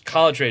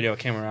college radio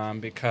came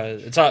around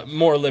because it's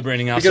more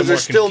liberating now. Because so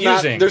there's more still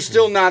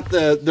not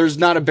confusing. there's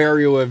not a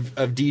barrier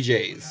of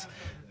DJs.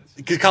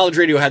 Because college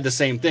radio had the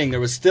same thing. There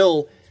was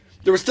still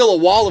a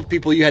wall of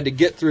people you had to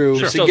get through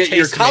to Still get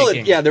your taste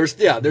college. making.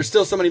 There's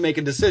still somebody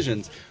making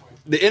decisions.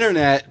 The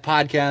internet,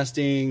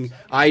 podcasting,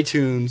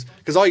 iTunes,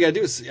 because all you got to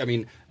do is,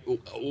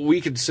 we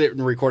could sit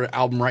and record an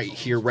album right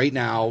here, right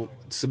now,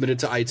 submit it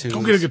to iTunes.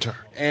 Go get a guitar.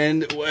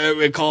 And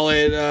we call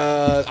it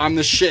I'm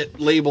the Shit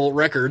label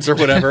records or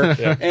whatever.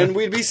 And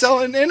we'd be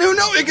selling, and who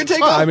knows, it could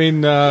take Well,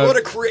 off. what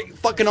a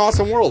fucking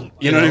awesome world.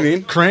 You know what I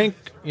mean? Crank,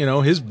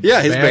 his his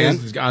band.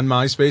 is on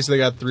MySpace. They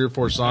got 3 or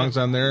 4 songs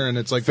on there, and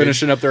it's like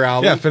Finishing up their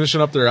album. Yeah, finishing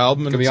up their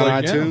album, and Could be it's on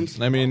like, iTunes.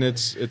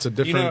 Yeah. It's a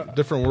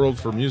different world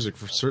for music,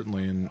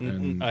 certainly.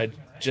 And I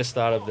just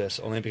thought of this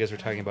only because we're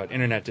talking about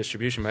internet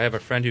distribution, but I have a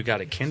friend who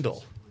got a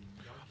Kindle.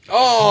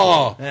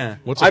 Oh, Yeah.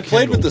 what's a I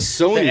played with Kindle? the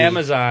Sony. The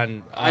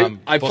Amazon. I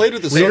book- played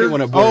with the Reader? Sony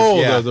when it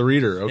worked. The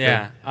reader. Okay.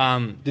 Yeah.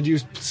 Did you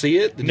see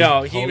it? Did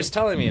No, you he hold was it?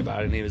 telling me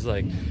about it, and he was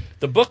like,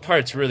 the book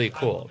part's really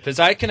cool. Because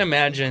I can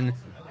imagine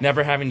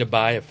never having to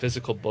buy a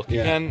physical book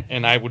Yeah. again,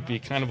 and I would be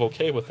kind of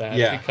okay with that.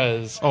 Yeah.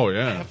 Because Oh,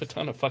 yeah. I have a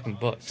ton of fucking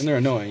books. And they're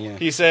annoying. Yeah.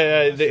 He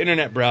said the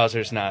internet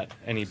browser's not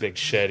any big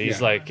shit. He's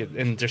Yeah. like,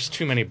 and there's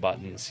too many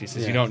buttons. He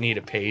says Yeah. you don't need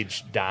a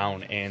page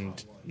down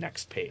and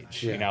next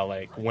page.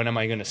 Yeah. When am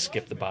I going to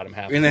skip the bottom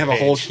half? And of they the have a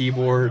whole page?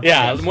 keyboard.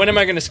 Yeah, when am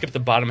I going to skip the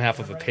bottom half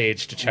of a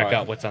page to check Right.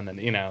 out what's on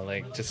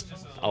the, just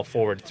I'll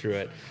forward through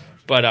it.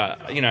 But,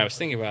 I was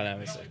thinking about it, I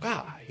was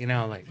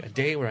like, a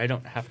day where I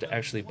don't have to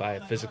actually buy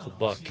a physical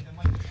book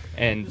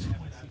and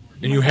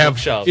And you have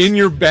bookshelves. in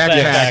your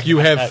backpack, Backpack. you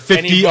have Any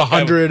 50, book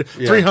 100,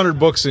 300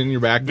 books in your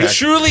You backpack.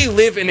 truly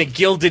live in a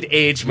gilded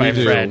age, my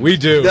friend. We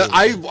do.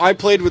 I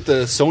played with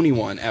the Sony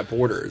one at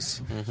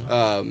Borders,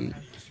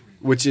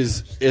 which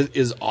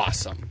is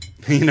awesome.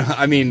 You know,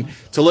 I mean,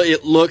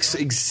 it looks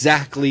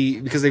exactly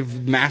because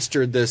they've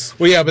mastered this.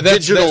 Well, yeah, but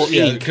that's digital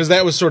ink. because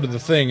that was sort of the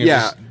thing. It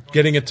was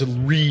getting it to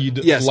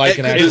read like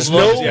an actual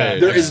book.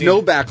 There is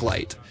no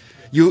backlight.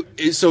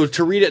 So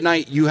to read at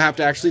night, you have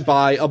to actually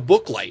buy a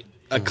book light,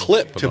 a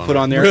clip to put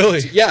on there.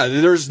 Really? Yeah,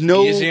 there's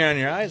no Easier on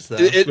your eyes, though.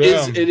 It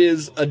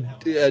is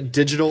a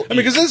digital. I mean,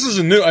 because this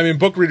isn't new. I mean,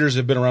 book readers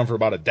have been around for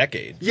about a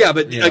decade. Yeah,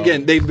 but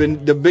again, they've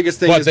been the biggest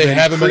thing. But is they been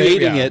haven't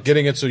creating been it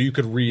getting it so you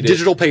could read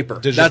digital it. paper.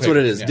 That's what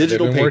it is. Yeah,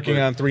 Digital they've been paper. working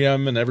on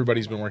 3M, and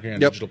everybody's been working on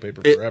digital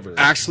paper It forever.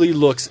 actually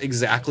looks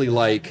exactly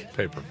like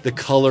Paper. the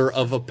color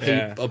of a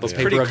Yeah. paper It's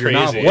pretty of your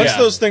crazy. novel. Once Yeah.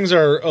 those things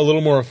are a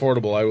little more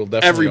affordable, I will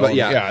definitely.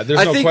 Everybody, own them. yeah,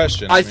 There's no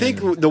question. I think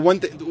the one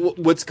thing,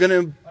 what's going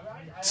to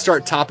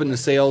start topping the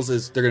sales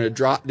is they're going to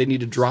drop. They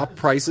need to drop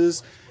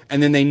prices,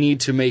 and then they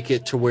need to make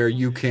it to where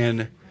you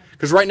can.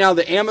 Because right now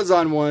the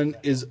Amazon one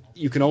is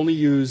you can only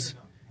use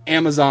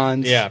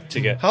Amazon's to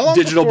get. How long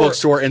digital before,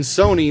 bookstore, and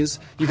Sony's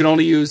you can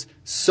only use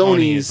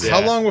Sony's. Yeah.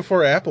 How long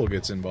before Apple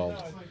gets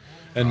involved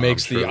and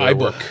makes sure the they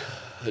will.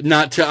 iBook?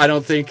 Not to. I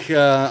don't think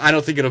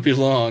it'll be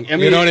long. I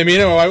mean, You know what I mean?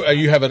 Or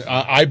you have an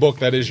iBook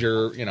that is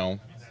your,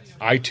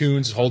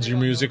 iTunes holds your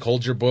music,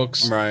 holds your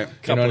books. Right. You know what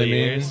I Couple mean?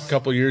 years.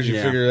 Couple years, you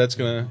Yeah. figure that's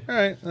gonna. All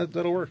right,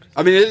 that'll work.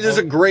 I mean, it is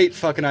a great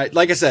fucking.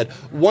 Like I said,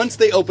 once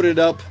they open it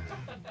up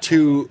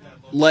to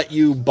let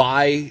you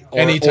buy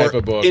Any type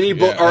of book, any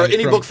book, yeah, or and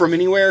any from- book from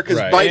anywhere, because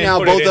Right. right And now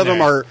put it both in of them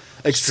there. are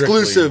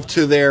exclusive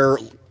to their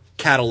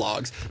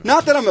catalogs.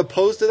 Not that I'm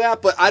opposed to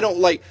that, but I don't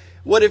like.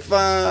 What if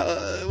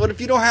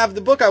you don't have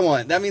the book I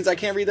want? That means I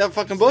can't read that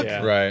fucking book,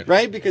 Yeah. Right.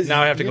 Right? Because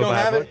Now I have to you go don't buy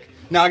a have book? it.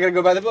 Now I got to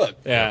go buy the book.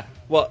 Yeah.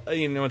 Well,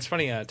 it's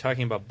funny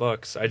talking about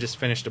books. I just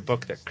finished a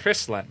book that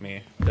Chris lent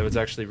me that was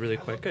actually really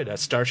quite good.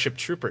 Starship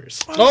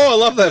Troopers. Oh, I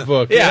love that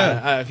book.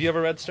 Yeah. Have you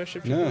ever read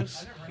Starship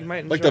Troopers? You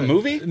might Like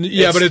enjoy the it. movie?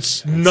 Yeah, but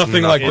it's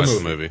nothing like the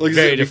Nothing movie. Like, is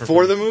Very it different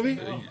before from- the movie?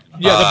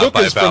 Yeah, the book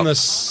by is from about the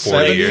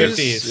 40 years.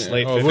 50s,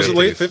 late was it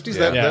late 50s? 50s?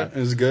 Yeah. Yeah. It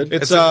was good.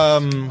 It's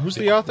who's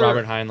the author?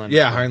 Robert Heinlein.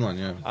 Yeah, Heinlein.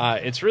 Yeah.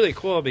 It's really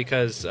cool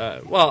because,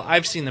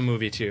 I've seen the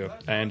movie too,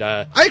 and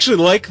I actually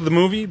like the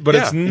movie, but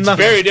it's Yeah, it's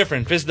nothing. very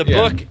different because the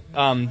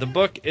Yeah.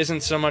 book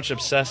isn't so much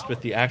obsessed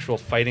with the actual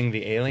fighting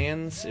the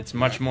aliens. It's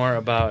much more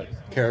about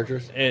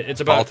Characters. it's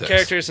about Politics.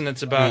 characters, and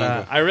it's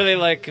about. I really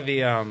like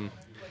the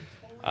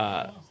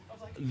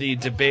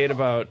debate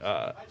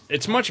about.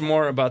 It's much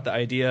more about the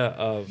idea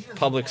of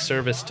public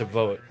service to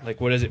vote.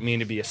 Like, what does it mean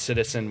to be a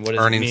citizen? What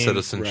does Earning it mean,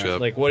 citizenship.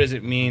 Like, what does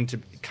it mean to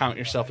count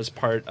yourself as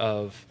part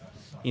of,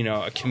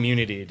 a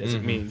community? Does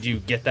it mean, do you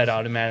get that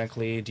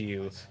automatically? Do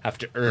you have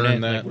to earn Earn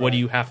it? that. Like, what do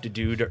you have to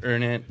do to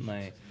earn it?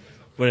 Like,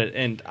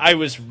 and I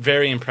was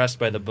very impressed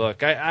by the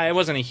book. I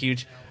wasn't a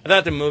huge. I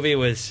thought the movie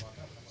was,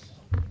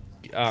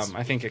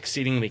 I think,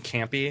 exceedingly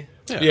campy.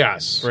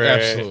 Yes, Where,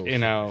 absolutely.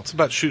 It's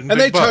about shooting And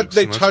big they bugs,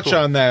 they and that's touch cool.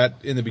 on that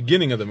in the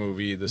beginning of the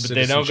movie. The But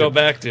they don't go citizenship.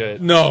 back to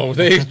it. No,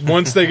 they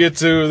once they get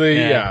to the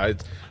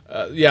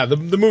Yeah. the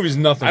movie's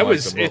nothing. I like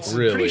was. the book, It's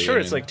really. pretty short.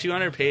 I It's mean, like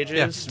 200 pages.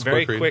 Yeah, it's a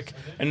very quick read. quick.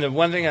 And the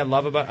one thing I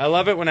love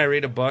it when I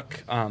read a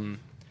book,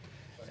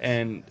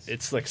 and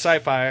it's like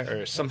sci-fi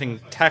or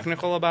something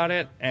technical about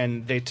it,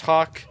 and they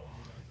talk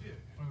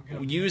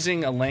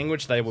using a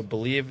language that I would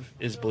believe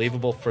is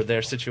believable for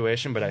their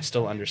situation, but I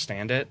still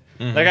understand it.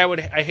 Like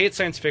I hate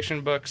science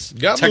fiction books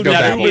Gabba that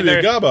gabba are,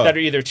 either, gabba. that are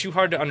either too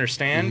hard to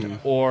understand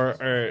or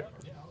are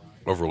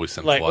Overly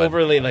simple. like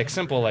overly like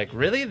simple. Like,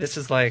 really, this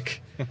is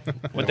like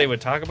what they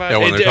would talk about. Yeah,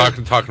 when It-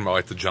 they're talking about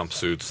like the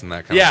jumpsuits and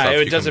that kind of stuff. yeah,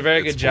 it you does can- a very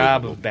it's good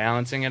job believable. of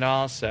balancing it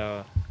all.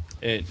 So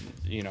it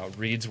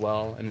reads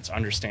well and it's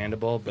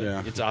understandable, but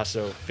Yeah. it's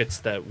also fits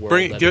that world.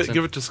 Bring it, that give, it's in.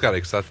 give it to Scotty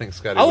because I think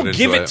Scotty I'll would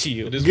give enjoy it to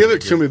you. is Give really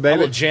it to me, I baby.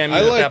 will jam you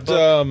I with that liked.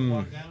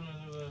 book.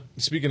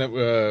 Speaking of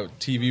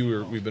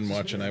TV, we've been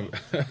watching. I've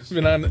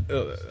been on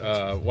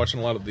watching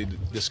a lot of the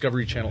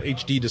Discovery Channel,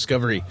 HD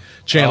Discovery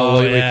Channel Oh,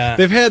 lately. yeah.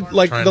 They've had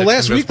like Trying the to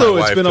last convince week though. my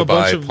It's wife been to a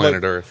bunch buy of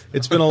Planet like, Earth.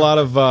 it's been a lot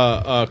of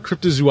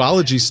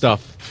cryptozoology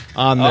stuff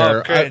on there.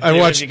 Oh, great. I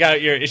watched. You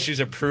got your issues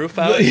of proof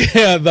out.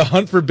 Yeah, the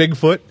hunt for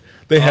Bigfoot.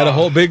 They had a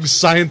whole big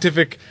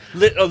scientific.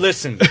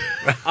 Listen,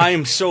 I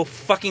am so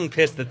fucking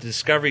pissed that the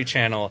Discovery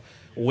Channel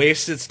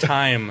wastes its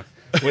time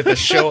with a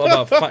show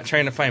about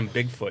trying to find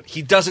Bigfoot.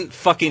 He doesn't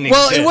fucking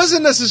exist. Well, it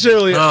wasn't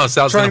necessarily No,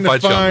 Sal's trying gonna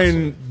to fight you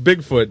on find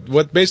Bigfoot.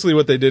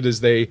 What they did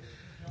is they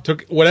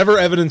took whatever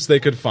evidence they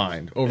could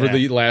find over Yeah.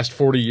 the last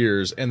 40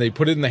 years and they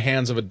put it in the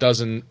hands of a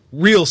dozen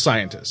real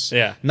scientists.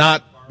 Yeah.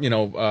 Not,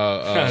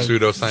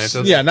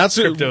 Pseudoscientists. yeah, not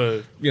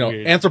Crypto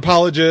weird.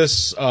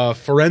 anthropologists,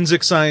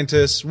 forensic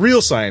scientists,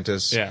 real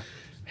scientists. Yeah.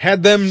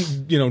 Had them,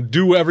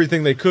 do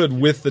everything they could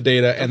with the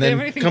data, and they then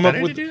have anything come up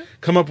better with to do?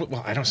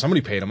 Well, I don't.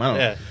 Somebody paid them. I don't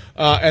know.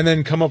 Yeah. And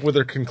then come up with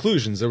their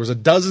conclusions. There was a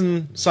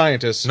dozen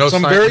scientists. No,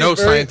 some no very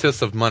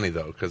scientists of money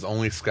though, because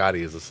only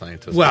Scotty is a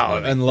scientist. Wow,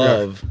 of money. and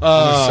love.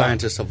 I'm a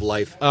scientist of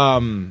life. I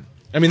mean,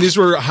 these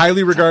were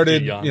highly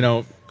regarded,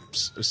 young.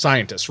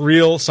 scientists,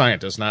 real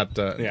scientists, not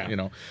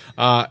Yeah.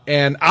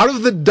 And out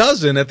of the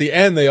dozen, at the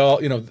end, they all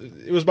it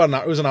was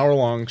it was an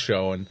hour-long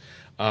show, and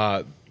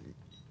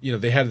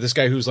they had this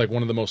guy who's like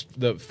one of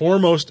the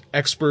foremost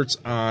experts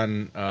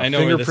on I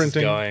know where this is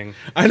fingerprinting. going.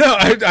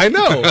 I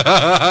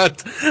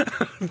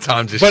know.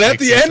 Tom just But at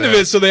shakes the his end of head.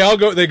 it, so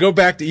they go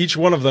back to each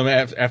one of them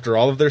after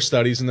all of their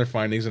studies and their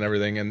findings and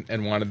everything,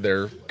 and wanted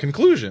their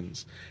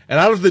conclusions. And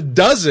out of the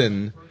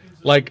dozen,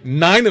 like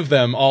 9 of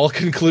them all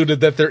concluded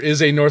that there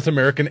is a North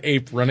American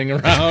ape running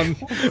around.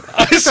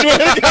 I swear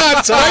to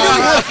God, Tom.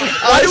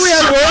 I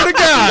swear to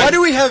God. Why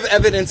do we have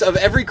evidence of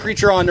every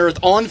creature on Earth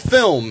on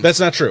film? That's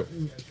not true.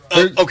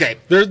 Okay.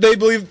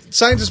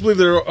 Scientists believe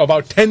there are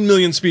about 10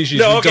 million species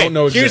we don't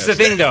know exist. Here's the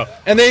thing, though.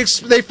 And they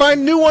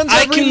find new ones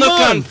I every can look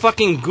month. on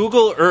fucking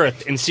Google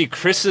Earth and see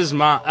Chris's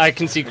mom. I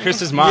can see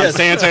Chris's mom Yes.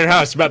 saying outside her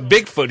house about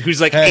Bigfoot, who's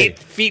like Hey. 8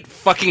 feet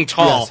fucking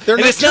tall. Yes, they're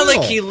and it's not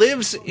nocturnal. like he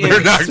lives in. They're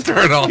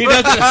nocturnal. He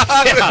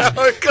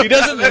doesn't. He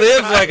doesn't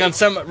live like on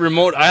some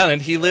remote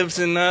island. He lives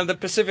in the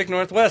Pacific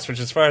Northwest, which,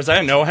 as far as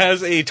I know,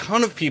 has a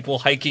ton of people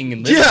hiking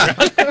and living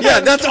around. Yeah,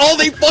 that's all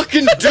they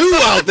fucking do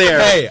out there.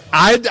 Hey,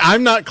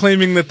 I'm not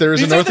claiming that there is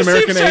These a are North the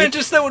American same ape.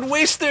 scientists that would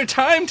waste their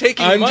time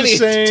taking I'm money. just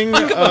saying,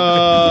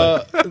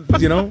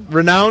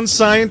 renowned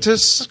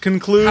scientists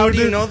conclude. How do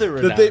you know they're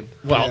that they?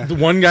 Well, the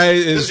one guy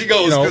is. He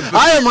goes,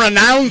 I am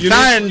renowned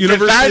scientist.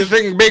 University I of-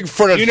 think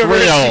Bigfoot is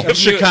University real. of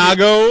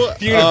Chicago.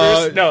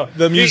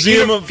 The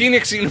Museum of.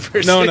 Phoenix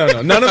University. No.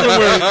 None of them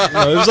were.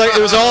 No,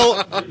 it was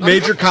all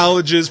major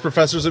colleges,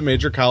 professors at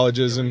major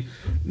colleges, and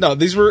no,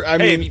 these were. I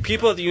Hey, mean,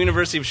 people at the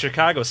University of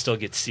Chicago still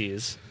get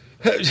C's.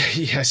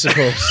 yeah, I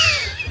suppose.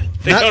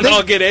 They don't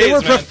all get A's, They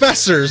were man.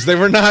 professors. They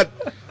were not.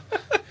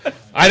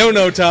 I don't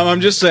know, Tom. I'm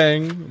just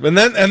saying. And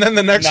then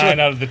the next 9 one.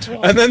 out of the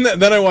 12. And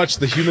then I watched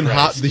the Human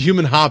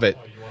Hobbit,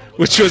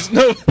 which was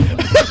no.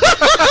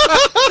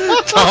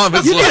 Tom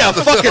has You need a left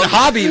the fucking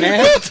hobby,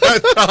 man.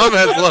 Tom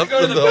has left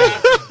the building.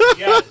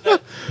 Yeah,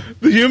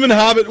 The Human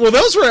Hobbit. Well,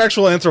 those were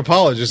actual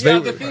anthropologists. yeah,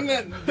 They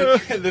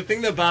the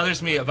thing that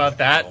bothers me about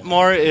that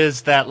more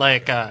is that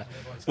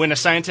when a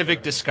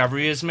scientific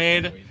discovery is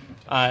made,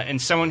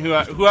 and someone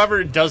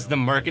whoever does the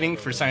marketing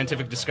for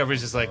scientific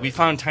discoveries is like, we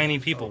found tiny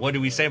people. What do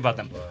we say about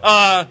them?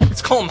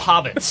 Let's call them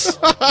hobbits.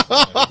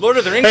 Lord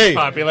of the Rings is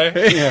popular.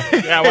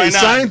 Yeah, why not?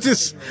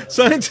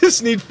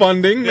 Scientists need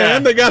funding,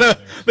 man. They gotta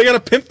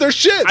pimp their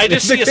shit. I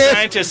just They see a can't-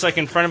 scientist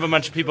in front of a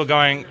bunch of people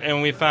going,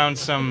 and we found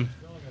some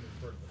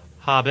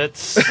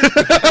hobbits.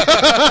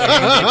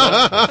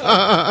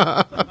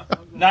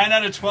 9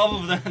 out of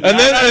 12 of them. And 9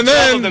 then- out of and 12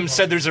 then- of them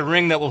said there's a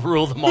ring that will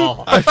rule them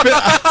all,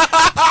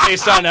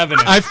 based on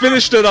evidence. I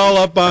finished it all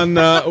up on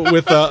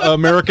with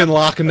American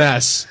Loch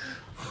Ness.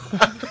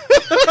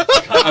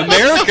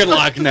 American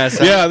Loch Ness.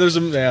 huh? Yeah, there's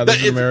an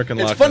American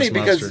Loch Ness. It's funny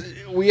monster.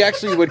 because we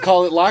actually would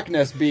call it Loch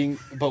Ness,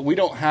 but we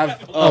don't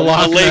have a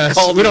Loch lake Ness.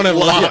 called. We don't have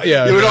Loch.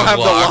 yeah, we don't have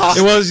the Loch.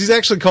 He's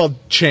actually called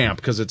Champ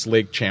because it's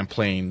Lake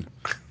Champlain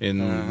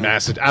in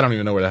Massachusetts. I don't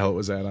even know where the hell it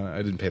was at. I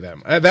didn't pay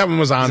that. That one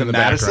was on Is in it the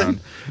Madison?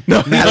 background.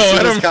 No, Madison,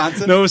 I don't-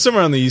 Wisconsin? No, it was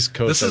somewhere on the East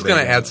Coast. This is I going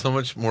to think. add so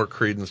much more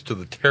credence to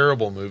the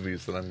terrible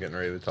movies that I'm getting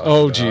ready to talk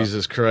Oh about.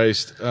 Jesus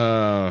Christ!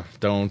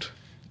 Don't.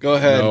 Go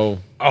ahead. No.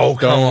 Oh,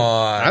 come Don't.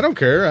 on. I don't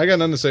care. I got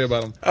nothing to say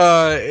about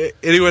them.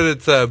 Anyone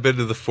that's been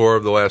to the fore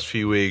of the last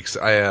few weeks,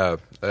 I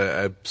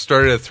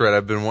started a thread.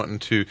 I've been wanting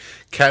to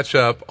catch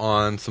up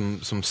on some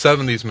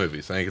 70s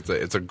movies. I think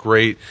it's a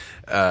great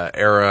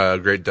era, a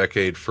great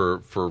decade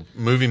for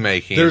movie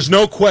making. There's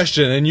no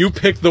question, and you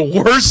picked the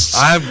worst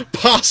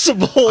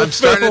possible. I'm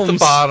starting at the films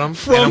bottom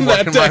from and I'm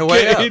that working my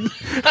way up. decade.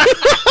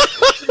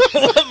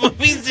 What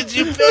movies did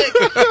you pick?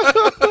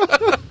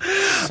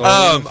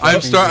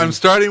 I'm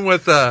starting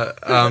with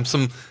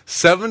some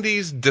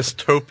 70s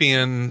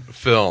dystopian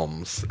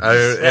films,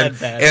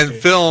 and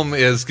film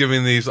is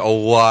giving these a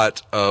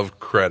lot of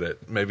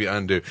credit, maybe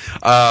undue.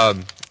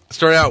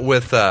 Start out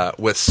with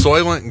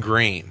Soylent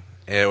Green,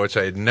 which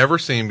I had never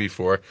seen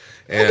before,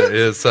 and it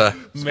is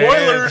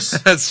Spoilers.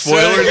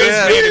 spoilers.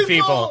 Yeah. Native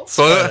people.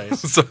 So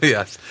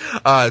yes,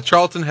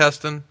 Charlton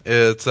Heston.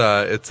 It's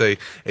a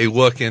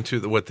look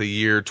into what the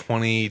year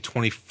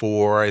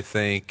 2024, I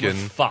think, We're and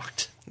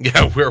fucked.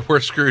 yeah, we're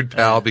screwed,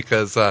 pal,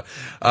 because the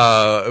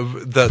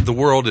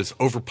world is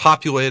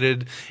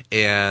overpopulated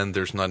and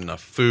there's not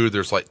enough food.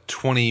 There's like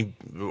 20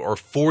 or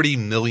 40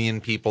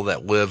 million people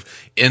that live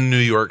in New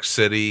York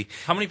City.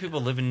 How many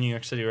people live in New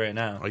York City right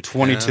now? Like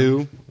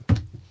 22.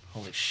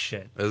 Holy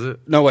shit. Is it?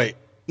 No, wait.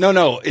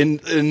 No.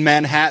 In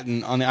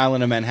Manhattan, on the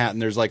island of Manhattan,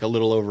 there's like a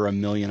little over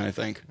 1 million, I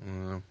think.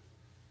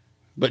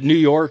 But New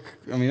York,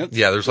 I mean, that's,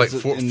 Yeah, there's like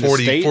is it in the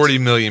States? 40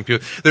 million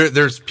people.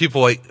 There's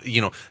people like,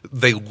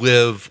 they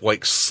live,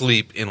 like,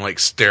 sleep in, like,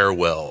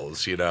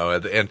 stairwells,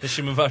 and They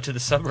should move out to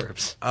the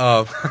suburbs.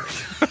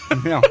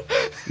 Yeah.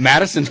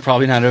 Madison's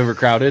probably not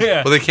overcrowded.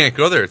 Yeah. well, they can't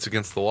go there. It's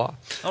against the law.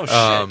 Oh,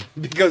 shit.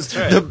 Because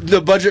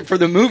the budget for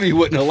the movie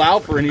wouldn't allow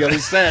for any other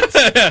sets.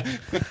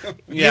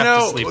 You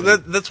have to sleep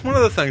in that's one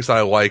of the things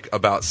I like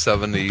about these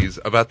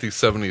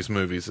 70s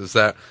movies is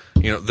that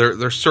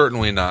they're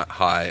certainly not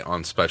high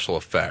on special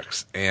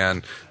effects,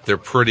 and they're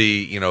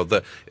pretty,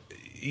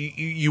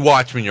 you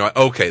watch them and you're like,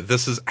 okay,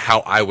 this is how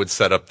I would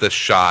set up this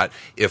shot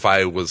if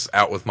I was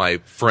out with my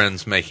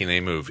friends making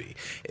a movie.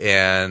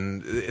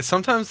 And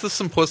sometimes the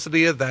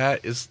simplicity of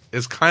that is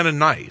kind of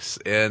nice.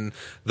 And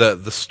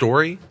the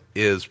story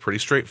is pretty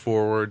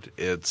straightforward.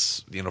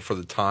 It's, for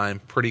the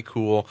time, pretty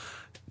cool.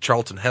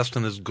 Charlton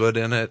Heston is good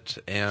in it,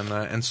 and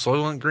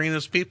Soylent Green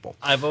is people.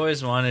 I've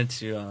always wanted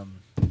to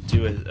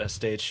do a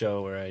stage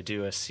show where I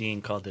do a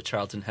scene called the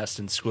Charlton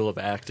Heston School of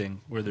Acting,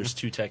 where there's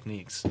two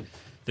techniques.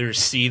 There's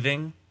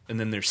seething, and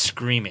then there's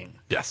screaming.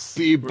 Yes.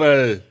 People.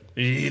 You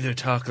either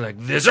talk like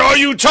this, or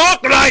you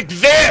talk like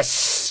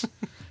this!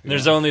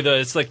 There's only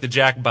it's like the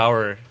Jack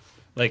Bauer,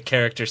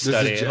 character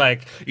study.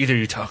 Either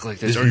you talk like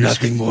this, or you're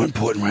nothing more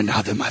important right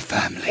now than my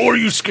family. or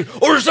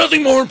there's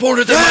nothing more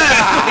important than my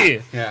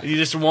family! Yeah. You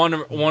just one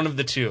of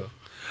the two.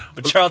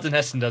 But Charlton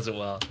Heston does it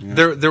well.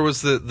 Yeah. There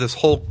was this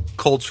whole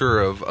culture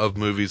of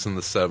movies in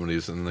the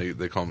 70s, and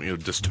they call them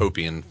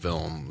dystopian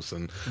films.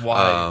 And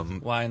why?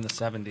 Why in the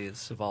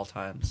 70s of all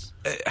times?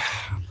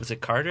 Was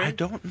it Carter? I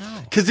don't know.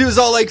 Because he was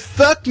all like,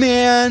 fuck,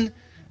 man.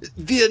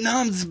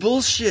 Vietnam's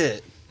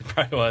bullshit. It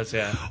probably was,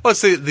 yeah. Let's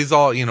say these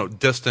all,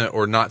 distant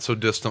or not so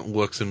distant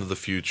looks into the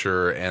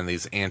future, and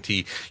these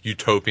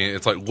anti-utopian.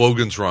 It's like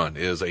Logan's Run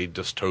is a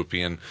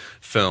dystopian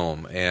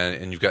film,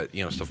 and you've got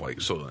stuff like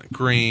Soylent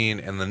Green,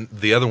 and then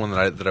the other one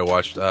that I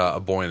watched, A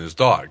Boy and His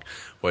Dog,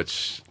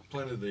 which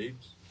Planet of the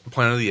Apes.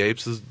 Planet of the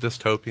Apes is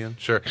dystopian,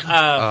 sure.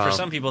 For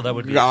some people, that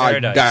would be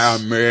paradise.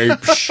 Goddamn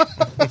apes.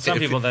 Some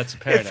people, that's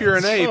paradise. If you're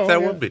an ape,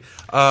 that would be.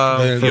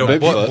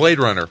 Bigfoot. Blade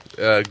Runner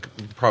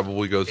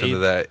probably goes into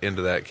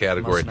that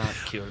category. Must not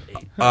kill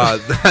ape.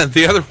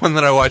 The other one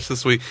that I watched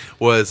this week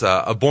was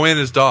A Boy and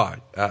His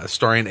Dog,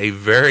 starring a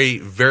very,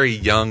 very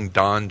young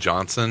Don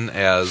Johnson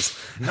as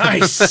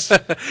Nice.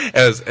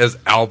 as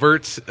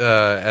Albert,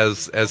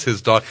 as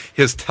his dog.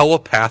 His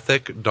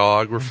telepathic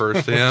dog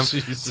refers to him.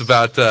 It's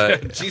about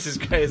Jesus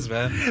Christ,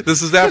 man.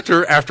 this is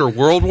after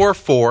World War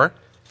IV.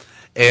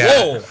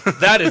 And Whoa,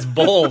 that is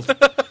bold.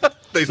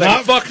 they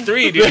Not fuck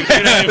 3, dude.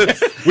 You're not even-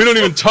 We don't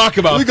even talk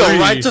about We go 3.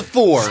 right to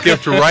 4.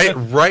 skipped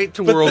right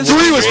to World War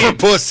 3 was II. for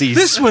pussies.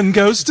 This one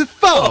goes to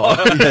 4.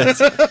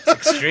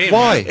 extreme.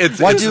 Why? It's-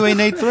 Why it's- do we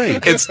need 3?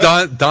 It's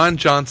Don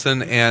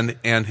Johnson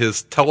and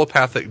his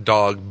telepathic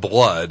dog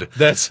Blood,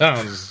 That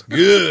sounds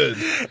good.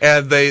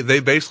 and they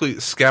basically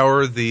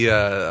scour the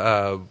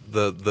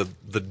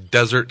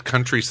desert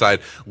countryside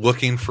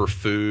looking for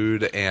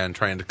food and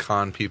trying to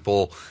con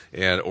people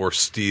or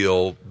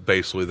steal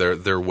basically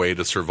their way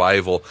to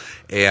survival.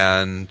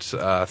 And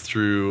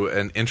through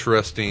an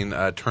interesting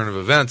turn of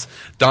events,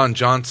 Don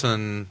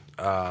Johnson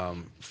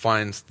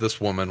finds this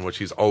woman, which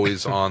he's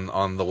always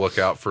on the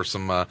lookout for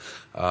some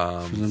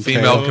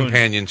female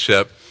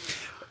companionship.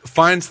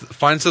 Finds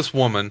this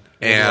woman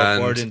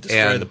and destroy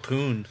and the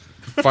poon.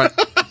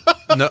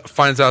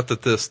 finds out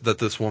that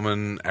this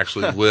woman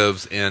actually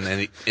lives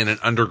in an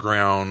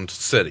underground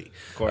city,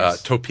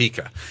 course.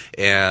 Topeka,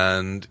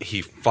 and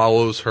he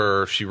follows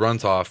her. She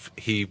runs off.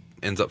 He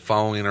ends up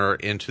following her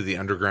into the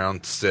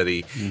underground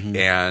city,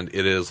 and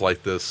it is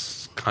like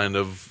this kind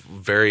of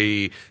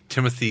very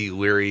Timothy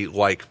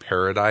Leary-like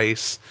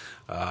paradise,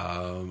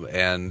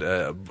 and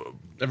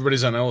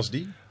Everybody's on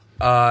LSD.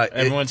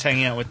 Everyone's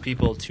hanging out with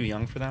people too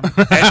young for them.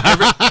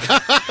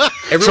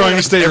 Trying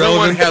to stay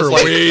everyone relevant has for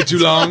like way too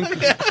long.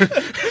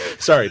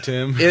 Sorry,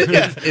 Tim.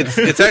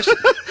 it's actually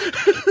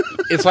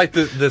it's like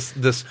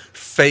this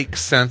fake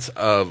sense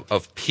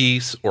of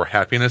peace or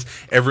happiness.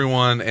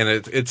 Everyone, and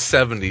it's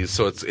 70s,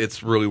 so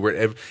it's really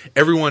weird.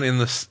 Everyone in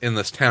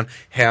this town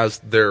has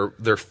their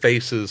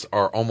faces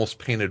are almost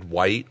painted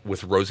white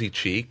with rosy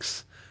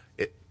cheeks.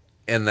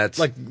 And that's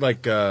like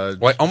almost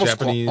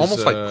Japanese,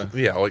 like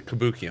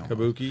kabuki.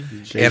 kabuki.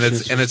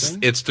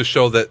 And it's to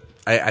show that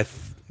I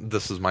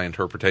this is my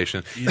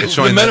interpretation. It's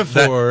showing The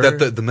metaphor.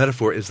 that the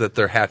metaphor is that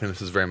their happiness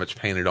is very much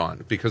painted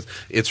on, because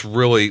it's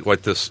really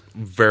like this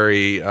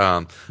very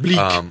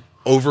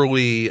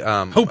overly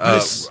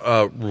Hopeless.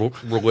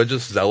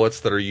 religious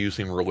zealots that are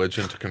using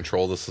religion to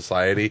control the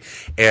society.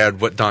 And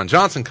what Don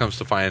Johnson comes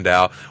to find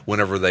out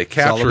whenever they It's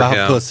all capture about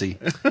him, pussy.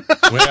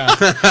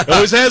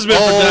 Always has been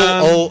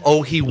for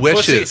Don. he Well,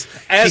 wishes. see,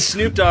 as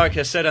Snoop Dogg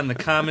has said on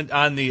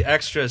the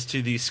extras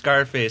to the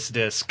Scarface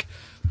disc,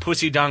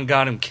 Pussy Don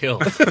got him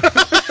killed.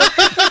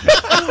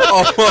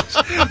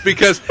 Almost,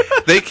 because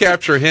they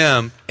capture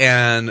him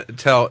and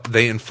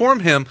they inform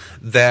him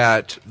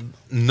that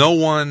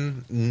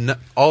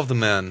all of the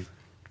men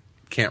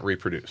can't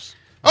reproduce.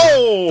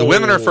 Oh, The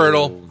women are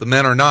fertile, the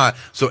men are not.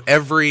 So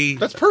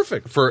That's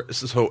perfect.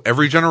 So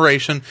every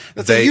generation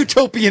That's a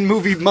utopian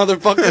movie,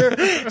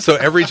 motherfucker. so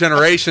every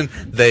generation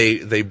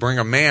they bring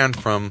a man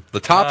from the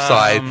top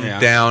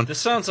side down. This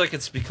sounds like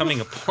it's becoming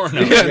a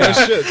porno. Yeah, no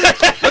shit.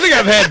 I think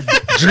I've had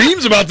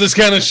dreams about this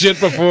kind of shit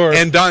before.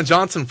 And Don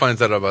Johnson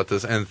finds out about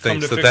this and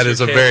thinks to that fix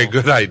is a your very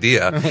cable. good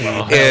idea.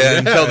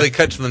 Until they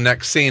cut to the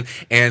next scene,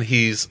 and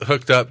he's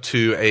hooked up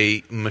to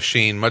a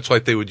machine much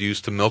like they would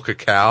use to milk a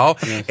cow,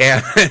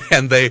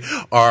 and they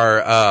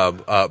are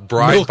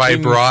bride by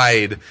Milking.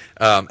 bride,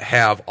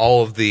 have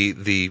all of the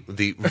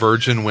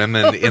virgin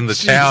women in the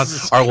town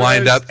are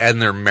lined up,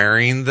 and they're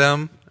marrying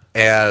them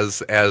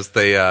as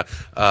they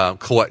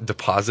collect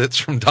deposits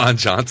from Don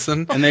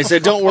Johnson. And they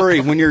said, "Don't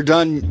worry. When you're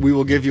done, we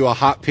will give you a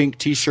hot pink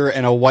T-shirt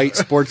and a white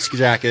sports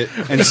jacket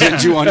and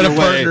send you on your way."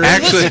 partner.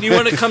 Actually, Listen, you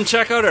want to come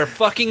check out our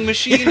fucking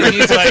machine? And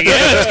he's like,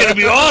 yeah, it's going to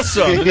be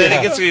awesome. And then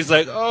he gets to, he's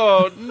like,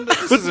 oh,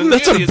 this isn't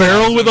That's nearly a as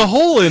barrel awesome. with a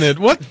hole in it.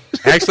 What?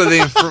 actually,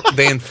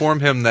 they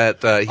inform him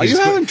that Are he's you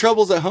having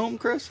troubles at home,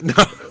 Chris? No.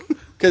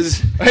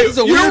 Because it's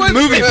a you know weird what?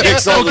 movie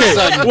picks all of a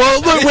sudden.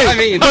 Well, look, wait. I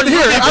mean, but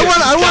here,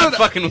 I wanted,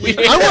 fucking weird.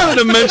 I wanted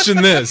to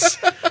mention this.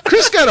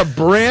 Chris got a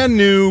brand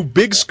new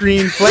big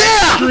screen,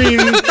 flat screen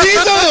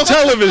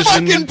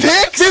television, fucking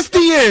pics?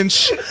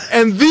 50-inch,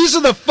 and these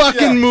are the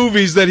fucking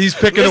movies that he's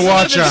picking to Listen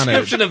watch to the on it.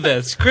 description of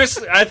this.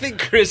 I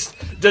think Chris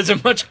does a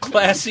much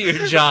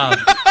classier job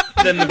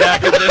than the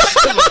back of this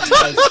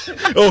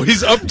does. Oh,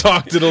 he's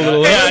up-talked it a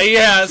little. Yeah, he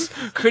has.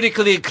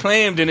 Critically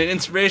acclaimed and an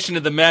inspiration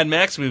to the Mad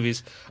Max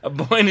movies. A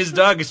Boy and His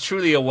Dog is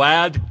truly a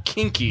wild,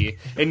 kinky,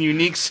 and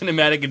unique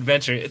cinematic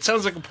adventure. It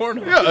sounds like a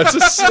porno. Yeah,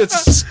 it's a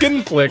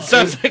skin flick.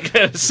 Sounds like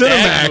a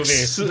sad movie.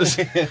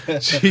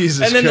 Cinemax.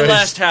 Jesus And then the Christ.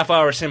 last half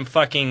hour is him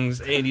fucking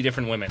 80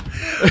 different women.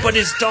 But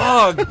his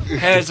dog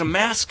has a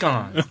mask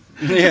on.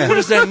 Yeah. What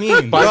does that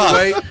mean? by the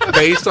way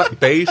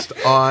based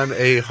on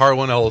a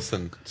Harlan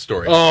Ellison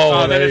story.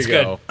 Oh, then there it's you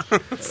go.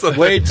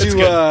 Way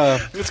to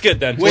It's good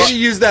then. way to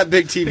use that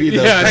big TV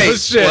though. Yeah, Hey, no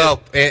shit.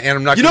 well, and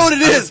I'm not. You know gonna-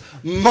 what it is?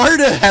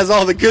 Marta has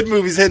all the good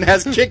movies and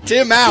has kicked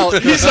him out.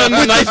 He's on the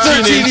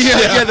 19-inch.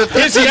 Yeah, the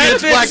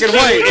 13-inch black and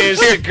white. is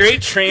the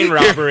Great Train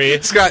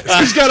Robbery. Scott,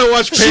 He's got to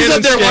watch Pan She's up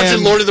and there Scan.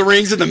 watching Lord of the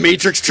Rings and the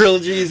Matrix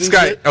trilogies and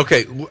Scott, shit.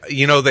 okay,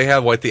 you know they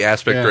have like the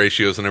aspect Yeah.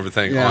 ratios and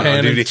everything Yeah. on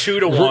And DVD. 2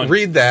 to 1.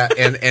 Read that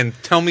and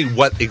tell me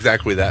what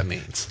exactly that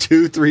means.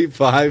 2, 3,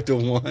 5 to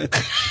 1.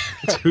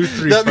 2,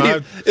 3, That 5.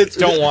 means it's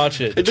Don't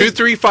watch it. 2,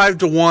 3, 5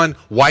 to 1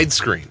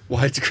 widescreen.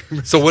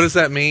 widescreen. So what does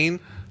that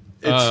mean?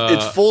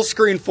 It's full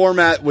screen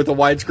format with a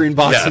widescreen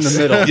box in the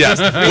middle.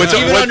 Yes.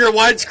 Even on your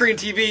widescreen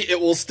TV, it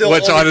will still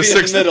Which only on a be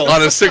in the middle.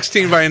 on a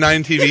 16 by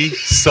 9 TV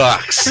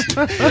sucks. It's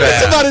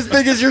Bad. about as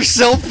big as your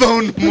cell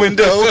phone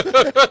window.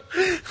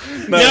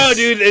 No,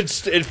 dude, it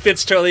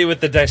fits totally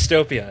with the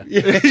dystopia.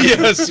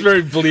 Yes,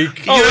 very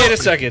bleak. Oh, wait a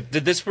second.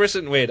 Did this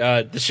person... Wait,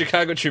 the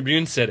Chicago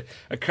Tribune said,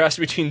 a cross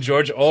between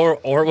George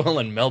Orwell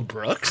and Mel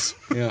Brooks?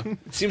 Yeah.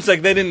 It seems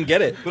like they didn't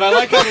get it. But I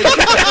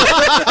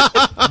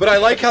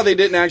like how they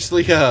didn't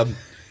actually.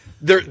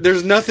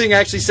 There's nothing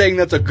actually saying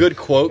that's a good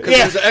quote because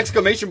there's an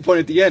exclamation point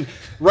at the end.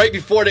 Right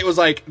before it was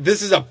like,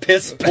 "This is a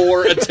piss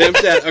poor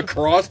attempt at a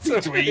cross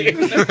between."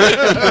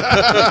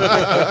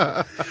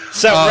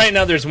 So right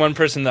now there's one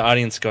person in the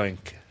audience going,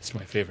 it's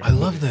my favorite. I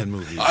love that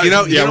movie. You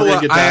know Yeah, we're gonna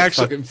what? get I that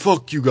actually fucking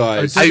fuck you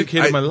guys. I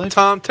dedicated my life.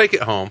 Tom, take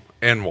it home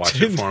and watch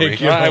it for me.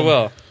 Take it I home.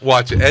 will.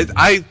 Watch it.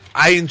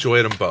 I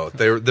enjoyed them both.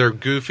 They're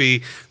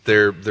goofy.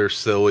 They're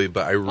silly,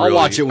 but I really I'll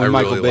watch it when I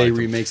Michael really Bay liked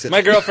them. remakes it.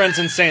 My girlfriend's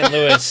in St.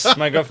 Louis.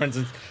 My girlfriend's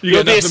in... You You'll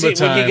got be nothing but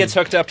when he time. gets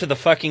hooked up to the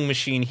fucking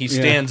machine, he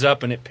stands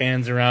up and it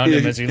pans around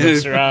him as he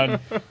looks around.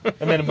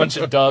 And then a bunch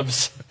of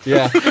doves.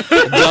 Yeah,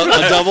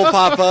 a double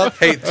pop up.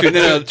 Hey, and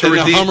then a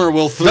redeem, Hummer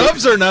will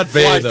Doves are not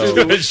fly bad, though.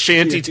 To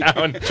shanty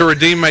town. to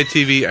redeem my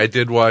TV, I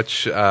did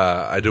watch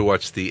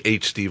the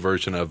HD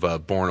version of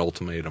Bourne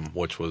Ultimatum,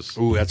 which was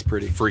Ooh, that's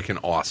pretty. freaking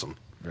awesome.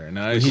 Very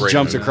nice. He Great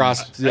jumps movie.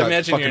 across. I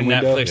imagine your fucking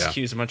window. Netflix Yeah.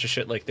 cues a bunch of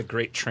shit like the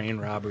Great Train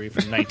Robbery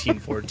from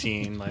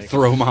 1914. Like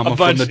Throw mama a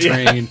from bunch- the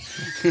train.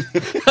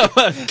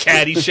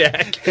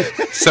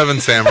 Caddyshack. Seven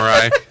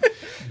Samurai.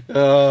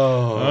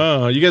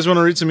 Oh, you guys want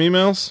to read some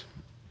emails?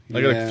 I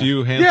got a Yeah.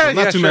 few handfuls.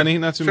 Not too sure. many.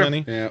 Not too Sure.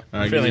 many. Yeah. All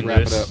right, Feeling wrap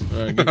loose. it up.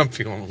 All right, I'm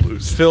feeling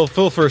loose. Phil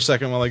for a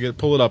second while I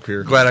pull it up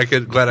here. Glad I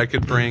could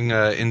bring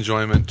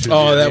enjoyment to.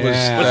 Oh, the- that was.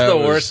 Yeah. What's that the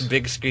was- worst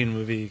big screen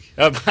movie?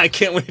 I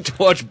can't wait to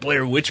watch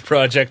Blair Witch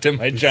Project on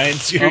my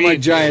giant screen. Oh my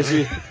giants.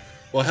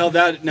 Well, hell,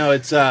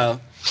 it's yeah.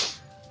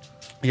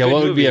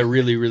 What would be movie. a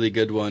really really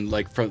good one?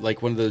 Like from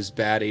like one of those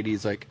bad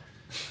 '80s. Like,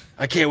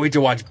 I can't wait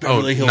to watch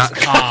Beverly Hills not-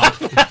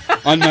 Cop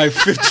on my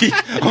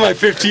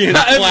 50-inch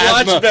I've watched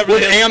plasma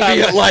Beverly with Hills Cop.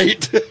 ambient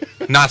light.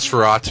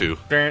 Nosferatu.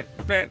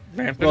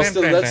 Well,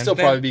 still, that'd still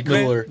probably be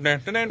cooler.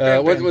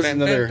 What was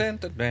another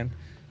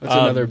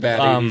bad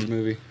 '80s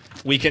movie?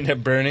 Weekend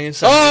at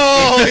Bernie's.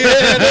 Oh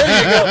yeah, there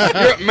you go.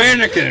 You're a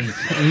mannequin.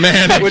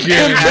 With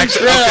Kim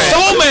Cattrall.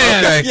 Soul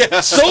Man. Okay.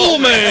 Yeah. Soul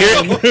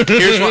Man.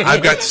 Here's one.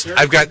 I've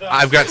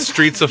got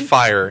Streets of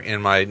Fire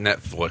in my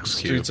Netflix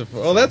queue. Streets of.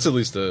 Oh, that's at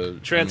least a.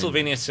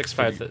 Transylvania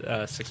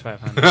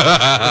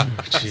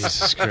 6500.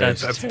 Jesus Christ.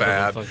 That's That's a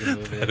bad. terrible fucking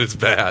movie. That is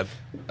bad.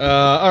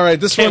 All right,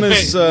 this Can't one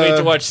is. wait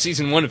to watch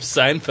season 1 of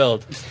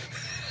Seinfeld.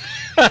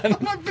 I'm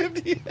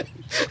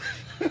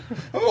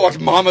gonna watch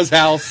Mama's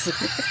House.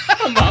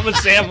 Mama's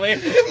Family.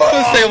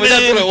 Mama's Family.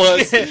 That's what it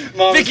was.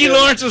 Mama's Vicki Family.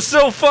 Lawrence was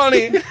so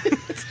funny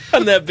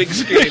on that big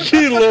screen.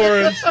 Vicki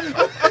Lawrence.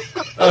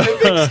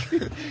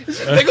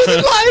 There goes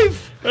his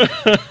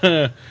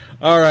life.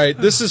 All right,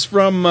 this is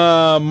from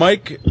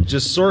Mike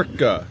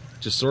Jasorka.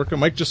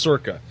 Mike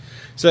Jasorka.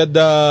 Said,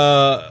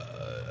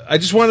 I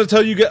just wanted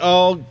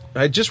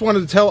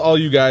to tell all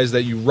you guys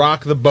that you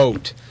rock the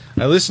boat.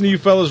 I listen to you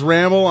fellas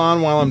ramble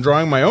on while I'm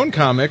drawing my own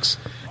comics,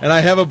 and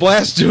I have a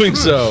blast doing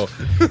so.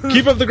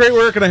 Keep up the great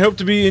work, and I hope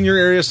to be in your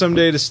area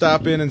someday to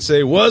stop in and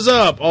say, what's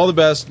up? All the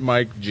best,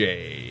 Mike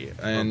J.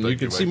 And you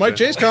can see Mike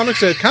J's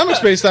comics at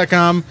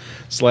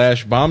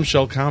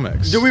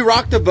comicspace.com/bombshellcomics. Do we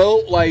rock the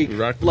boat like we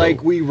rock the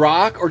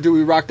boat. or do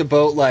we rock the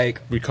boat like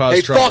We cause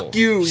hey, trouble. fuck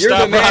you, you're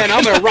Stop the man, rocking.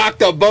 I'm gonna rock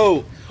the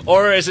boat.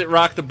 Or is it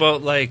rock the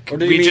boat like Or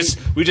did he we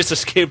mean- just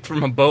escaped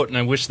from a boat and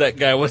I wish that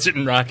guy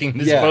wasn't rocking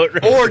this Yeah. boat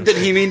right Or did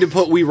he mean to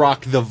put we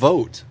rock the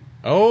vote?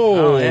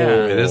 Oh,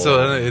 yeah. It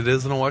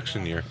is an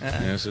election year.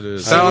 Yes, it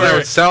is. Sal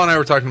and I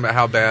were talking about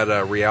how bad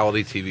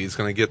reality TV is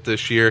going to get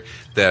this year.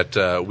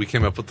 That we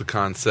came up with the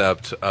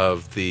concept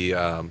of the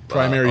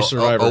Primary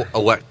survivor.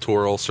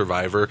 Electoral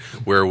survivor,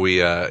 where we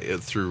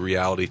through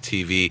reality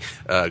TV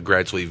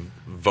gradually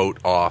vote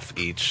off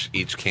each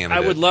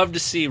candidate. I would love to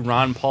see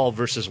Ron Paul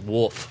versus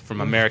Wolf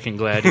from American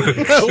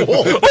Gladiators.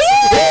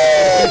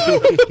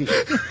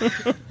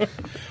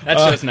 That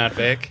show's not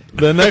fake.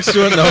 The next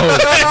one, no.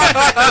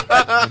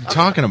 What are you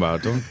talking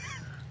about? Don't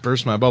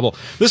burst my bubble.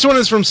 This one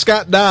is from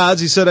Scott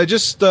Dodds. He said, I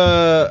just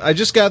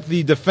got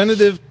the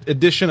definitive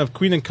edition of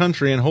Queen and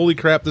Country, and holy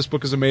crap, this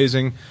book is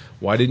amazing.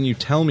 Why didn't you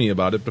tell me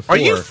about it before? Are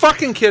you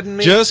fucking kidding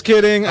me? Just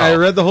kidding. I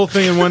read the whole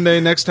thing in one day.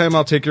 Next time,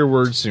 I'll take your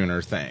word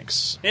sooner.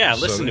 Thanks. Yeah,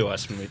 listen to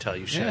us when we tell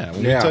you shit. Yeah,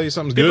 when Yeah. we tell you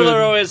something's People good.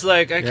 are always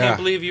like, I Yeah. can't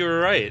believe you were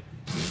right.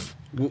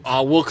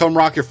 We'll come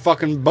rock your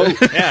fucking boat.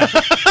 Yeah.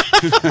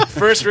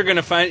 First, we're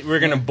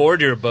gonna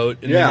board your boat,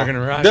 and then we're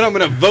gonna rock. Then it. I'm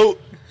gonna vote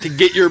to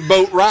get your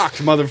boat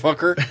rocked,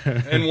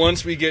 motherfucker. And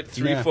once we get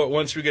Yeah.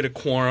 once we get a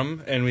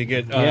quorum and we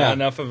get Yeah.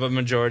 enough of a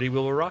majority, we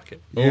will rock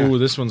it. Oh,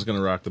 this one's going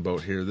to rock the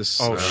boat here.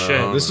 This, Oh,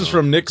 shit. This is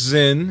from Nick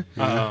Zinn.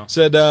 Uh-oh.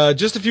 Said,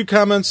 just a few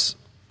comments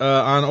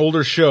on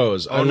older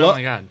shows. Oh, no,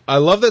 my God. I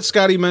love that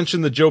Scotty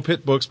mentioned the Joe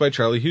Pitt books by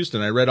Charlie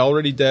Houston. I read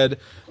Already Dead,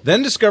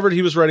 then discovered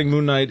he was writing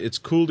Moon Knight. It's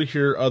cool to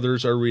hear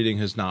others are reading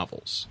his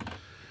novels.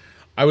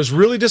 I was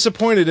really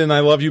disappointed in I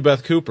Love You,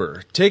 Beth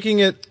Cooper. Talking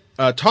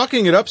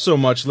it up so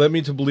much led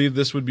me to believe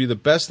this would be the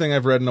best thing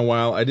I've read in a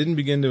while. I didn't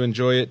begin to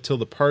enjoy it till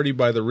the party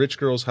by the rich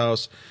girl's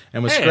house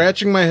and was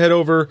scratching my head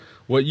over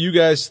what you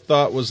guys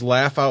thought was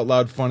laugh out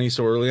loud funny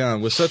so early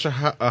on. With such a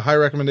high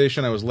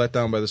recommendation, I was let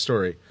down by the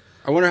story.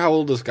 I wonder how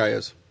old this guy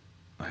is.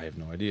 I have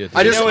no idea.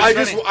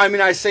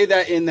 I say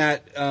that in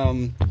that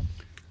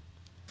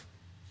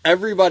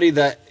everybody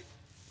that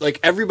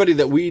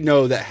we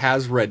know that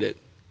has read it,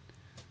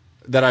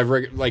 that I've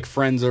read, like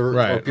friends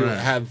or people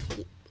have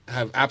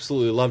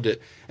absolutely loved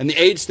it. And the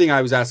age thing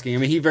I was asking, I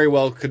mean, he very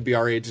well could be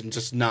our age and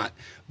just not.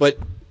 But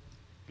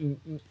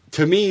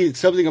to me,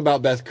 something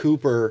about Beth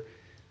Cooper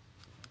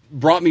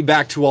brought me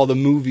back to all the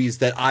movies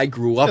that I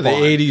grew up the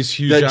on. 80s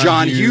Hugh, the John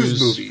John Hughes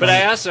Hughes movies. But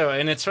I also,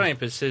 and it's funny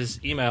because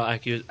his email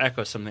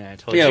echoes something I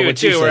told Yeah, you what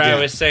too, you said, where yeah. I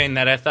was saying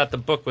that I thought the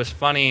book was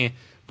funny,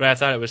 but I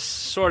thought it was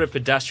sort of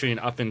pedestrian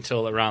up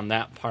until around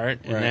that part,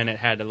 and Right. then it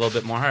had a little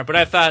bit more heart. But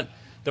I thought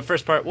the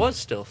first part was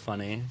still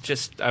funny.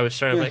 Just I was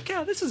sort of like,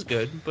 yeah, this is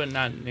good, but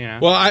not, you know.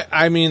 Well,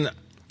 I mean,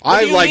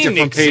 I do you liked mean,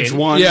 it from page Nixon?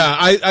 one. yeah,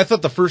 I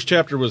thought the first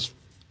chapter was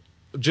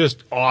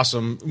just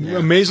awesome,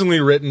 amazingly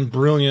written,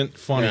 brilliant,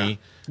 funny.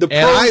 The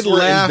And prose I were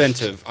laughed-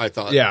 inventive, I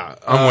thought. Yeah,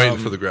 I'm waiting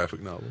for the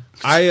graphic novel.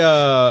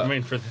 I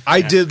mean, for the, I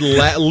did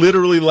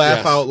literally laugh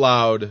Yes. out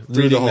loud Through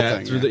reading the whole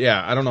that. thing,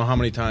 I don't know how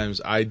many times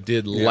I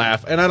did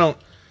laugh, and I don't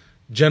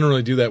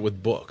generally do that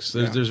with books.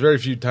 There's very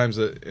few times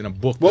that in a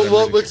book. that I'm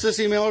reading- What's this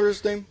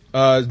emailer's name?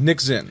 Nick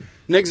Zinn?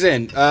 Nick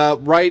Zinn.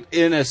 Write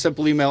in a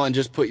simple email and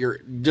just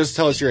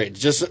tell us your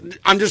age.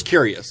 I'm just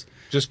curious.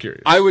 Just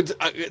curious.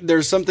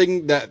 There's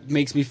something that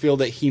makes me feel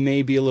that he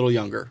may be a little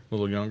younger. A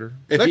little younger.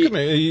 If That he- could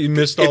be- he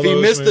missed all If he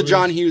those, missed the maybe.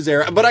 John Hughes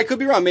era, but I could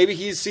be wrong. Maybe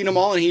he's seen them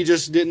all and he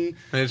just didn't.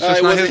 It's just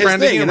it not wasn't his his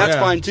brand of thing, and humor. that's Yeah.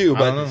 fine too. I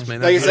But don't know.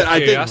 like I said, I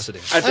think Curiosity.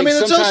 I mean, it's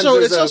sometimes also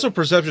there's also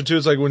perception too.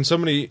 It's like when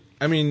somebody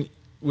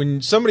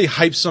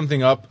hypes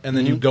something up and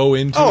then you go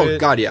into it. Oh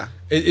God, yeah.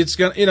 It's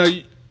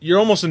gonna you're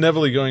almost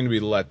inevitably going to be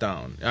let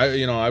down.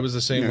 I was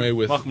the same way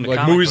with Welcome to like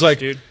comic movies books, like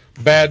dude.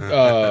 Bad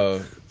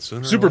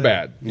Sooner or Super later.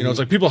 Bad. It's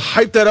like people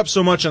hyped that up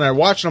so much and I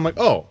watched and I'm like,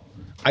 "Oh,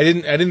 I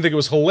didn't think it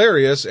was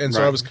hilarious," and so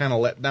Right. I was kind of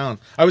let down.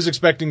 I was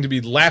expecting to be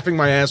laughing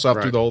my ass off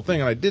through Right. the whole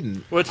thing and I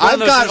didn't. well, it's one of I've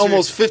those got things where-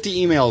 almost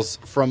 50 emails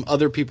from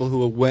other people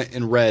who went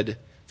and read,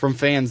 from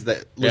fans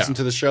that listen Yeah.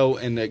 to the show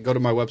and that go to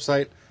my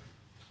website.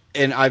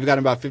 And I've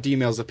gotten about 50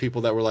 emails of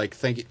people that were like,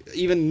 "Thank you."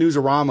 Even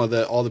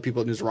Newsarama, all the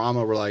people at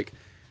Newsarama were like,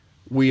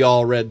 "We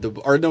all read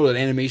an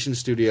animation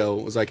studio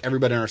was like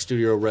everybody in our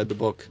studio read the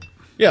book."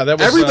 Yeah, that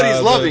was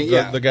Everybody's loving,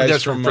 the guys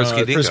That's from from Frisky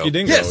Dingo. Frisky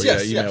Dingo. Yes,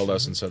 yes, emailed yes.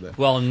 us and said that.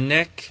 Well,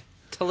 Nick,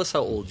 tell us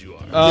how old you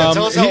are. Yeah,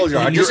 tell us how old you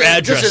are. your Just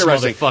address,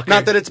 interesting. motherfucker.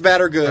 Not that it's bad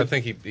or good. I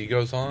think he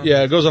goes on.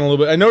 Yeah, it goes on a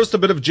little bit. I noticed a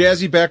bit of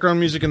jazzy background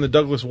music in the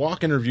Douglas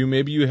Walk interview.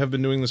 Maybe you have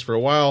been doing this for a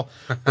while,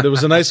 but it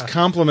was a nice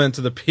compliment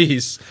to the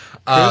piece.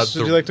 Chris,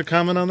 would you like to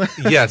comment on that?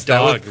 Yes,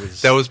 Dog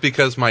that was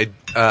because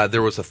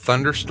there was a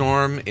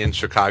thunderstorm in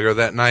Chicago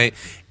that night,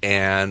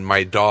 and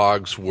my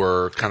dogs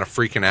were kind of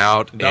freaking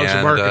out. Dogs are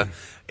and, barking.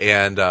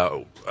 and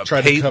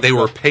Tried to cover they it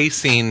were up.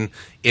 pacing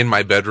in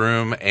my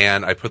bedroom,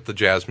 and I put the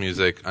jazz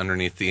music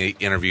underneath the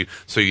interview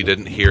so you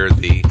didn't hear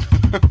the.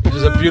 It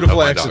was a beautiful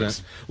my accident.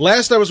 dogs.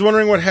 Last, I was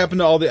wondering what happened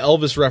to all the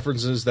Elvis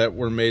references that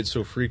were made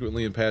so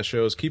frequently in past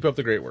shows. Keep up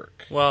the great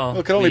work. Well,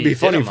 It could only we be did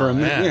funny them for all, a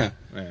minute.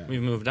 Yeah. Yeah.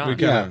 We've moved on. We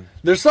Yeah.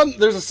 There's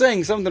a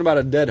saying something about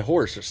a dead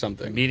horse or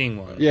something. Beating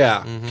one.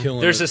 Yeah.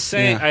 Killing There's it. a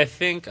saying, Yeah. I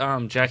think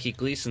Jackie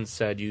Gleason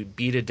said, you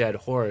beat a dead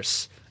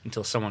horse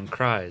until someone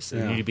cries,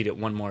 and Yeah. you beat it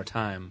one more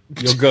time.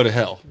 You'll go to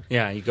hell.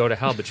 Yeah, you go to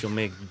hell, but you'll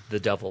make the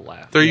devil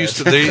laugh. There used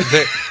to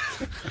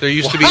there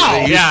used to be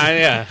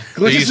Yeah.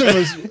 Gleason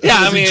was,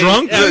 Yeah, was he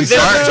drunk? Yeah, This this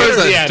was was towards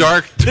a the end.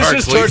 dark This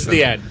was towards Gleason.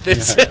 the end.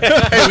 This,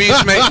 Hey,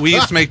 we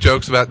used to make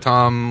jokes about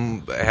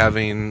Tom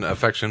having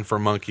affection for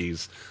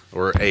monkeys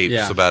or apes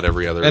Yeah. about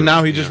every other. And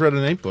now he just read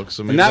an ape book,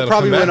 so maybe And that that'll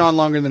probably come went back. on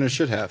longer than it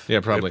should have. Yeah,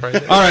 probably. It probably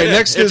did. All right,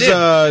 next It is did.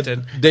 It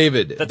did.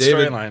 David. That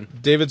David storyline.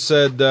 David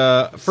said,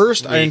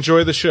 first, I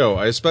enjoy the show.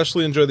 I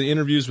especially enjoy the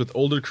interviews with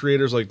older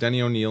creators like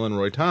Denny O'Neil and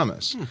Roy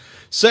Thomas.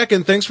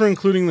 Second, thanks for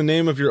including the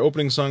name of your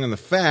opening song in the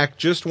fact.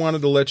 Just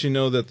wanted to let you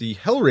know that the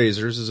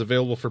Hellraisers is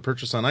available for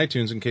purchase on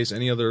iTunes in case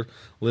any other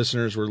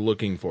listeners were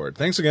looking for it.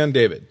 Thanks again,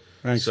 David.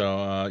 Thanks.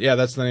 So, yeah,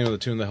 that's the name of the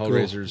tune, the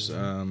Hellraisers,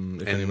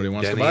 if anybody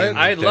wants to Denny buy it. and-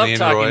 I Denny love and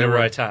talking Roy to were-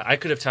 Roy Thomas. I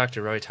could have talked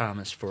to Roy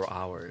Thomas for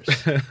hours.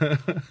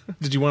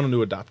 Did you want him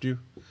to adopt you?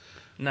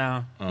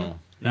 No. Oh.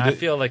 No, I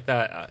feel like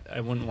that. I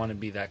wouldn't want to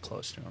be that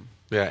close to him.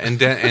 Yeah, and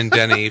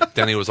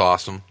Denny was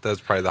awesome.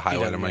 That's probably the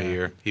highlight of my yeah.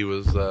 year. He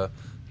was a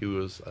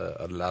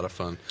lot of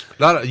fun.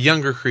 A lot of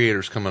younger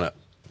creators coming up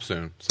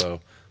soon.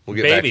 So we'll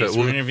get Babies. back to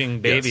We're interviewing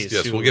babies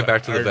Yes, who we'll get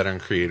back to the are- veteran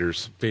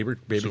creators.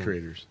 Favorite baby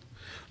creators.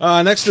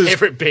 Next is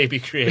Favorite baby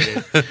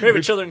creators.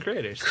 Favorite children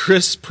creators.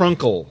 Chris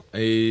Prunkle.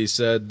 He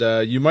said,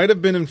 you might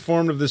have been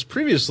informed of this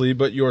previously,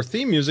 but your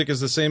theme music is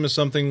the same as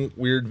Something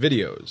Weird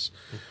Videos.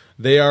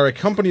 They are a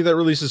company that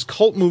releases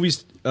cult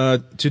movies to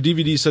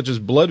DVDs such as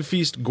Blood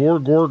Feast, Gore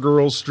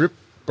Girls,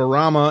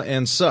 Strip-Barama,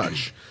 and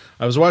such.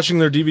 I was watching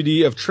their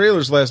DVD of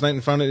trailers last night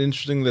and found it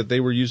interesting that they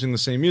were using the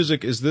same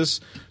music. Is this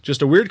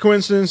just a weird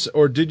coincidence,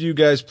 or did you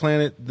guys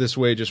plan it this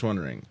way? Just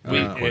wondering.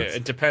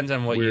 It depends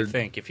on what you weird.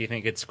 think. If you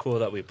think it's cool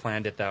that we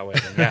planned it that way,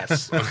 then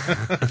yes.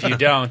 If you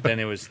don't, then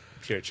it was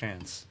pure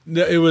chance.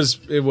 No, it was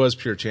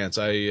pure chance.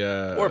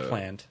 Or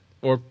planned.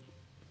 Or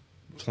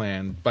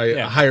planned by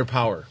a higher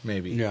power,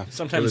 maybe. Yeah.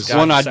 Sometimes It was God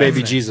One-eyed decides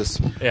baby that. Jesus.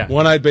 Yeah.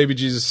 One-eyed baby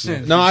Jesus.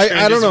 No,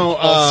 I don't know.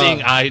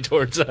 All-seeing eye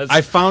towards us.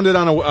 I found it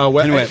on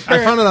Anyway. I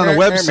found it on a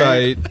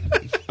website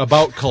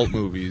about cult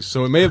movies,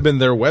 so it may have been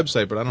their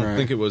website, but I don't Right.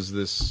 think it was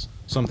this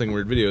Something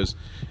Weird Videos. It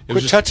Quit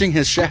was just, touching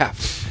his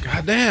shaft.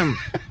 goddamn.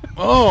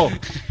 Oh,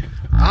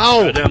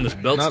 ow. Damn, this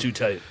belt's Not- too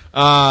tight.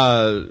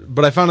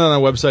 But I found it on a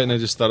website and I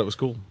just thought it was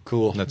cool.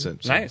 Cool. That's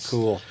it. So. Nice.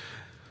 Cool.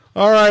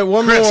 All right,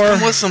 one Chris, more.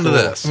 come listen to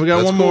this. We got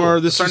That's one cool. more.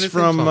 This That's is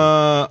our new theme from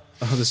song.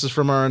 this is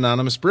from our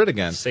anonymous Brit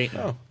again.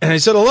 Satan. And he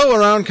said, hello,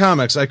 Around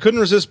Comics. I couldn't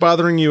resist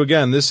bothering you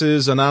again. This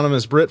is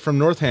Anonymous Brit from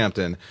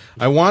Northampton.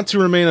 I want to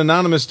remain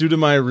anonymous due to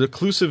my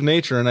reclusive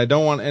nature, and I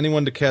don't want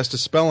anyone to cast a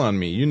spell on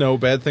me. You know,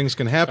 bad things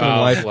can happen in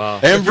life. Wow.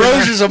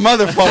 Ambrosia's a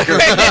motherfucker.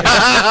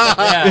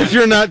 If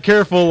you're not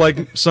careful,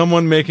 like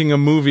someone making a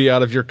movie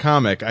out of your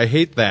comic. I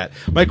hate that.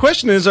 My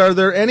question is, are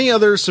there any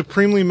other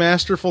supremely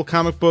masterful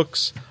comic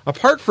books,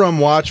 apart from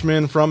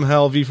Watchmen, From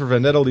Hell, V for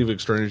Vendetta, League of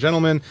Extraordinary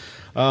Gentlemen,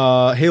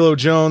 Halo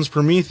Jones,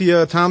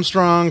 Promethea, Tom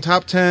Strong,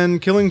 Top 10,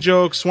 Killing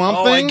Joke, Swamp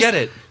Oh, Thing? I get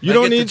it. You I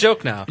don't get the need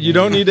joke now. You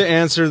don't need to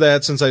answer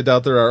that since I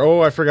doubt there are.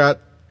 Oh, I forgot.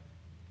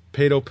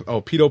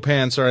 Pedo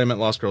Pan. Sorry, I meant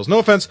Lost Girls. No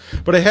offense,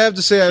 but I have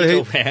to say I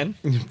hate Pan?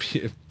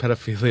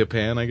 pedophilia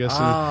pan. I guess.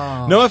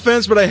 Oh. No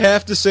offense, but I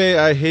have to say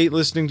I hate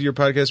listening to your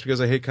podcast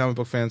because I hate comic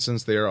book fans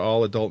since they are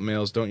all adult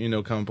males. Don't you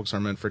know comic books are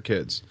meant for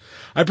kids?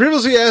 I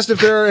previously asked if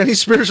there are any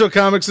spiritual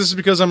comics. This is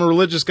because I'm a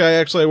religious guy.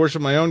 Actually, I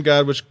worship my own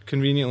God, which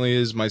conveniently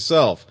is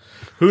myself.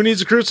 Who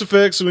needs a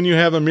crucifix when you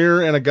have a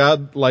mirror and a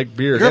god-like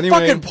beard? Your Anyway,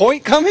 fucking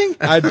point coming?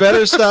 I'd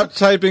better stop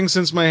typing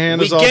since my hand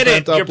We is all get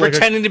bent it. up You're like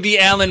pretending to be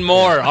Alan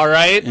Moore, all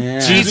right? Yeah.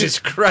 Jesus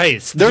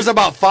Christ. There's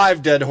about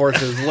 5 dead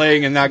horses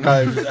laying in that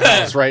guy's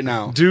house right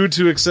now. due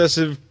to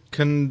excessive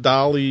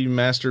Kundalini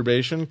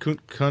masturbation.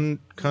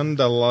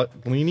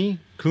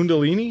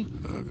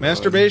 Kundalini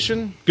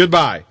masturbation.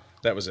 Goodbye.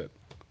 That was it.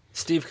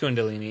 Steve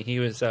Kundalini, he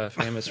was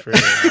famous for...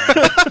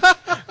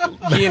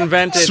 he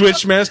invented...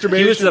 Switch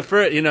masturbation. He was the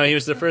first, he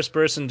was the first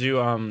person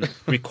to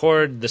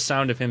record the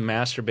sound of him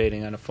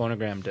masturbating on a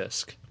phonogram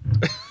disc.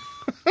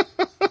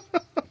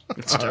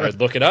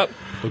 Look it up.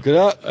 Look it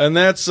up. And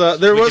that's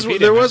there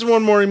Wikipedia, was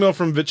one more email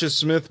from Vitchus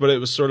Smith, but it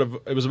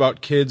was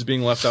about kids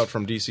being left out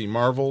from DC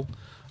Marvel.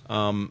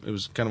 It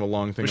was kind of a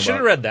long thing. We should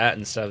have read that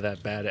instead of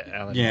that bad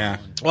Alan Yeah.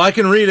 Moore. Well, I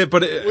can read it,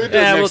 but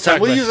we'll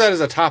talk We'll about use that as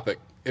a topic.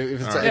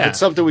 If it's, Yeah. if it's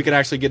something we can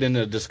actually get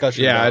into a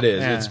discussion yeah, about. it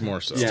is. Yeah. It's more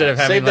so. Instead of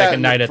Save having that like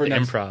a night at for the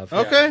next- improv.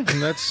 Okay, and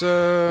that's Is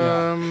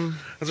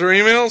there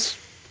emails?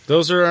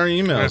 Those are our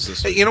emails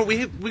this Hey, week. you know,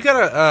 we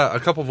got a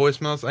couple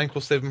voicemails. I think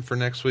we'll save them for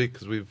next week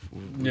because we've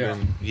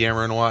been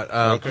yammering a lot.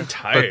 I'm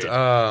tired. But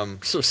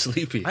I'm so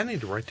sleepy. I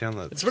need to write down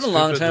that. It's been a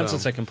long time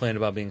since I complained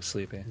about being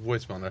sleepy.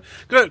 voicemail there.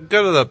 Go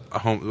to the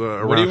home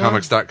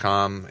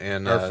aroundcomics.com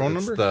and Our phone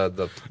it's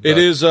number? It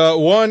is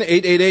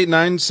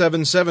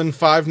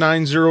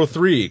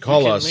 1-888-977-5903.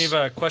 Call us.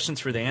 Leave questions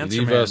for the answer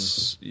Leave man.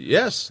 us.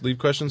 Yes, leave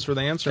questions for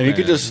the answer. And you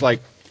man. could just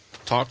like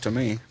talk to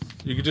me.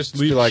 You could just Be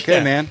leave like,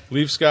 hey man,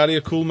 leave Scotty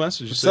a cool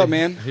message. What's up,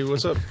 man? Hey,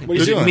 what's up? What are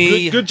you doing?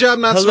 Me. Good job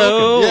not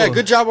Hello? smoking. Yeah,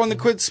 good job on the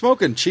quit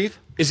smoking, Chief.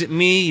 Is it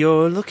me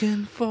you're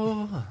looking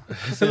for?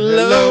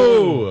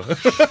 Hello.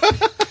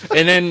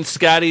 And then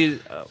Scotty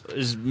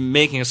is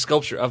making a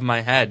sculpture of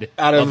my head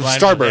Out of line-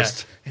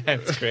 Starburst. Yeah,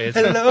 it's crazy.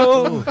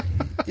 Hello,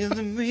 is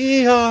it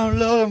me all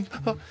love?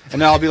 And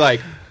then I'll be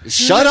like,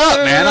 shut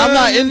up, man. I'm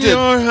not into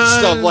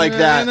stuff like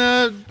that.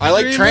 I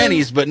like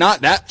trannies, but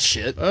not that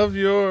shit. Of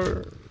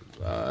your...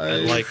 I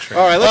like All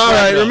right, let's All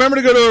wrap right, it up. remember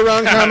to go to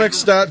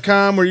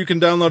aroundcomics.com where you can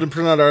download and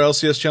print out our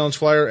LCS Challenge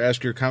flyer.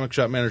 Ask your comic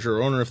shop manager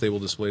or owner if they will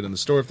display it in the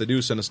store. If they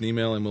do, send us an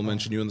email and we'll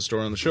mention you in the store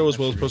on the show as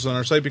well as post it on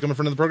our site. Become a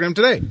friend of the program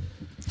today.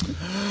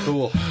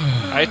 Cool.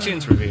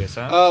 iTunes reviews,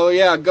 huh? Oh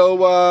yeah,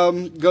 go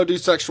do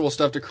sexual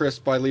stuff to Chris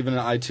by leaving an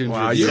iTunes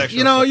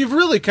review. You've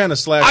really kind of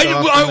slacked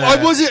off. on I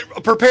that. wasn't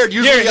prepared.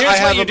 Usually Here's I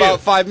have what you about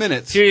do. 5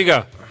 minutes. Here you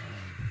go.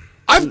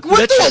 I've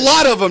went through a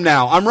lot of them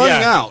now. I'm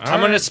running out. I'm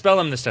going to spell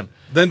them this time.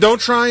 Then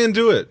don't try and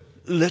do it.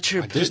 Let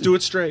your Just do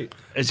it straight.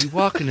 As you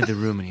walk into the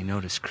room and you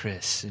notice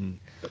Chris, and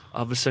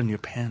all of a sudden your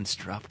pants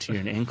drop to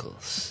your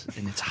ankles,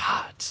 and it's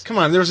hot. Come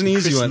on, there was an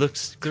easy Chris one.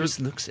 Chris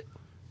looks at.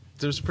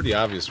 There's a pretty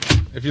obvious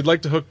one. If you'd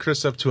like to hook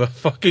Chris up to a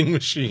fucking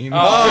machine.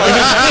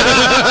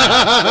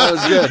 That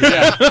was good.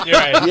 Yeah, you're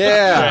right.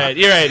 Yeah.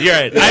 You're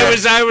right.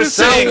 I was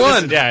Sal saying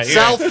won. This, yeah, you're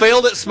Sal right.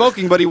 failed at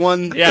smoking, but he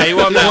won. Yeah, he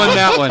won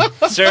that one.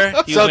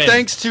 Sir, you So win.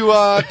 thanks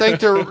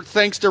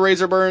to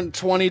Razorburn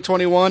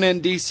 2021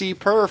 and DC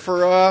Per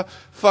for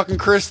fucking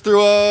Chris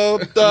through a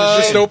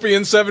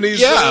Dystopian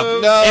 70s.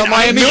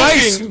 Miami I'm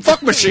Vice milking-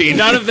 fuck machine.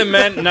 None of the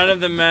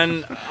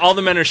men, all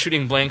the men are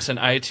shooting blanks on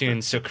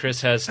iTunes, so Chris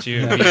has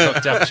to be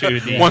hooked up to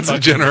the once a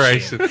fucking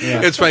generation.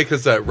 It's funny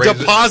because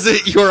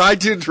Deposit your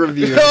iTunes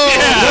review.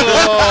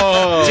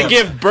 to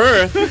give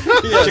birth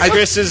to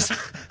Chris's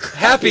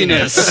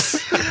Happiness.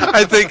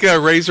 I think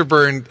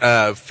Razorburn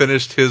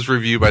finished his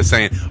review by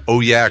saying, "Oh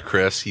yeah,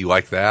 Chris, you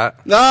like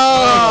that?" No.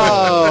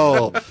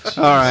 All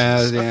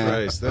right. Yeah.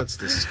 Christ, that's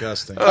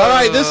disgusting. All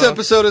right. This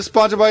episode is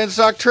sponsored by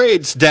InStock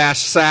Trades.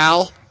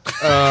 Sal.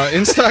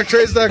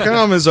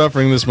 InStockTrades.com is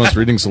offering this month's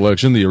reading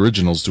selection, the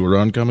originals to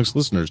Around Comics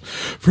listeners.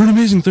 For an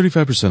amazing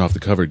 35% off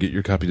the cover, get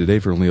your copy today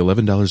for only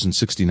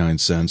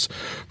 $11.69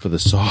 for the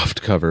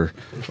soft cover,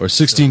 or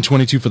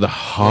 $16.22 for the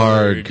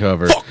hard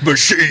cover. Fuck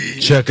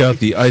machine. Check out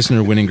the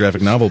Eisner-winning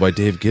graphic novel by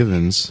Dave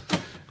Gibbons.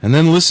 And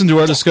then listen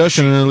to our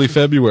discussion in early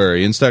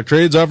February. InStock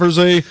Trades offers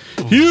a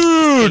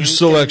huge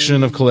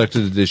selection of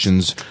collected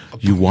editions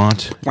you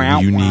want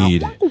and you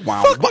need.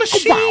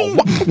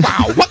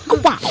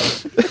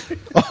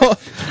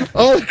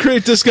 All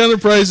great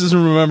discounted prices,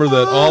 and remember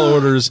that all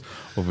orders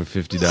over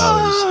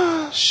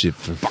 $50 ship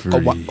for free.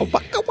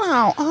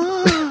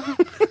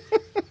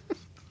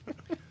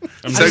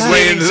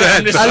 Segue into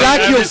that. I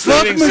like your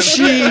fuck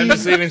machine. I'm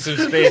just leaving some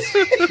space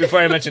before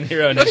I mention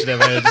Hero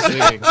Initiative. I'm just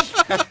leaving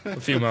a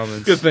few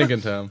moments. Good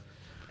thinking, Tom.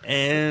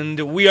 And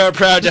we are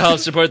proud to help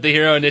support the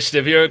Hero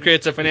Initiative. Hero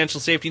creates a financial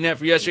safety net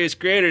for yesterday's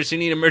creators who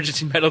need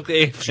emergency medical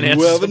aid,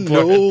 financial You ever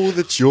support, know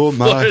that you're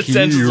my Florida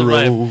senses of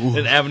life, hero?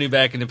 an avenue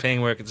back into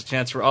paying work. It's a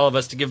chance for all of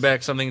us to give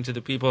back something to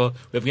the people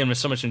who have given us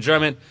so much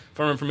enjoyment.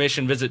 For more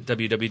information, visit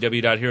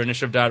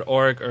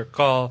www.heroinitiative.org or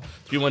call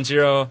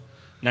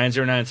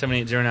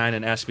 310-909-7809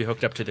 and ask to be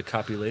hooked up to the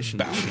copulation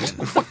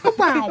machine.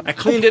 I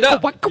cleaned it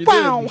up.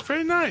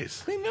 Very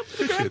nice.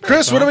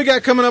 Chris, what do we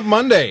got coming up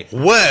Monday?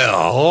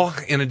 Well,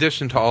 in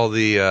addition to all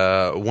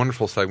the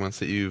wonderful segments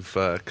that you've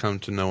come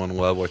to know and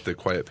love, like the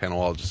Quiet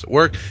Panelologist at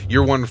Work,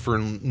 your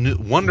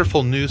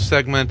wonderful news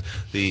segment,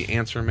 the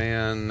Answer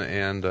Man,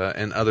 and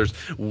others,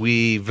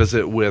 we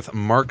visit with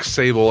Mark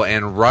Sable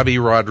and Robbie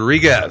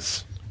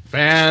Rodriguez.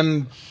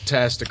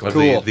 Fantastic. Of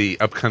the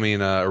upcoming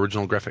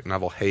original graphic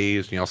novel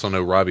Haze. And you also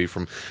know Robbie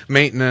from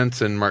Maintenance,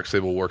 and Mark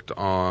Sable worked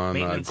on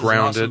Maintenance is an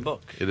Grounded. awesome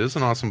book. It is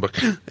an awesome book.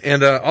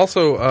 And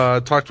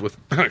also talked with,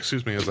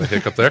 excuse me as I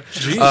hiccup there.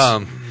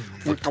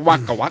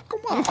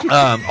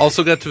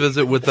 Also got to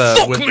visit with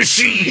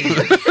Machine.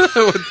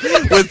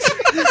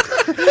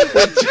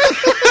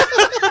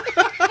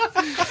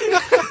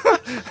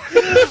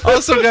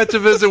 Also got to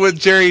visit with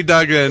Jerry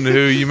Duggan,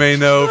 who you may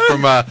know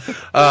from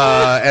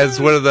as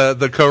one of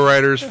the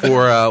co-writers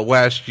for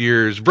last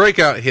year's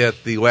breakout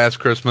hit, The Last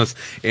Christmas,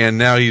 and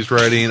now he's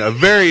writing a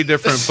very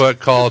different book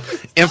called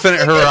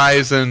Infinite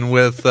Horizon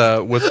with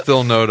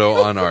Phil Noto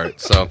on art.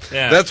 So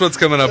that's what's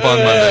coming up on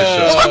Monday's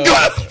show.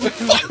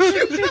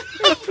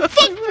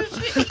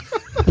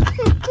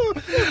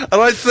 I'd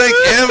like to thank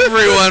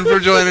everyone for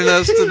joining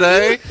us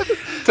today.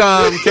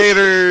 Tom,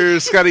 Cater,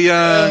 Scotty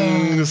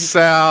Young,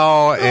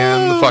 Sal,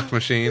 and the Fuck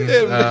Machine.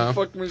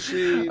 Fuck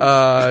machine. We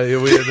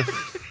had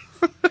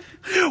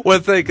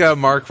want to thank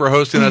Mark for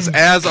hosting us,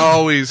 as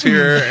always,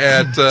 here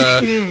at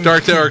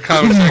Dark Tower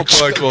Comics and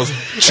Collectibles.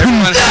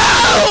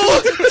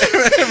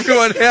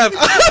 Everyone have...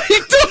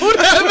 I don't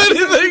have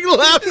anything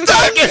left.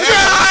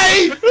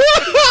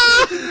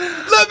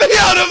 Let me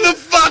out of the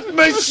fuck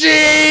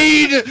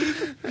machine!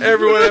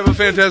 Everyone have a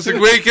fantastic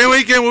week and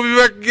weekend. We'll be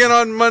back again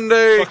on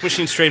Monday. Fuck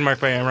Machine's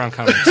trademarked by Around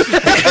Comics.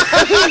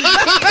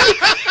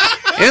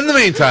 In the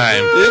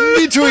meantime, In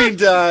between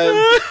time.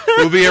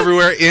 we'll be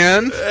everywhere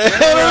in...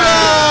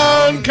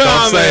 Around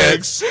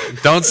Comics.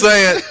 Don't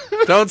say it.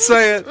 Don't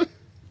say it.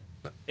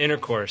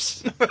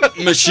 Intercourse.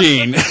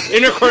 Machine.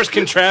 Intercourse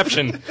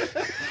contraption.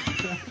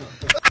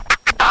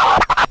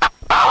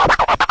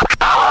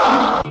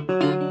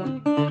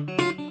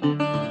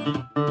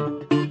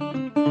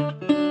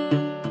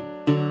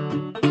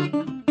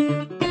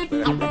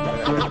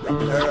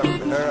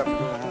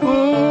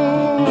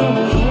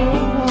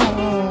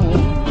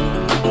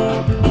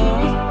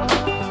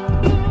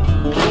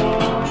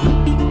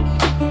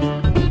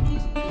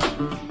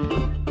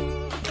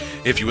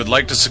 If you would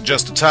like to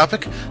suggest a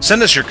topic,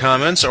 send us your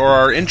comments, or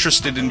are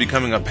interested in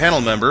becoming a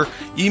panel member,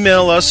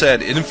 email us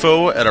at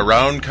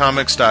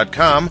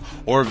info@aroundcomics.com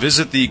or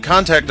visit the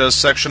Contact Us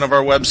section of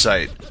our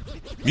website.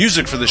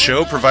 Music for the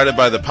show provided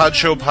by the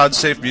Podshow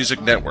Podsafe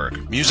Music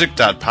Network,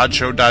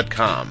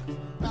 music.podshow.com.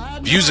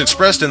 Views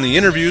expressed in the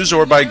interviews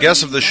or by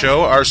guests of the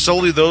show are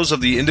solely those of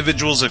the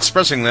individuals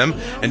expressing them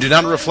and do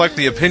not reflect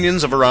the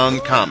opinions of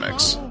Around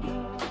Comics.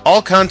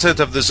 All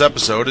content of this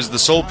episode is the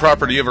sole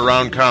property of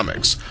Around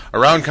Comics.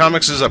 Around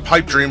Comics is a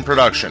Pipe Dream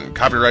production.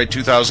 Copyright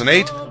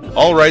 2008.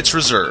 All rights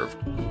reserved.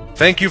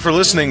 Thank you for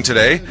listening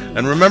today,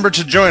 and remember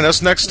to join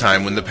us next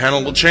time when the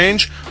panel will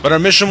change, but our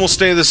mission will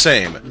stay the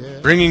same,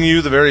 bringing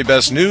you the very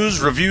best news,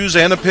 reviews,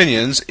 and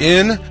opinions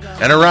in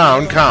and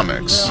around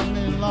comics.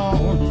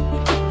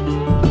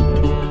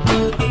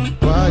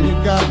 Why you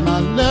got my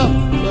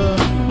left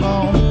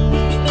alone?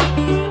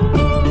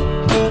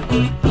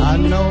 I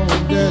know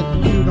that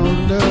you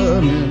don't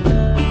love me.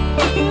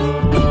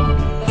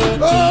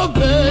 Oh,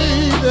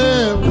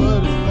 baby,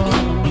 what is going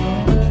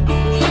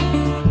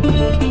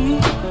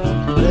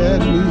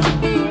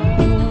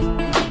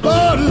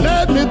on?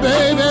 Let me,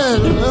 baby,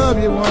 love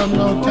you one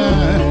more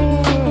time.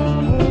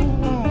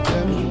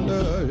 Let me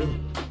love you.